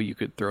or so, you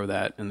could throw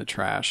that in the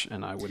trash,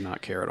 and I would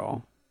not care at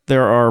all.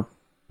 There are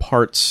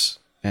parts,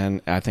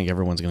 and I think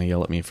everyone's going to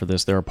yell at me for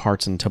this. There are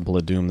parts in Temple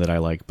of Doom that I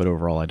like, but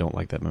overall, I don't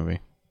like that movie.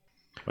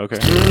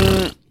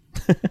 Okay.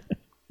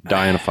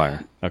 Die in a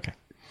fire. Okay.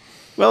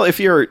 Well, if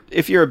you're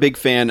a big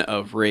fan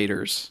of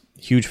Raiders,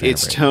 Huge fan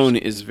its of Raiders. tone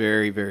is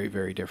very, very,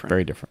 very different.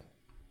 Very different.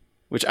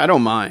 Which I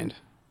don't mind.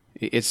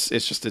 It's I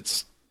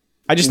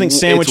just think it's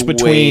sandwiched way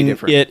between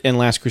different. it and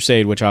Last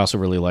Crusade, which I also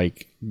really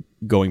like,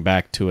 going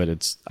back to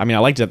it, I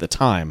liked it at the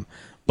time,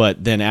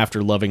 but then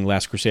after loving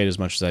Last Crusade as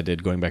much as I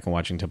did, going back and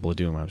watching Temple of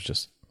Doom, I was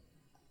just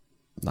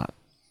not.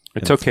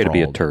 It's okay to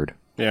be a enthralled. turd.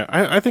 Yeah,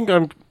 I think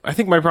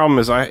my problem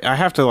is I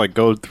have to like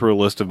go through a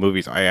list of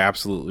movies I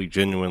absolutely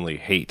genuinely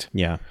hate.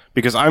 Yeah.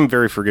 Because I'm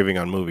very forgiving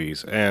on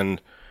movies,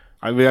 and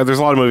I mean, there's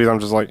a lot of movies I'm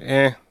just like,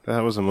 that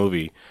was a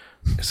movie.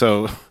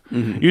 So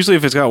usually,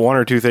 if it's got one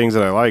or two things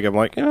that I like, I'm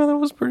like, yeah, that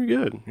was pretty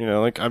good. You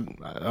know, like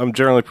I'm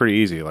generally pretty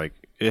easy. Like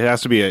it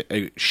has to be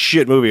a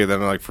shit movie, and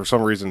then like for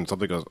some reason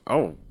something goes,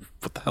 oh,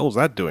 what the hell is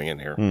that doing in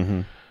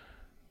here?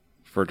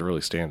 For it to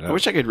really stand out. I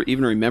wish I could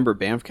even remember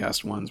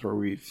Bamfcast ones where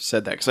we've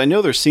said that, because I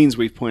know there's scenes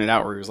we've pointed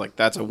out where it was like,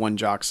 that's a 1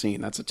 jock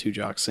scene, that's a 2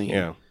 jock scene.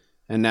 Yeah.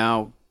 And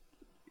now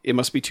it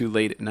must be too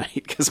late at night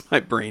because my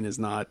brain is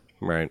not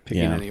Right.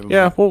 picking Yeah. any of them.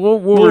 Yeah. up. We'll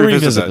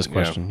revisit that, this yeah.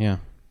 question. Yeah.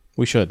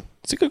 We should.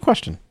 It's a good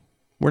question.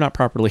 We're not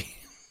properly.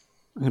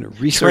 I'm going to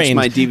research Trained.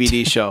 my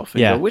DVD shelf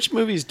and Yeah. go, which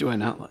movies do I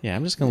not like? Yeah,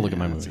 I'm just going to look at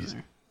my movies.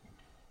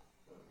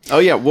 Oh,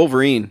 yeah,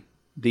 Wolverine,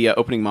 the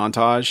opening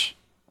montage.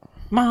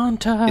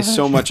 Is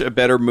so much a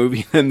better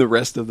movie than the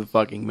rest of the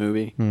fucking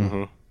movie.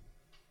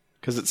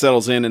 Because it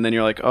settles in, and then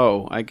you're like,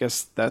 oh, I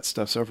guess that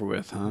stuff's over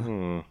with,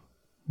 huh?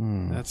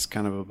 That's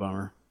kind of a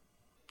bummer.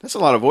 That's a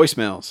lot of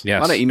voicemails. Yes,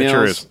 a lot of it emails.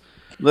 sure is.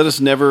 Let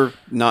us never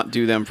not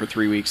do them for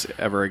 3 weeks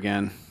ever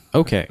again.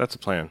 Okay. That's a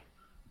plan.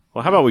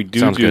 Well, how about we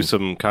Sounds good.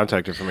 some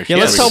contact information?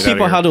 Yeah, let's tell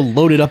people how to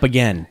load it up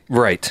again.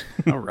 Right.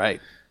 All right.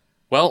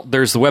 Well,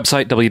 there's the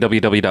website,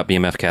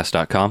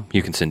 www.bmfcast.com.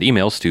 You can send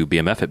emails to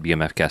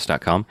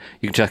bmf@bmfcast.com.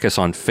 You can check us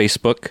on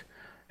Facebook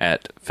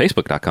at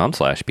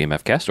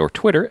facebook.com/bmfcast or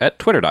Twitter at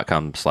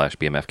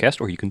twitter.com/bmfcast,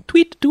 or you can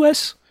tweet to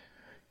us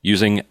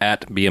using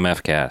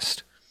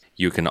 @bmfcast.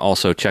 You can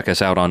also check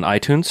us out on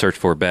iTunes, search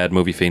for Bad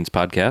Movie Fiends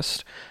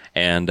Podcast,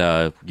 and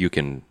you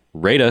can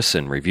rate us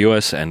and review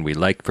us, and we'd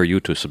like for you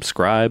to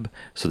subscribe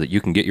so that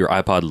you can get your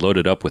iPod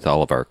loaded up with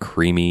all of our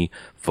creamy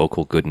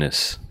vocal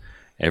goodness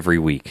every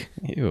week.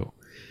 Ew.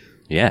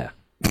 Yeah.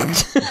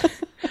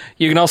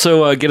 You can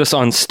also get us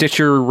on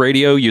Stitcher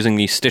Radio using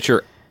the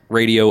Stitcher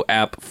Radio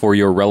app for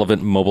your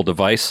relevant mobile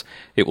device.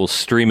 It will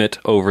stream it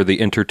over the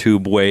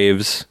intertube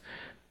waves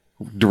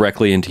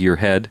directly into your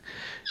head.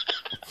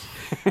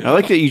 I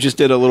like that you just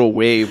did a little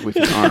wave with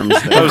your arms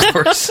there. Of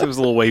course, it was a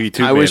little wavy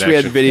tube. I wish we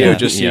had video Yeah,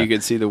 just so yeah. you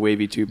could see the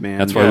wavy tube man.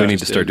 That's why we need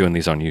to just start did. doing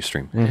these on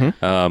Ustream.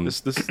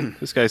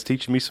 This guy's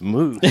teaching me some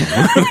moves.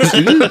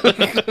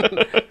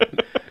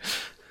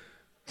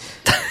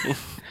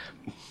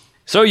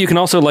 So you can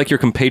also like your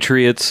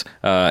compatriots,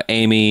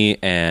 Amy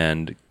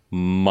and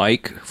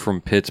Mike from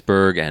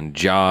Pittsburgh and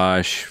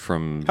Josh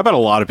from... How about a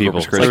lot of people?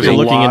 Corpus Christi. Like There's you're a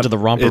looking lot- into the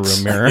romper it's-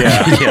 room mirror.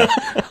 Yeah,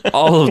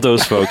 all of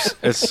those folks.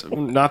 it's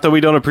not that we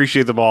don't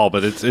appreciate them all,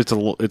 but it's a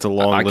long. I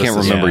list can't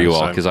this remember time, you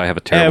all so- because I have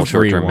a terrible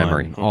short-term Everyone,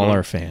 memory. all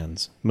our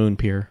fans.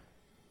 Moonpier.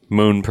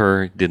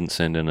 Moonpur didn't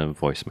send in a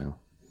voicemail.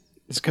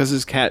 It's because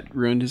his cat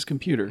ruined his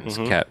computer. His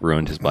cat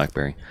ruined his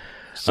BlackBerry.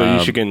 So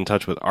you should get in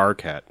touch with our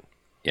cat.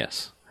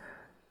 Yes.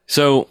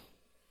 So,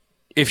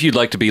 if you'd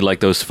like to be like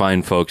those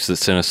fine folks that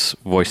send us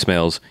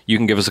voicemails, you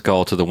can give us a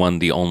call to the one,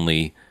 the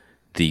only,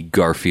 the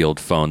Garfield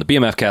phone, the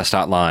BMFcast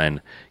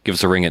hotline. Give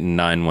us a ring at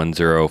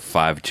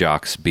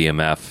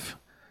 910-5-JOCKS-BMF.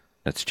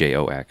 That's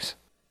J-O-X.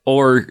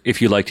 Or,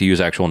 if you'd like to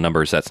use actual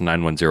numbers, that's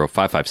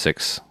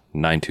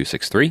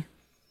 910-556-9263.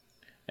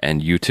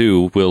 And you,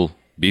 too, will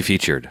be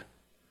featured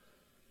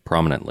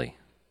prominently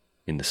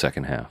in the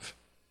second half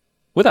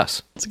with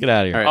us. Let's get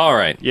out of here. All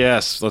right.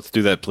 Yes, let's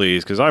do that,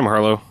 please, because I'm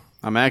Harlow.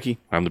 I'm Aki.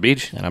 I'm the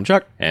Beach. And I'm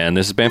Chuck. And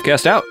this is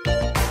Bamfcast out.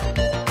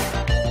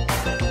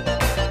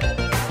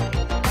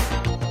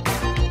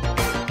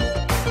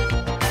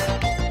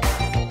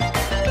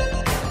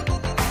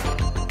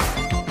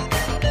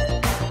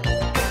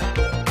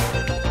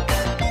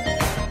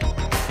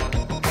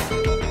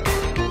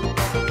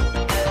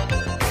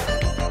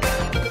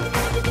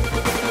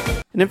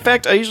 And in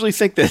fact, I usually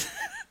think that...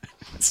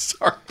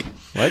 Sorry.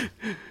 What?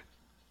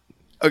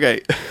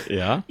 Okay.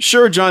 Yeah.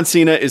 Sure, John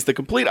Cena is the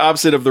complete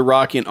opposite of The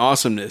Rock in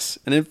awesomeness.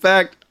 And in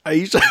fact, I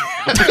usually...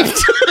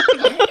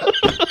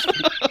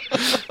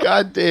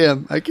 God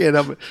damn. I can't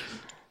help it.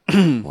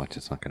 Watch,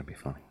 it's not going to be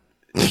funny.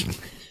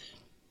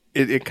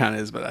 It kind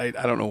of is, but I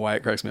don't know why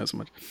it cracks me up so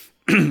much.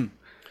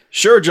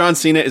 Sure, John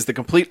Cena is the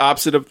complete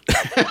opposite of...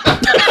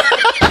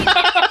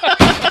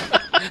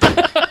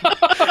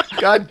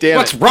 God damn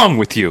What's it. wrong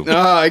with you?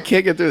 I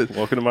can't get through this.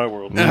 Welcome to my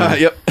world.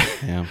 Yep.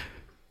 Yeah.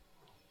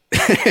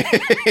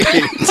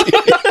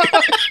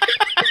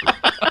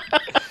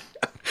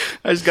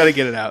 I just got to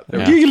get it out.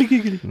 Yeah.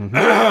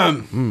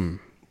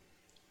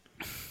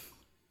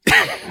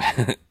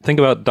 Think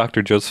about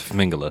Dr. Joseph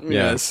Mengele.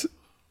 Yes.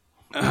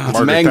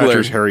 Margaret Mangler.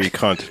 Thatcher's hairy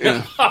cunt.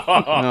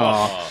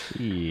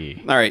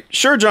 All right.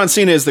 Sure, John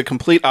Cena is the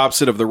complete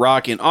opposite of The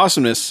Rock in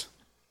awesomeness.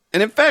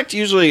 And in fact,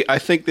 usually I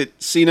think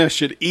that Cena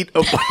should eat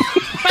a...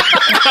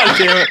 God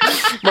damn it.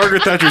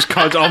 Margaret Thatcher's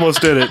cunt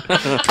almost did it.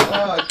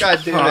 Oh,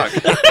 God damn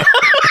it.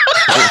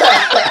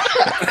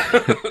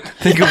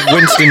 Think of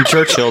Winston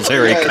Churchill's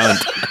hairy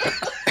cunt.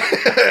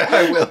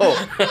 I will.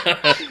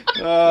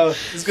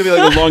 This is going to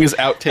be like the longest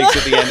outtakes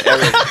at the end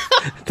ever.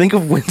 Think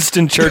of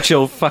Winston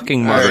Churchill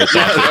fucking Margaret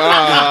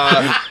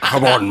Thatcher.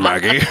 Come on,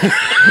 Maggie.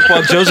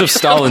 While Joseph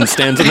Stalin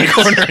stands in the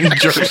corner and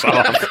jerks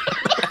off.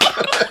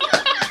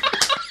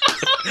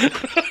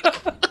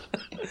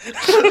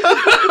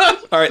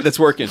 All right, that's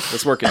working.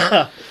 That's working.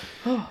 All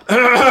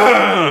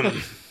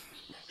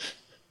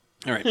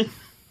right.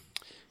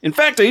 In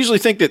fact, I usually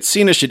think that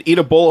Cena should eat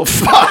a bowl of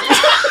fuck.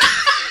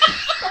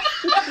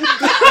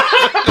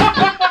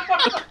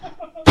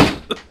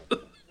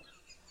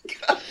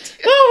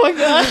 Oh my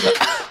god.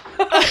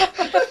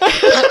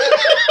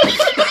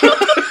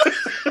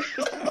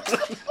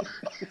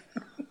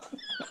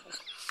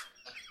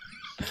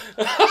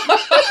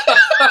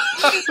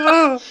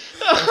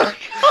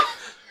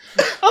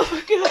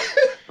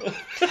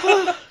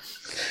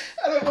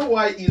 I don't know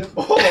why I eat a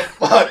bowl of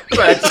fuck, but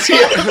I see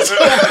it so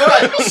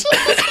much.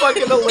 It's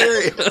fucking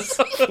hilarious.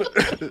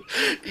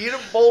 Eat a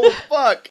bowl of fuck.